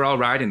 now we're all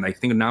riding. I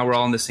think now we're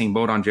all in the same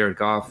boat on Jared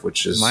Goff,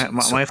 which is might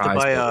have to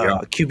buy a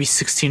QB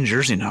 16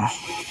 jersey now.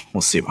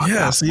 We'll see about that.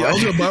 Yeah, see, I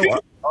was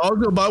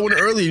gonna buy one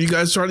earlier. You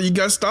guys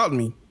stopped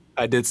me.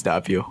 I did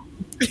stop you.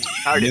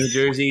 New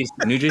Jersey's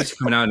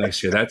coming out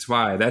next year. That's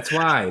why.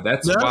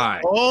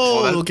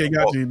 Oh, okay,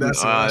 got you.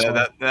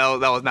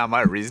 That was not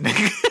my reasoning.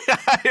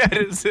 I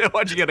didn't say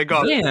why'd you get a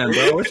golf. Damn,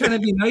 bro, we're trying to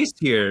be nice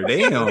here.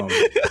 Damn.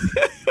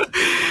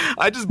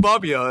 I just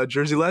bought me a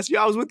jersey last year.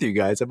 I was with you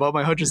guys. I bought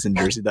my Hutchinson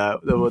jersey,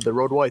 the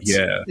Road Whites.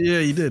 Yeah,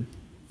 you did.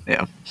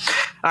 Yeah.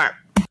 All right.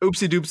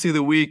 Oopsie doopsie of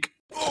the week.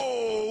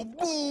 Oh,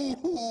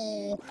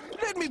 boo-hoo.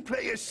 Let me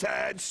play a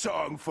sad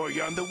song for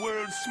you on the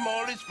world's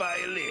smallest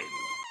violin.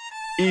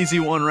 Easy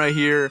one right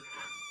here.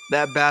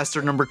 That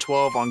bastard number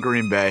 12 on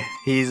Green Bay.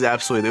 He's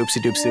absolutely the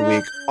oopsie doopsie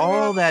week.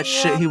 All that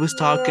shit he was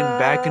talking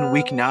back in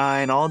week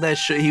 9, all that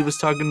shit he was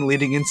talking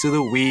leading into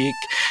the week,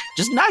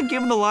 just not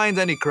giving the Lions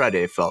any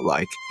credit, it felt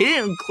like. He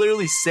didn't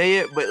clearly say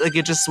it, but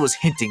it just was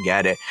hinting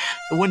at it.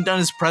 It went down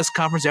his press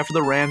conference after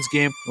the Rams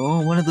game.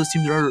 Oh, one of those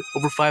teams are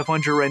over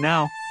 500 right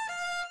now.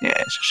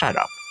 Yeah, shut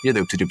up. You're the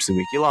oopsie doopsie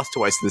week. You lost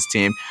twice to this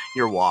team.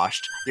 You're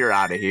washed. You're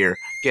out of here.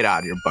 Get out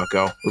of here,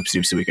 bucko. Oopsie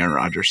doopsie week, Aaron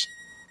Rodgers.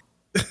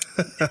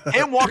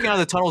 Him walking out of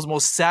the tunnel is the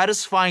most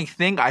satisfying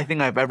thing I think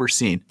I've ever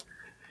seen.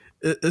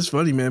 It's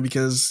funny, man,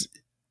 because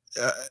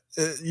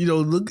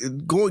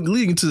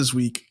leading into this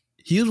week,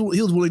 he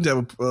was willing to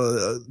have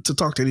to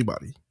talk to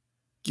anybody.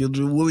 He was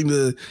willing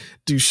to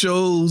do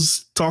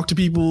shows, talk to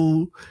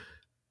people,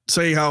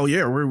 say how we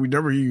were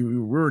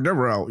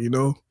never out. He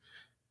didn't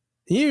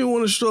even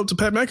want to show up to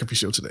Pat McAfee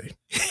show today.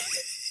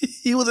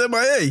 He was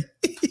MIA.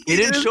 He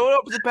didn't show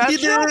up to the Pat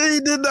show? He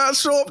did not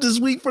show up this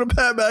week for the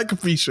Pat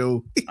McAfee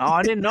show. Oh,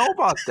 I didn't know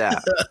about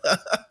that.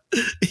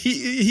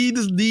 He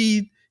just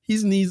need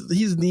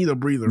a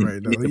breather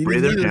right now.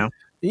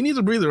 He needs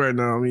a breather right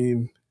now. I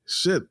mean,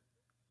 shit.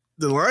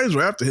 The Lions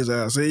were after his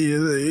ass.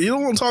 He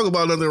don't want to talk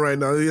about nothing right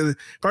now. He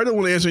probably don't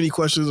want to answer any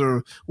questions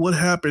or what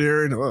happened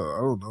here. I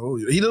don't know.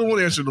 He doesn't want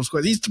to answer those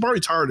questions. He's probably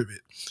tired of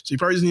it. So he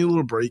probably just need a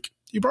little break.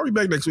 He'll probably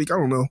be back next week. I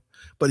don't know.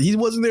 But he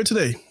wasn't there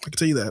today. I can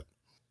tell you that.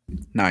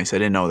 Nice. I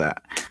didn't know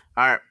that.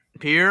 All right.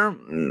 Pierre,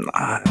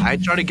 I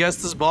tried to guess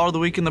this ball of the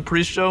week in the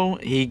pre-show.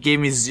 He gave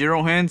me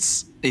 0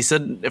 hints. He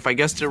said if I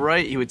guessed it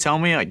right, he would tell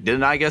me. I did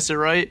not guess it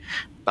right.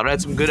 Thought I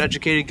had some good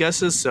educated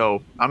guesses,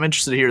 so I'm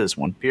interested to hear this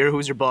one. Pierre,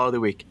 who's your ball of the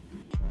week?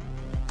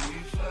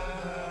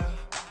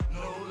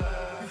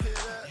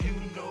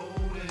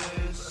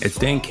 It's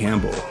Dan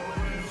Campbell.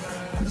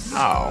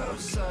 Oh,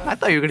 I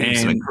thought you were going to do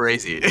something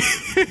crazy.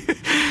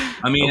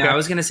 I mean, Okay. I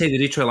was going to say the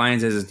Detroit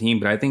Lions as a team,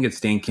 but I think it's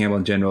Dan Campbell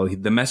in general.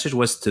 The message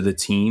was to the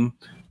team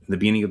in the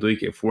beginning of the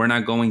week: if we're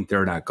not going,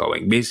 they're not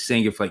going.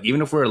 Basically saying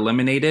even if we're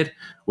eliminated,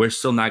 we're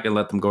still not going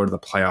to let them go to the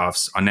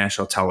playoffs on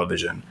national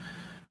television,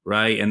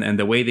 right? And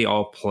the way they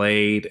all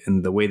played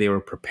and the way they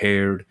were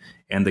prepared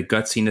and the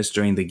gutsiness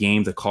during the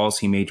game, the calls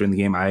he made during the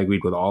game, I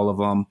agreed with all of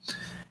them.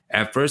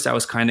 At first, I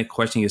was kind of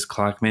questioning his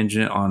clock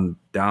management on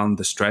down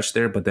the stretch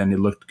there, but then it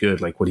looked good,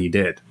 like what he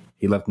did.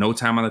 He left no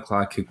time on the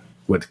clock,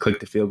 clicked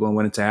the field goal and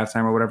went into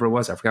halftime or whatever it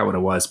was. I forgot what it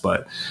was,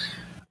 but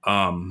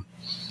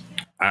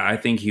I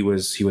think he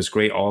was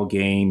great all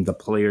game. The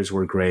players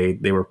were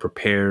great. They were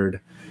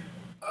prepared.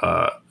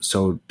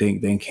 So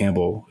Dan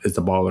Campbell is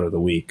the baller of the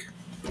week.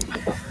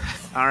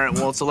 All right.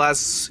 Well, it's the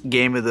last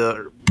game of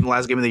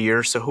the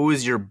year. So who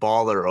is your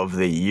baller of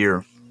the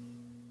year?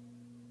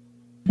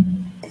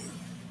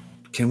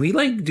 Can we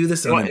do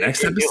this on the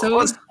next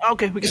episode?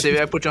 Okay, we can save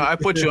it. I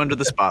put you under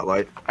the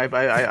spotlight.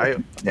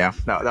 Yeah,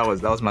 that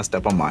was my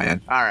step on my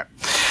end. All right,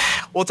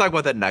 we'll talk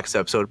about that next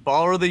episode.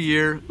 Baller of the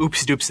year,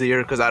 oopsie doops of the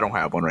year, because I don't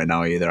have one right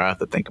now either. I have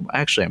to think about.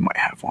 Actually, I might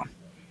have one.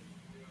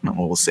 No,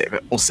 we'll save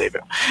it.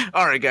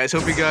 All right, guys.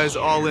 Hope you guys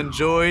all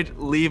enjoyed.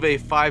 Leave a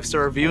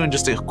 5-star review and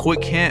just a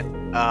quick hint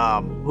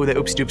who that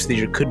oopsie doops of the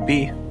year could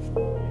be.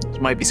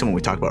 It might be someone we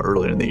talked about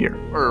earlier in the year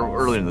or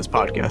earlier in this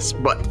podcast,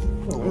 but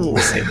we'll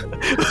save it.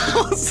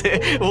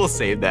 We'll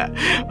save that.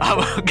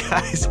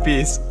 Guys,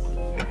 peace.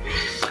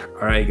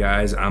 All right,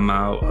 guys, I'm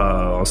out.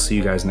 I'll see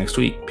you guys next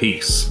week.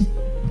 Peace.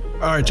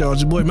 All right, y'all.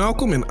 It's your boy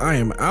Malcolm, and I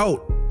am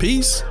out.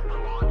 Peace.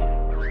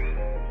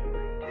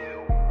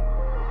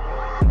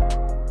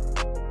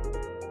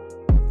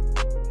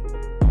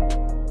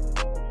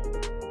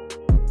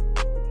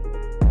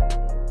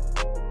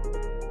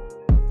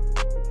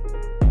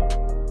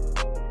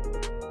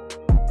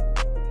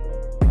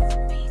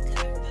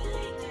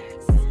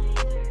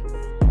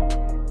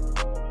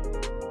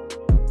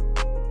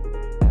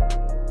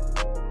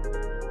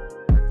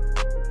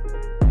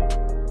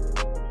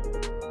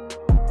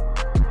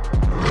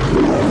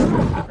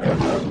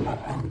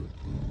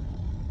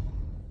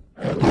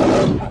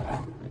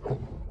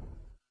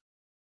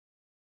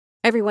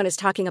 Everyone is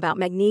talking about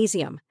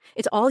magnesium.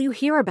 It's all you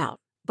hear about.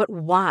 But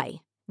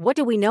why? What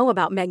do we know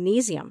about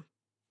magnesium?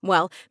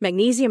 Well,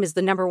 magnesium is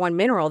the #1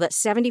 mineral that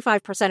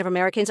 75% of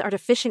Americans are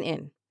deficient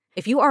in.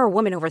 If you are a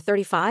woman over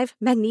 35,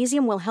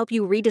 magnesium will help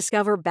you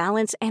rediscover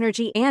balance,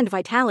 energy, and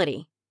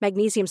vitality.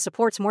 Magnesium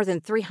supports more than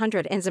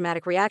 300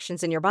 enzymatic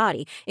reactions in your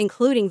body,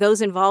 including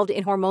those involved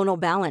in hormonal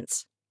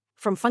balance.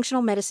 From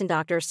functional medicine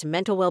doctors to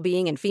mental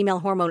well-being and female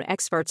hormone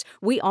experts,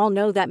 we all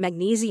know that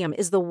magnesium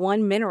is the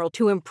one mineral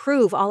to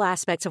improve all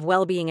aspects of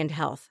well-being and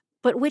health.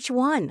 But which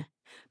one?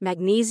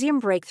 Magnesium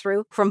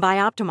Breakthrough from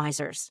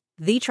Bioptimizers,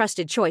 the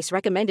trusted choice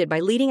recommended by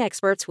leading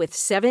experts with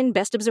 7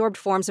 best-absorbed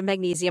forms of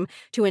magnesium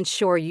to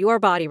ensure your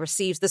body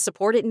receives the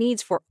support it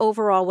needs for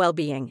overall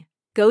well-being.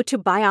 Go to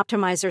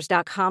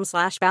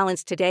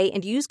bioptimizers.com/balance today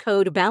and use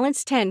code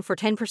BALANCE10 for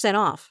 10%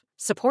 off.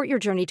 Support your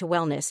journey to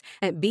wellness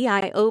at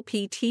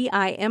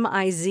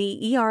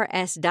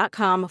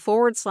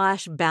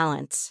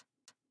bioptimizers.com/balance.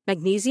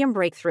 Magnesium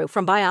Breakthrough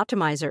from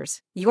Bioptimizers,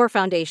 your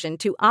foundation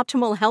to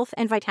optimal health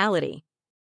and vitality.